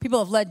saying. People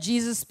have led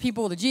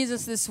people to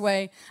Jesus this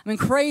way.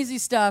 Crazy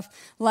stuff,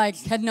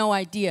 had no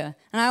idea.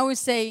 And I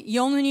always say, you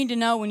only need to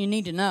know when you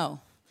need to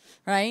know,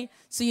 right?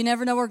 So you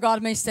never know where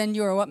God may send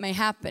you or what may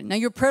happen. Now,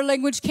 your prayer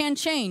language can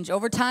change.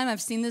 Over time,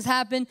 I've seen this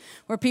happen,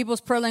 where people's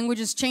prayer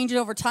languages change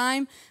over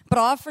time. But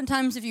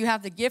oftentimes, if you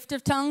have the gift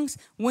of tongues,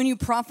 when you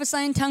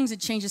prophesy in tongues, it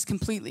changes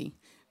completely.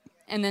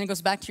 And then it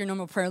goes back to your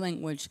normal prayer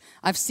language.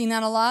 I've seen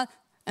that a lot,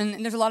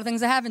 and there's a lot of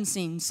things I haven't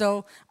seen.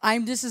 So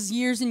this is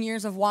years and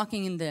years of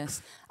walking in this.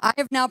 I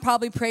have now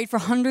probably prayed for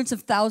hundreds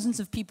of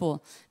thousands of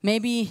people,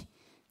 maybe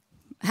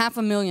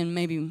 500,000,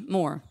 maybe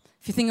more.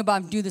 If you think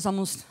about it, I do this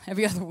almost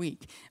every other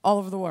week, all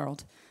over the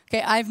world.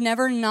 Okay, I've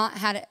never not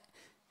had it.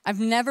 I've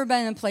never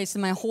been in a place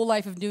in my whole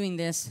life of doing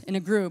this in a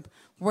group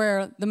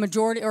where the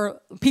majority or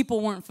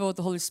people weren't filled with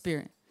the Holy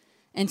Spirit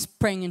and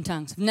praying in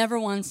tongues. Never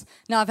once.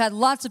 Now, I've had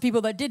lots of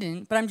people that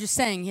didn't, but I'm just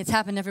saying it's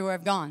happened everywhere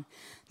I've gone.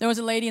 There was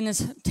a lady in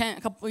this tent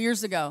a couple of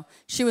years ago.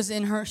 She was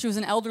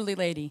an elderly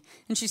lady,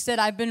 and she said,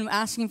 I've been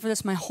asking for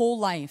this my whole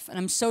life, and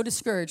I'm so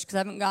discouraged because I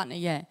haven't gotten it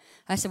yet.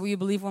 I said, will you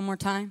believe one more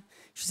time?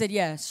 She said,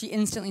 yes. She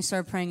instantly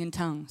started praying in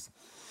tongues.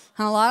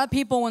 And a lot of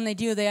people, when they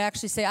do, they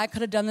actually say, I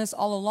could have done this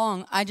all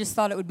along. I just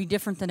thought it would be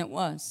different than it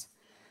was.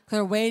 Because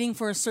they're waiting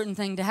for a certain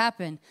thing to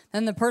happen.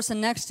 Then the person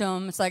next to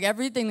them, it's like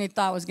everything they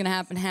thought was going to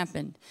happen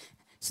happened.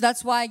 So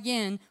that's why,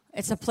 again,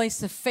 it's a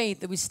place of faith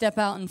that we step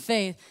out in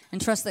faith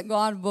and trust that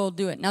God will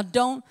do it. Now,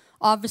 don't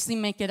obviously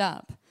make it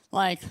up.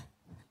 Like,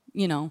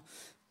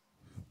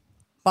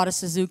 bought a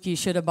Suzuki,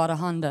 should have bought a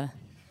Honda.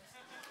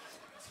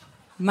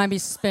 You might be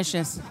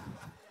suspicious.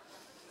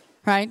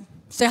 Right?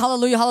 Say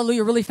hallelujah,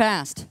 hallelujah really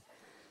fast.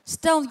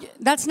 Still,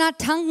 that's not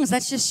tongues.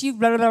 That's just you,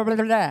 blah, blah, blah,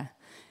 blah, blah.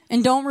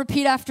 And don't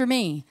repeat after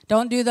me.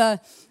 Don't do the,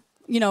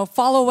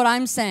 follow what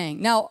I'm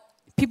saying. Now,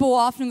 people will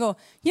often go,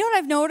 you know what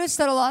I've noticed?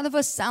 That a lot of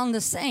us sound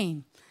the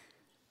same.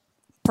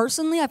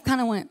 Personally, I've kind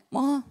of went,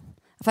 well,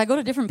 if I go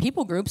to different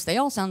people groups, they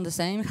all sound the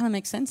same. It kind of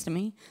makes sense to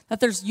me. That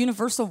there's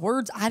universal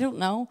words. I don't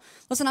know.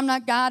 Listen, I'm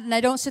not God, and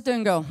I don't sit there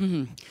and go,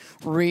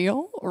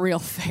 real,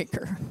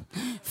 faker,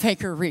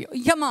 faker, real.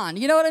 Come on,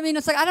 you know what I mean?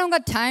 It's like I don't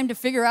got time to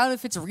figure out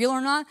if it's real or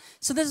not.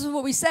 So this is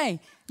what we say.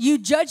 You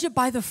judge it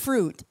by the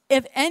fruit.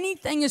 If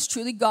anything is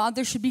truly God,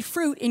 there should be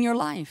fruit in your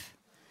life.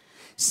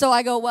 So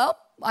I go, well,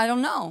 I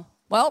don't know.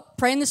 Well,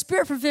 pray in the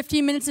Spirit for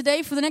 15 minutes a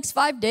day for the next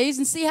 5 days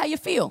and see how you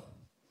feel.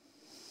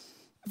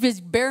 If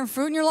it's bearing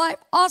fruit in your life,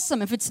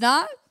 awesome. If it's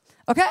not,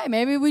 okay,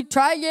 maybe we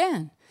try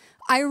again.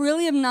 I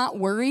really am not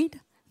worried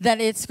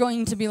that it's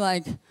going to be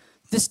like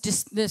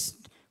this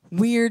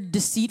weird,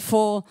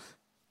 deceitful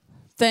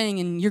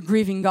thing and you're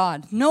grieving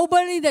God.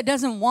 Nobody that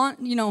doesn't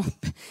want,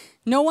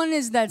 no one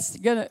is that's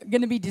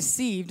gonna be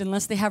deceived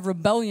unless they have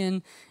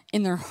rebellion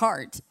in their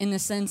heart, in the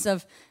sense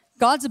of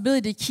God's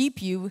ability to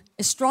keep you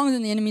is stronger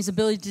than the enemy's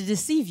ability to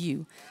deceive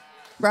you.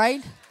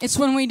 Right? It's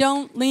when we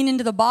don't lean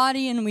into the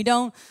body and we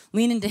don't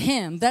lean into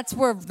him. That's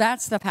where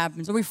that stuff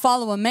happens. Or we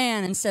follow a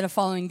man instead of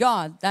following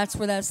God. That's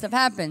where that stuff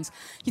happens.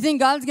 You think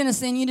God's going to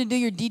send you to do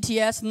your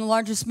DTS in the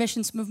largest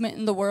missions movement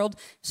in the world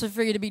so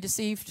for you to be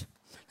deceived?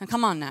 Now,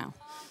 come on now.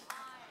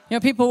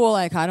 People will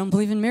like, I don't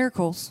believe in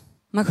miracles.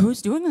 I'm like,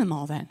 who's doing them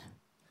all then?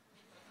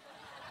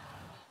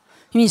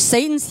 You mean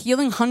Satan's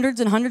healing hundreds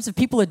and hundreds of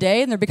people a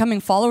day and they're becoming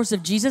followers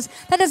of Jesus?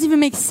 That doesn't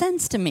even make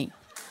sense to me.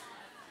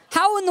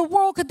 How in the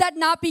world could that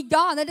not be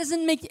God? That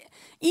doesn't make,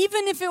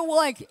 even if it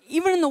were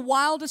even in the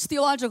wildest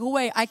theological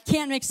way, I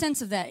can't make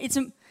sense of that. It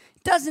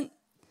doesn't,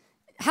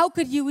 how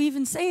could you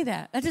even say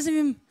that? That doesn't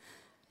even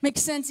make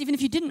sense even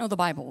if you didn't know the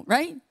Bible,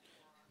 right?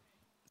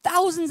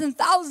 Thousands and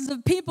thousands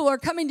of people are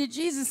coming to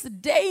Jesus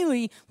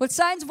daily with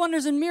signs,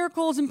 wonders, and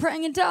miracles and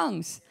praying in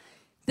tongues.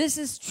 This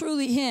is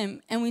truly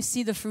him, and we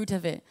see the fruit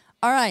of it.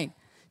 All right,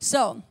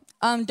 so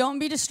don't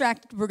be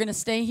distracted. We're going to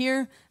stay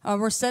here.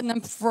 We're setting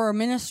up for our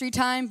ministry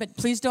time, but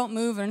please don't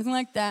move or anything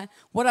like that.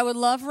 What I would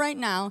love right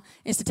now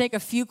is to take a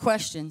few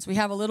questions. We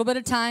have a little bit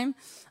of time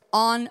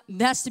that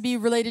has to be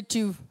related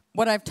to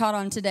what I've taught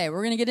on today.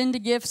 We're going to get into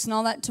gifts and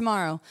all that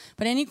tomorrow.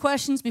 But any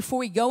questions before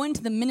we go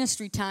into the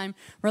ministry time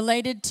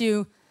related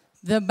to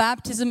the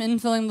baptism,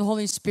 infilling the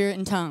Holy Spirit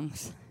in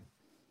tongues?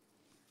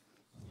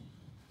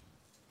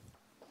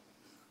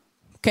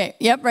 Okay,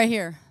 yep, right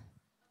here.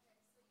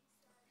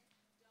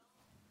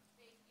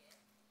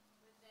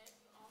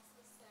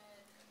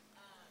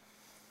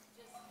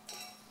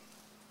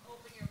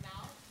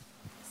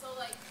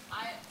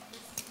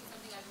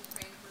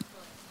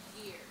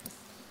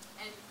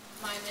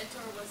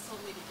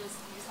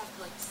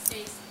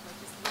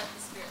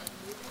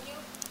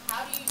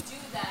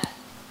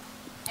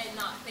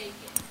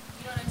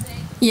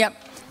 Yep.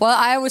 Well,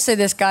 I always say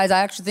this, guys.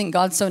 I actually think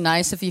God's so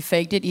nice. If he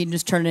faked it, he'd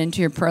just turn it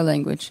into your prayer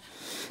language.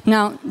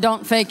 Now,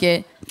 don't fake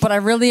it, but I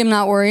really am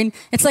not worried.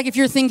 It's like if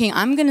you're thinking,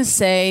 I'm going to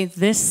say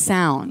this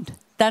sound.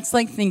 That's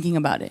like thinking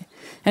about it.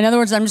 In other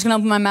words, I'm just going to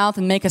open my mouth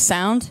and make a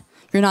sound.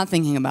 You're not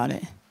thinking about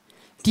it.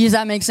 Does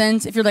that make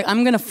sense? If you're like,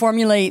 I'm going to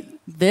formulate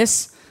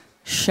this,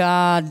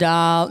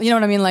 shadal, you know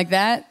what I mean, like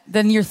that,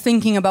 then you're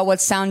thinking about what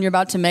sound you're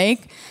about to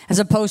make as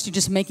opposed to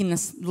just making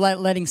this,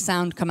 letting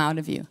sound come out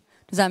of you.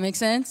 Does that make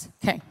sense?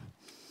 Okay.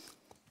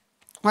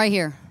 Right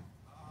here.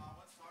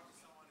 Let's talk to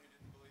someone who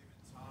didn't believe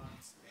in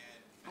tongues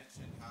and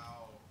mentioned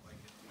how, it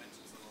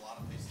mentions that a lot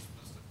of places are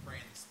supposed to pray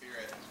in the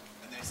Spirit,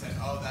 and they said,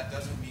 oh, that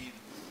doesn't mean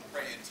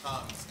pray in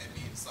tongues. It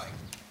means,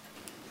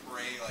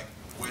 pray,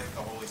 with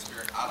the Holy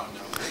Spirit. I don't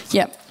know.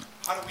 Yep.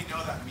 How do we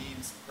know that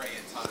means pray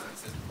in tongues? It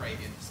says pray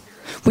in the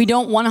Spirit. We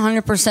don't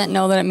 100%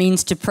 know that it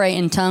means to pray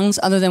in tongues,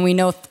 other than we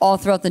know all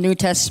throughout the New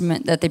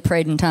Testament that they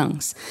prayed in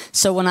tongues.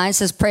 So when I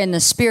says pray in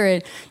the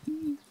Spirit,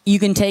 you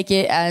can take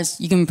it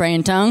as you can pray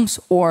in tongues,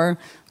 or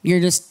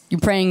you're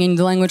praying in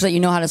the language that you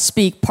know how to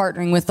speak,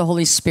 partnering with the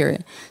Holy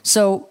Spirit.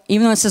 So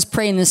even though it says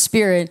pray in the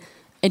Spirit,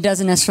 it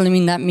doesn't necessarily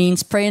mean that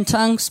means pray in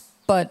tongues,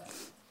 but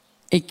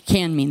it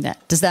can mean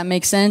that. Does that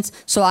make sense?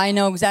 So I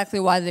know exactly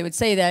why they would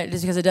say that. It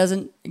is because it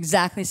doesn't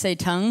exactly say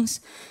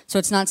tongues. So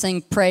it's not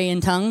saying pray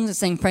in tongues. It's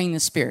saying pray in the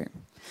Spirit.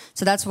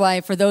 So that's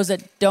why for those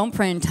that don't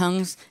pray in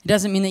tongues, it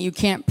doesn't mean that you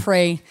can't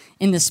pray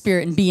in the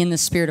Spirit and be in the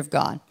Spirit of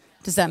God.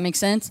 Does that make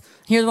sense?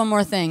 Here's one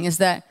more thing, is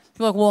that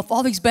people are like, well, if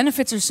all these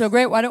benefits are so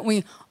great, why don't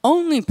we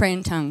only pray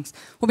in tongues?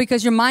 Well,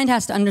 because your mind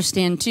has to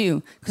understand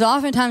too. Because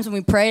oftentimes when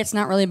we pray, it's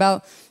not really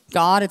about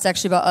God. It's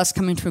actually about us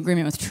coming to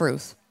agreement with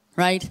truth,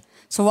 right?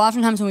 So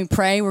oftentimes when we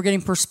pray, we're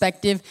getting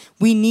perspective.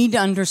 We need to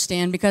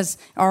understand because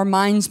our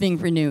mind's being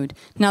renewed.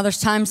 Now,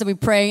 there's times that we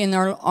pray in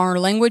our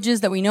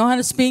languages that we know how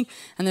to speak,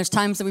 and there's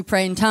times that we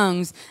pray in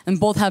tongues, and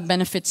both have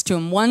benefits to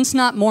them. One's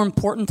not more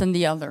important than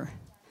the other.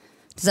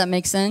 Does that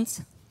make sense?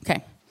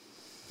 Okay.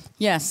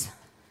 Yes?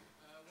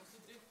 What's the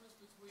difference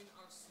between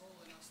our soul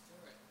and our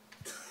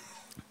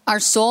spirit? Our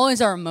soul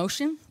is our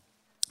emotion.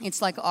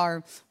 It's like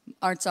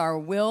it's our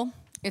will.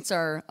 It's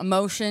our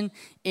emotion,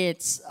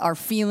 it's our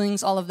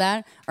feelings, all of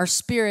that. Our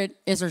spirit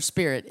is our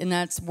spirit, and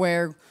that's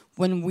where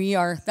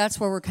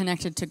we're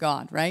connected to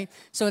God, right?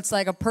 So it's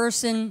like a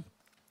person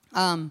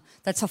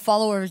that's a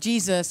follower of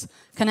Jesus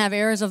can have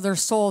areas of their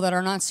soul that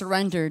are not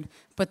surrendered,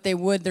 but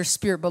their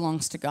spirit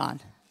belongs to God. Are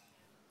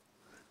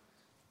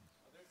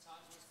there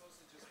times we're supposed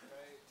to just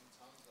pray in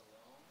tongues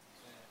alone?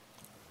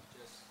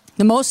 And just...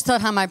 The most of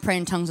the time I pray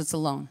in tongues, it's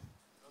alone.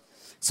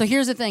 So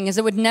here's the thing, is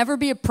it would never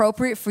be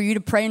appropriate for you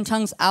to pray in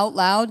tongues out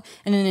loud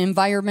in an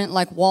environment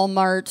like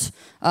Walmart,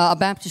 a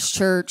Baptist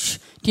church.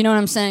 Do you know what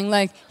I'm saying?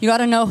 Like, you got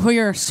to know who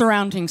your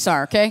surroundings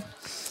are, okay?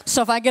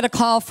 So if I get a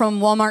call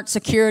from Walmart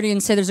security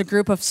and say there's a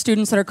group of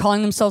students that are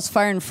calling themselves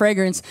Fire and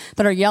Fragrance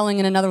that are yelling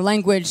in another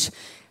language,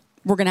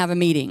 we're going to have a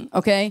meeting,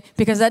 okay?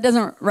 Because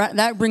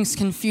that brings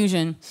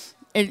confusion.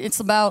 It's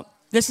about...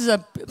 This is a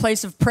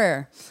place of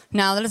prayer.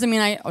 Now, that doesn't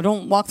mean I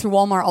don't walk through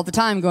Walmart all the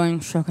time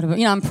going,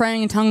 I'm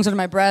praying in tongues under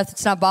my breath.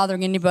 It's not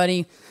bothering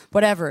anybody,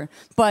 whatever.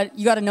 But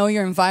you got to know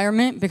your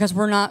environment because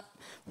we're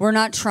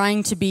not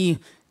trying to be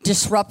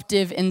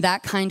disruptive in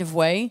that kind of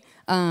way.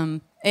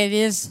 It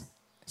is,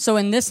 so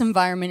in this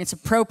environment, it's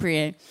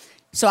appropriate.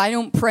 So I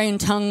don't pray in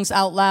tongues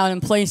out loud in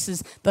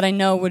places that I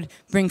know would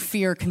bring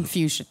fear or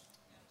confusion.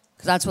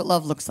 Because that's what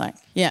love looks like.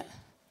 Yeah.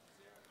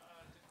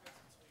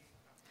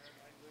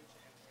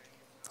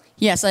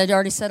 Yes, I had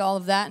already said all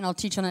of that, and I'll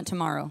teach on it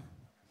tomorrow.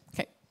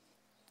 Okay.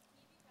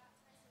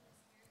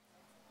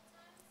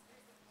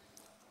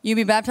 You'll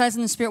be baptized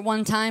in the Spirit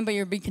one time, but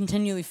you'll be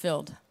continually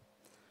filled.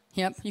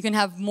 Yep. You can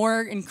have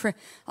more.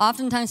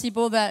 Oftentimes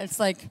people that it's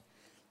like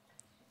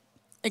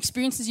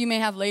experiences you may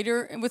have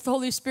later with the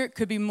Holy Spirit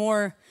could be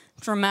more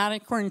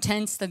dramatic or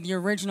intense than the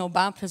original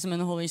baptism in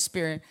the Holy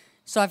Spirit.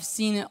 So I've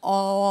seen it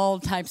all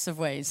types of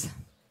ways.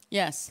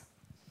 Yes.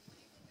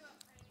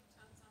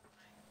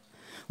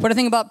 What do I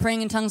think about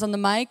praying in tongues on the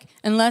mic?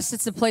 Unless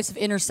it's a place of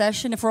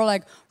intercession. If we're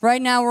like, right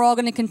now we're all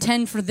going to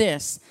contend for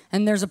this,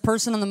 and there's a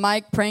person on the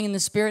mic praying in the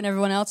Spirit and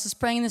everyone else is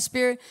praying in the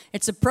Spirit,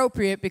 it's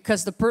appropriate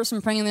because the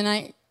person praying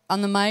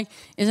on the mic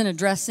isn't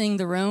addressing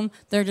the room.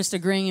 They're just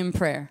agreeing in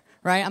prayer,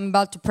 right? I'm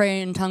about to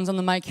pray in tongues on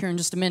the mic here in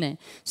just a minute.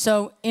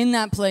 So in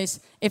that place,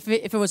 if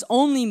it was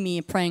only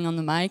me praying on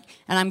the mic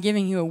and I'm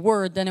giving you a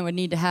word, then it would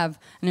need to have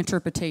an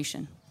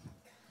interpretation.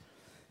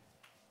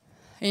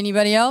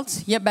 Anybody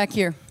else? Yep, back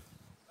here.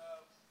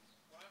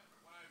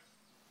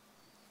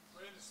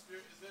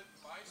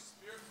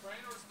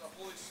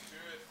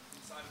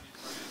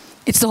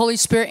 It's the Holy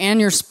Spirit and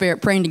your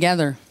spirit praying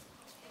together.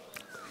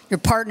 You're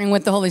partnering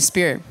with the Holy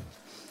Spirit.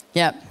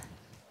 Yep.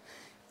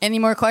 Any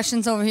more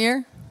questions over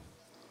here?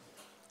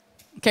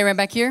 Okay, right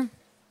back here.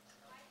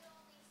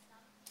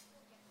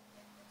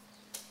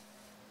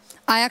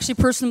 I actually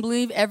personally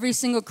believe every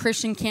single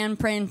Christian can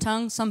pray in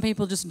tongues. Some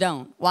people just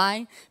don't.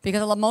 Why?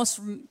 Because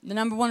the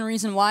number one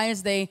reason why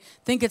is they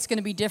think it's going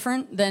to be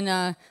different than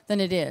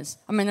it is.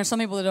 I mean, there's some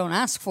people that don't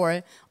ask for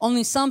it.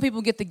 Only some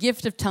people get the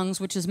gift of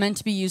tongues, which is meant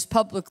to be used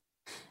publicly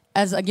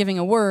as giving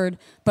a word,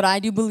 but I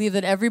do believe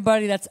that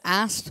everybody that's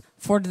asked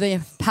for the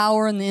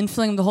power and the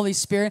infilling of the Holy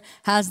Spirit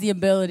has the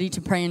ability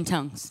to pray in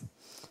tongues.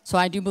 So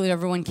I do believe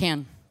everyone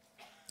can.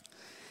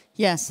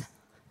 Yes.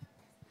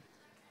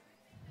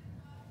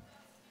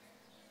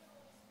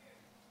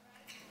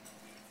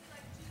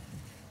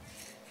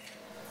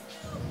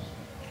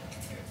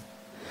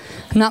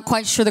 I'm not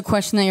quite sure the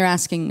question that you're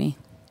asking me.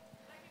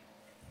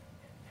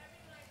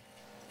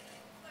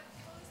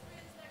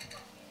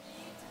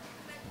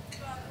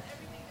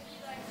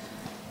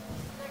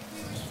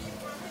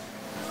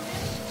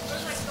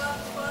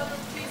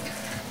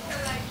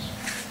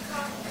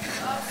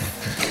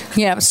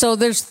 Yeah, so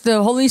there's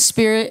the Holy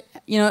Spirit.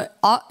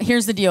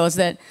 Here's the deal, is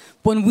that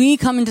when we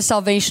come into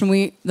salvation,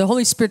 the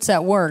Holy Spirit's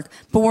at work,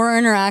 but we're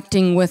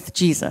interacting with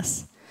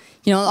Jesus.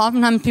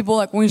 Oftentimes people,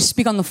 like, when we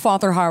speak on the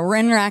Father heart, we're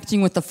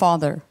interacting with the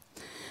Father.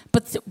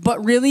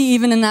 But really,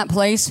 even in that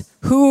place,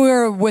 who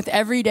we're with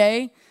every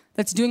day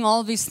that's doing all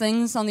of these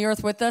things on the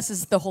earth with us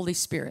is the Holy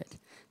Spirit.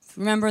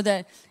 Remember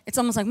that it's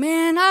almost like,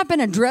 man, I've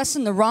been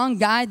addressing the wrong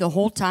guy the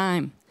whole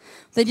time.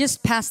 They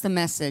just pass the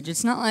message.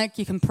 It's not like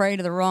you can pray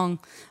to the wrong.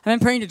 I've been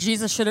praying to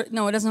Jesus.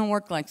 No, it doesn't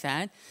work like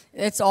that.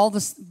 It's all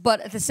this,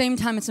 but at the same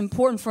time, it's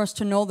important for us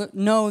to know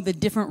the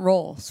different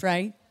roles,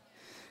 right?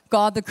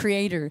 God, the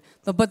Creator,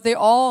 but they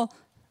all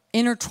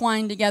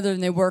intertwine together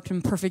and they work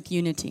in perfect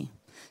unity.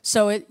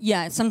 So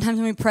sometimes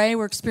when we pray,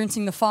 we're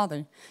experiencing the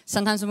Father.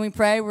 Sometimes when we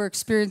pray, we're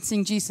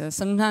experiencing Jesus.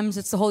 Sometimes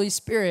it's the Holy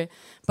Spirit.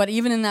 But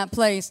even in that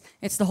place,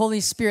 it's the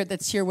Holy Spirit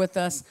that's here with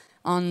us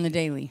on the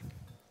daily.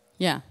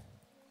 Yeah.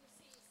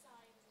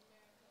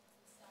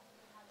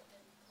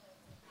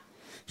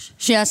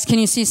 She asked, can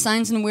you see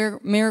signs and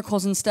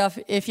miracles and stuff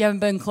if you haven't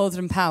been clothed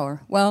in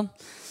power? Well,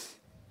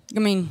 I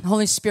mean,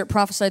 Holy Spirit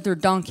prophesied through a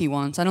donkey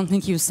once. I don't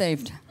think he was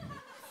saved.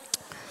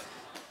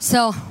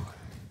 So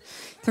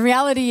the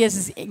reality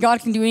is God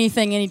can do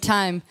anything,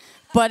 anytime.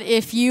 But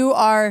if you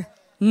are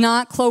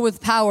not clothed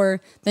with power,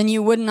 then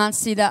you would not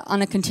see that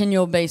on a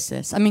continual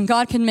basis. I mean,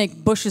 God can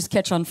make bushes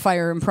catch on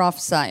fire and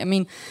prophesy. I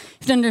mean, you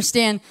have to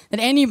understand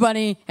that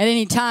anybody at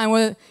any time,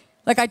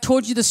 like I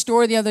told you the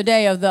story the other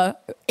day of the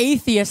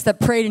atheist that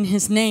prayed in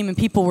his name and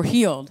people were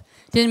healed.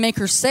 Didn't make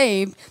her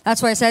saved.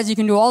 That's why it says you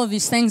can do all of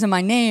these things in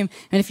my name,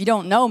 and if you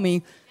don't know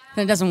me,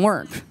 then it doesn't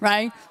work,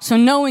 right? So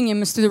knowing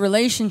him is through the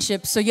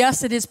relationship. So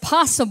yes, it is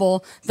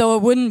possible, though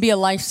it wouldn't be a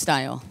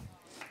lifestyle.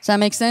 Does that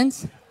make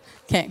sense?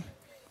 Okay.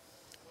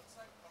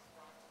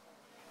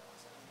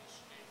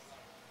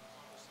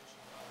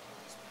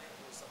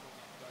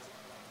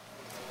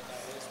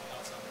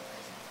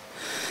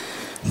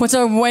 What's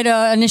a way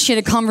to initiate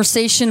a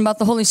conversation about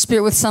the Holy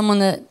Spirit with someone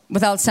that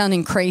without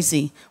sounding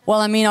crazy? Well,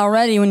 I mean,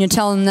 already when you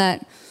tell them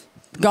that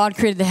God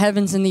created the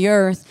heavens and the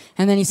earth,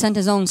 and then he sent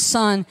his own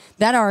son,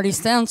 that already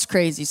sounds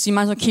crazy. So you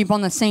might as well keep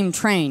on the same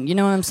train. You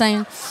know what I'm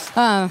saying?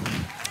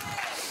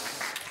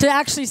 To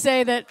actually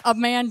say that a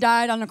man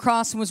died on the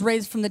cross and was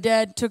raised from the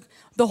dead,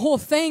 the whole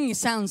thing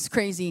sounds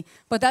crazy.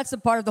 But that's the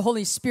part of the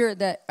Holy Spirit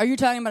that, are you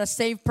talking about a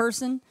saved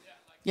person?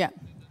 Yeah.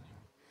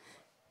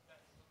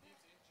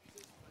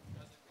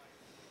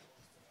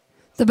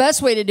 The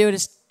best way to do it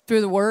is through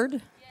the Word,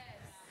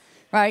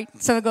 right?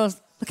 So it goes,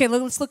 okay,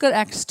 let's look at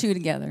Acts 2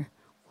 together.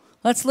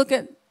 Let's look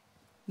at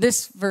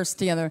this verse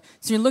together.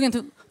 So you're looking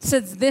through, it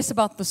says this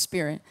about the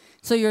Spirit.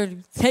 So you're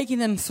taking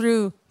them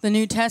through the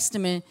New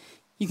Testament.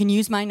 You can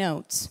use my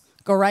notes.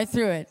 Go right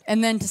through it.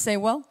 And then to say,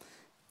 well,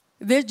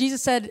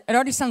 Jesus said, it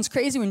already sounds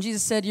crazy when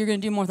Jesus said, you're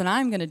going to do more than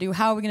I'm going to do.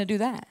 How are we going to do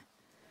that?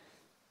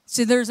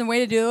 So there's a way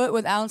to do it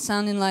without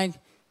sounding like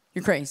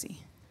you're crazy.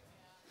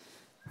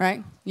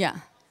 Right? Yeah.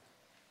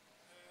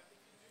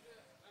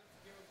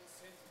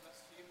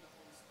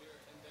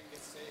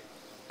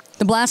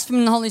 The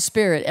blaspheming the Holy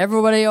Spirit.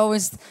 Everybody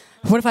always,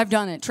 what if I've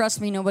done it?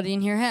 Trust me, nobody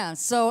in here has.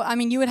 So, I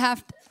mean, you would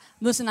have to,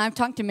 listen, I've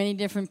talked to many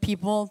different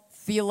people,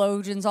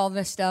 theologians, all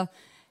this stuff.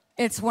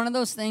 It's one of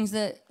those things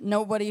that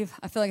nobody,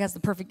 I feel like, has the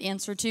perfect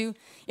answer to.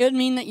 It would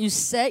mean that you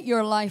set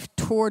your life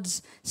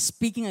towards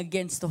speaking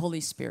against the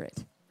Holy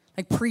Spirit,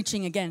 like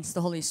preaching against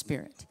the Holy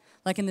Spirit,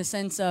 like in the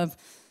sense of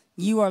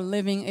you are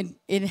living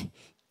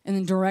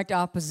in direct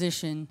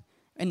opposition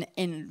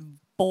and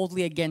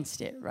boldly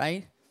against it,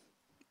 right?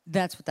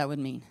 That's what that would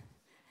mean.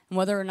 And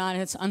whether or not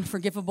it's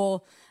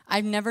unforgivable,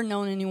 I've never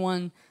known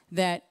anyone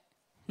that,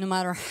 no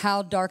matter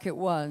how dark it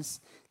was,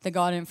 that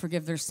God didn't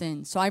forgive their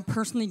sins. So I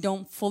personally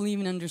don't fully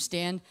even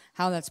understand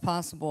how that's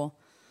possible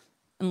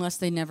unless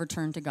they never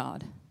turn to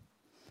God,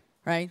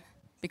 right?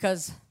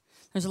 Because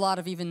there's a lot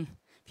of even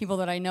people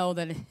that I know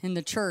that in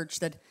the church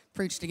that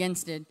preached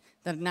against it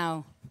that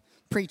now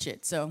preach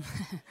it. So,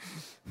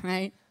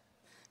 right?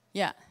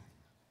 Yeah.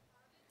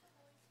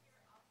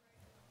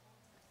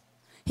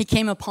 He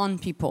came upon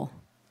people.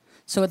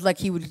 So it's like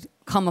he would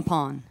come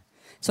upon.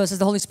 So it says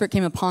the Holy Spirit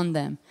came upon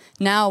them.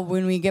 Now,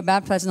 when we get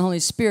baptized in the Holy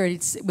Spirit,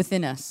 it's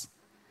within us.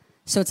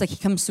 So it's like he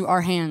comes through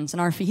our hands and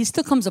our feet. He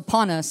still comes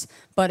upon us,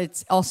 but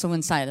it's also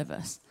inside of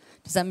us.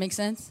 Does that make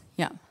sense?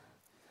 Yeah.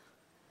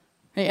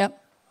 Hey, yep.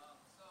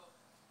 So,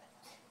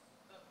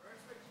 the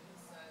verse where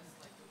Jesus says,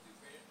 like, you'll do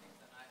greater things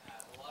than I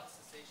have, a lot of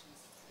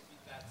cessations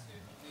attribute that to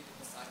only the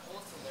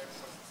disciples, so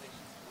therefore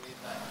cessations believe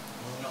that,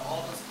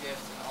 all those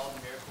gifts and all the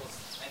miracles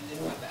ended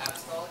with the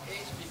apostolic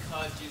age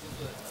because Jesus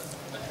was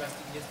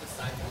addressing his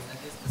disciples and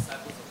his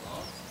disciples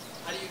alone.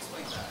 How do you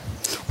explain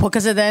that? Well,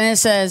 because then it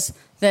says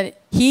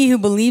that he who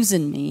believes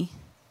in me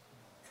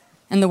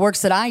and the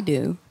works that I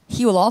do,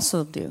 he will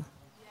also do.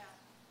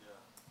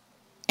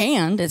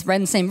 And, it's right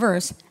in the same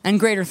verse, and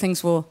greater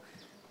things will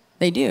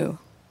they do.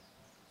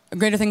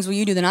 Greater things will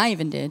you do than I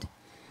even did.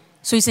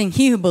 So he's saying,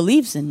 he who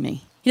believes in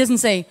me. He doesn't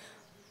say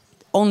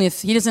only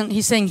if,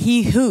 he's saying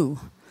he who.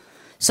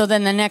 So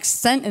then the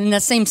next in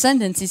that same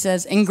sentence, he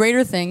says, and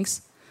greater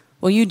things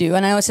will you do.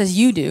 And I know it says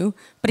you do,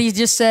 but he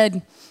just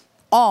said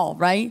all,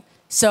 right?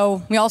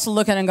 So we also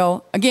look at it and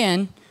go,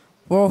 again,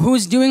 well,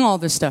 who's doing all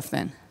this stuff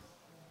then?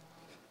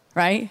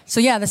 Right? So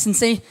yeah, the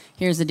sensation,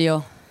 here's the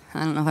deal.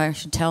 I don't know if I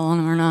should tell on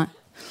him or not.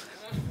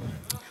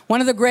 One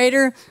of the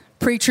greater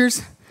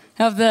preachers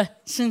of the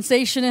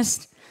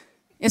Sensationist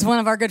is one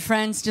of our good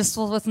friends, just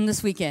was with him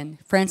this weekend,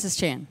 Francis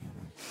Chan.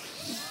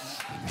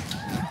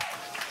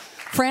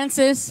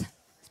 Francis,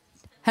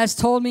 has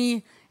told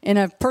me in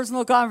a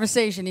personal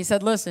conversation, he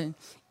said, listen,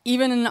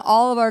 even in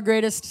all of our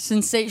greatest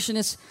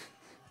sensationist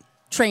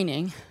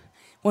training,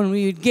 when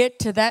we would get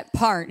to that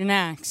part in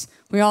Acts,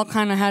 we all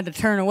kind of had to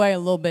turn away a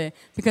little bit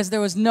because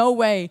there was no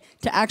way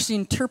to actually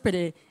interpret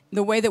it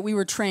the way that we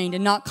were trained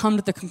and not come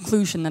to the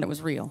conclusion that it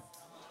was real.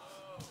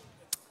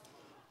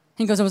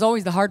 He goes, it was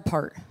always the hard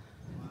part.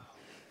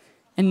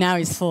 And now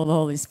he's full of the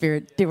Holy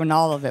Spirit doing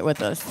all of it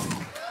with us.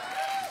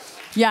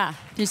 Yeah.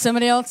 Do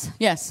somebody else?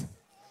 Yes.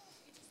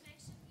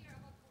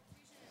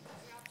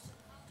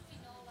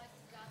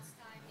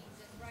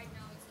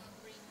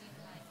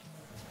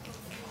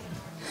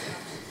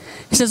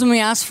 He says when we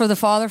ask for the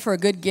Father for a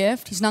good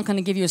gift, he's not going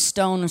to give you a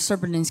stone or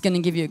serpent, he's going to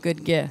give you a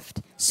good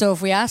gift. So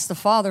if we ask the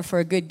Father for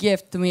a good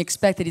gift, then we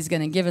expect that he's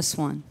going to give us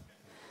one.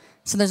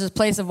 So there's this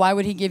place of why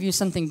would he give you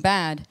something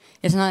bad?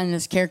 It's not in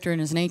his character and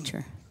his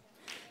nature.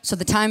 So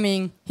the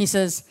timing, he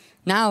says,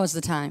 now is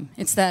the time.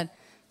 It's that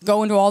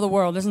go into all the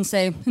world. It doesn't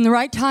say, in the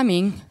right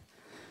timing,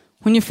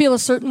 when you feel a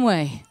certain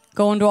way,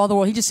 go into all the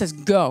world. He just says,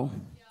 go.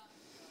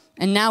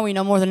 And now we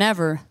know more than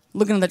ever,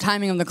 looking at the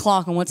timing of the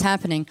clock and what's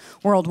happening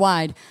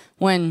worldwide,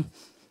 when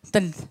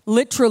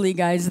literally,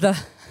 guys, the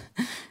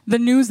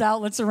news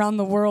outlets around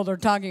the world are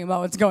talking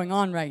about what's going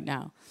on right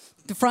now.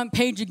 The front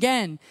page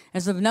again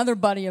is of another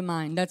buddy of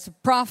mine that's a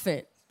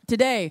prophet.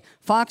 Today,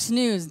 Fox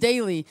News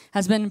Daily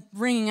has been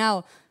bringing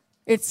out,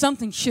 it's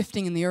something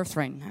shifting in the earth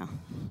right now.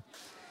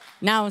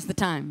 Now is the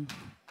time.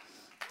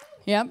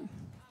 Yep.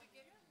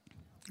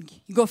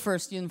 You go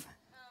first. Is the gift of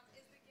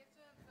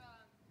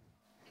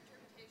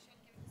interpretation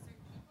given to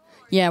certain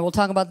people? Yeah, we'll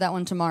talk about that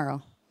one tomorrow.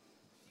 Do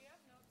you have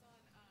notes on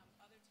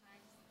other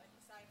times, like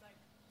besides like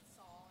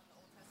Saul in the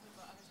Old Testament,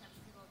 but other times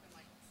people have been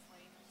like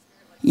slain in the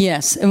spirit? Like,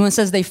 Yes, and when it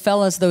says they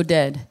fell as though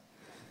dead.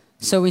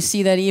 So we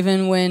see that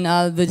even when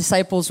the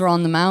disciples were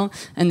on the mount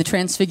and the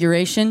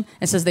transfiguration,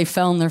 it says they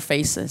fell on their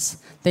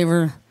faces. They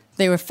were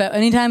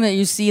anytime that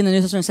you see in the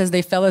New Testament it says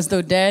they fell as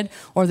though dead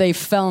or they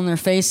fell on their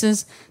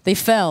faces, they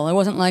fell. It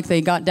wasn't like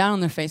they got down on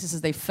their faces, it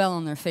says they fell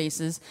on their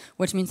faces,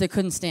 which means they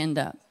couldn't stand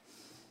up.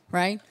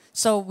 Right?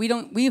 So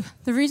the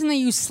reason they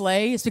use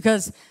slay is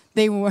because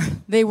they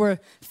were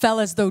fell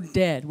as though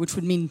dead, which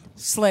would mean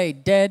slay,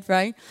 dead,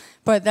 right?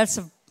 But that's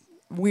a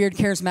weird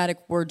charismatic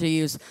word to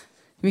use.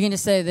 We can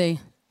just say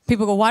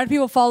people go, why do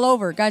people fall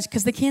over? Guys,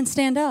 because they can't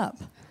stand up.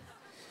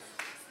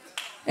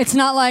 It's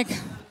not like,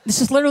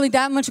 this is literally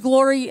that much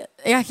glory,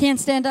 I can't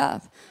stand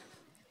up.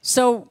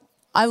 So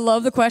I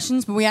love the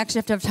questions, but we actually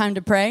have to have time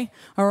to pray,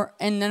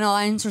 and then I'll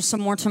answer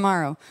some more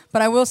tomorrow.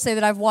 But I will say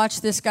that I've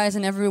watched this, guys,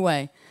 in every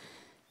way.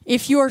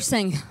 If you are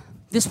saying,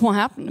 this won't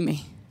happen to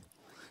me,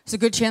 there's a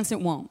good chance it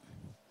won't.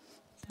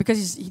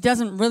 Because he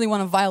doesn't really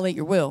want to violate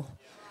your will.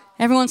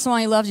 Every once in a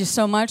while, he loves you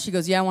so much, he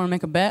goes, yeah, I want to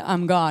make a bet,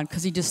 I'm God.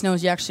 Because he just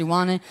knows you actually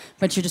want it,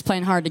 but you're just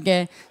playing hard to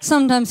get.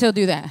 Sometimes he'll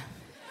do that.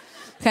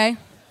 Okay?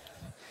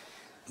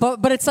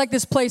 But it's like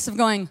this place of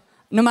going,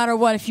 no matter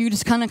what, if you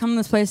just kind of come to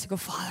this place and go,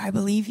 Father, I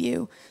believe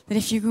you, that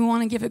if you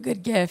want to give a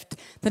good gift,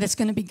 that it's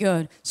going to be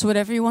good. So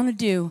whatever you want to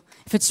do,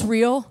 if it's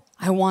real,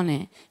 I want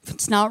it. If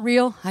it's not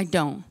real, I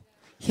don't.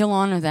 He'll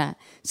honor that.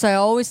 So I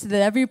always say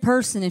that every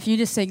person, if you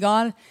just say,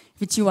 God,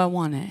 if it's you, I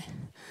want it.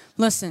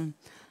 Listen,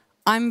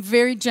 I'm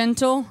very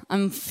gentle.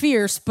 I'm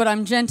fierce, but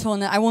I'm gentle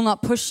in that I will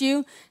not push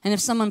you. And if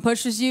someone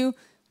pushes you,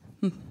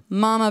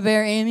 Mama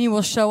Bear Amy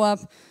will show up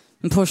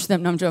and push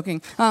them. No, I'm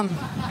joking.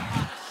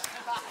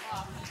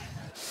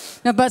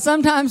 No, but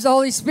sometimes the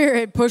Holy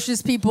Spirit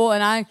pushes people,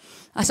 and I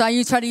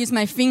try to use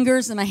my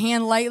fingers and my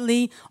hand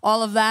lightly,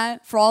 all of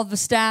that, for all of the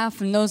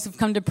staff and those who've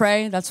come to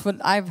pray. That's what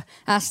I've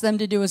asked them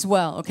to do as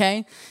well,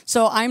 okay?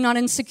 So I'm not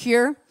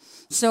insecure.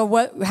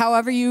 So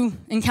however you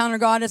encounter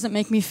God doesn't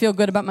make me feel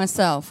good about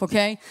myself,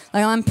 okay?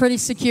 Like I'm pretty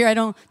secure. I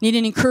don't need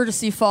any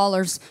courtesy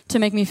fallers to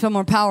make me feel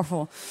more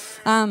powerful.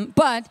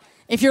 But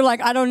if you're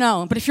like, I don't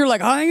know, but if you're like,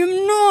 I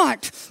am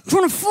not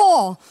trying to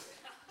fall,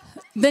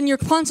 then you're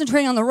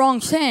concentrating on the wrong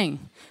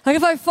thing. Like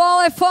if I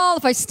fall, I fall.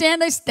 If I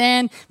stand, I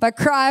stand. If I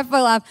cry, if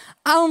I laugh,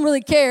 I don't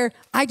really care.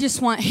 I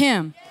just want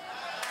him,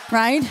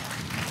 right?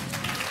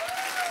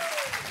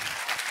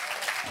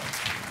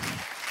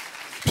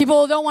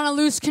 People don't want to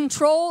lose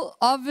control.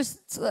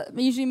 Obviously,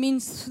 usually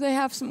means they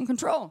have some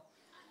control.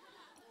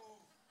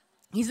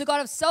 He's the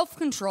God of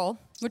self-control,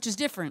 which is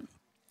different.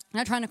 You're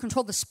not trying to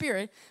control the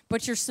spirit,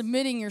 but you're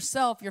submitting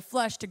yourself, your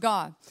flesh, to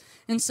God.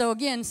 And so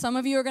again, some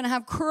of you are going to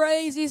have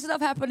crazy stuff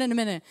happen in a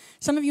minute.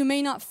 Some of you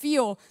may not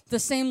feel the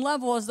same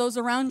level as those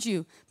around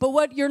you. But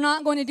what you're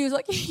not going to do is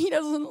like, he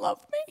doesn't love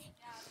me.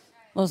 Yeah,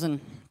 right.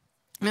 Listen,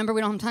 remember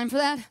we don't have time for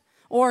that?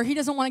 Or he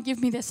doesn't want to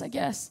give me this, I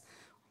guess.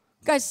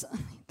 Guys,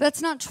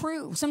 that's not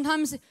true.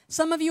 Sometimes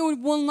some of you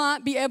will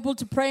not be able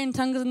to pray in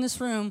tongues in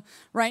this room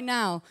right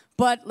now.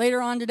 But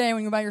later on today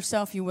when you're by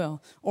yourself, you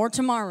will. Or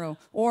tomorrow.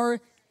 Or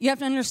you have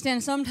to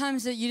understand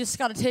sometimes that you just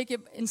got to take it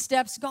in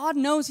steps. God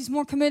knows he's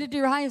more committed to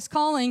your highest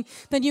calling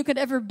than you could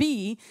ever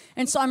be.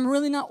 And so I'm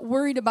really not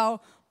worried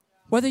about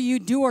whether you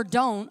do or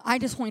don't. I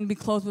just want you to be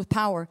clothed with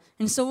power.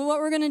 And so what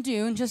we're going to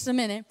do in just a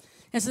minute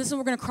is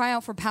we're going to cry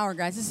out for power,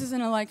 guys. This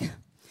isn't a like,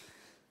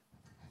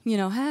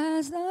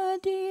 Has the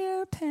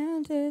deer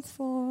panted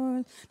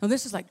for. No,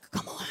 this is like,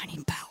 come on, I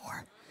need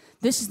power.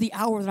 This is the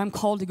hour that I'm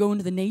called to go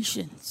into the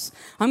nations.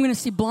 I'm going to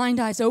see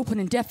blind eyes open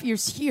and deaf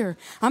ears hear.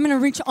 I'm going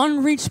to reach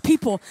unreached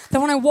people.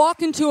 That when I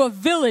walk into a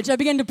village, I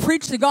begin to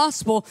preach the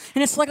gospel,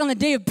 and it's like on the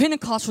day of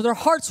Pentecost where their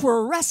hearts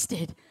were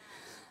arrested.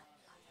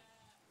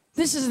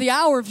 This is the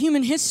hour of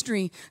human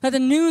history, that the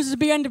news has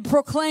begun to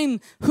proclaim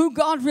who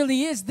God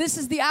really is. This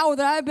is the hour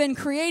that I've been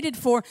created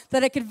for,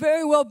 that I could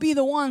very well be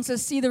the ones that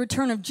see the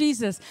return of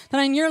Jesus. That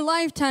in your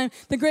lifetime,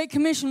 the Great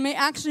Commission may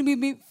actually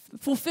be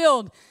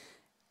fulfilled.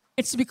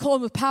 It's to be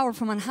clothed with power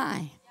from on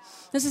high.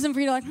 This isn't for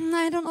you to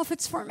I don't know if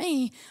it's for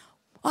me.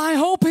 I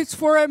hope it's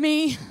for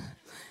me.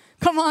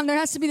 Come on, there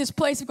has to be this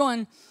place of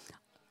going,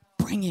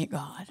 bring it,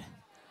 God.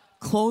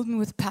 Clothe me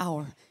with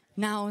power.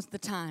 Now is the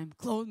time.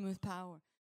 Clothe me with power.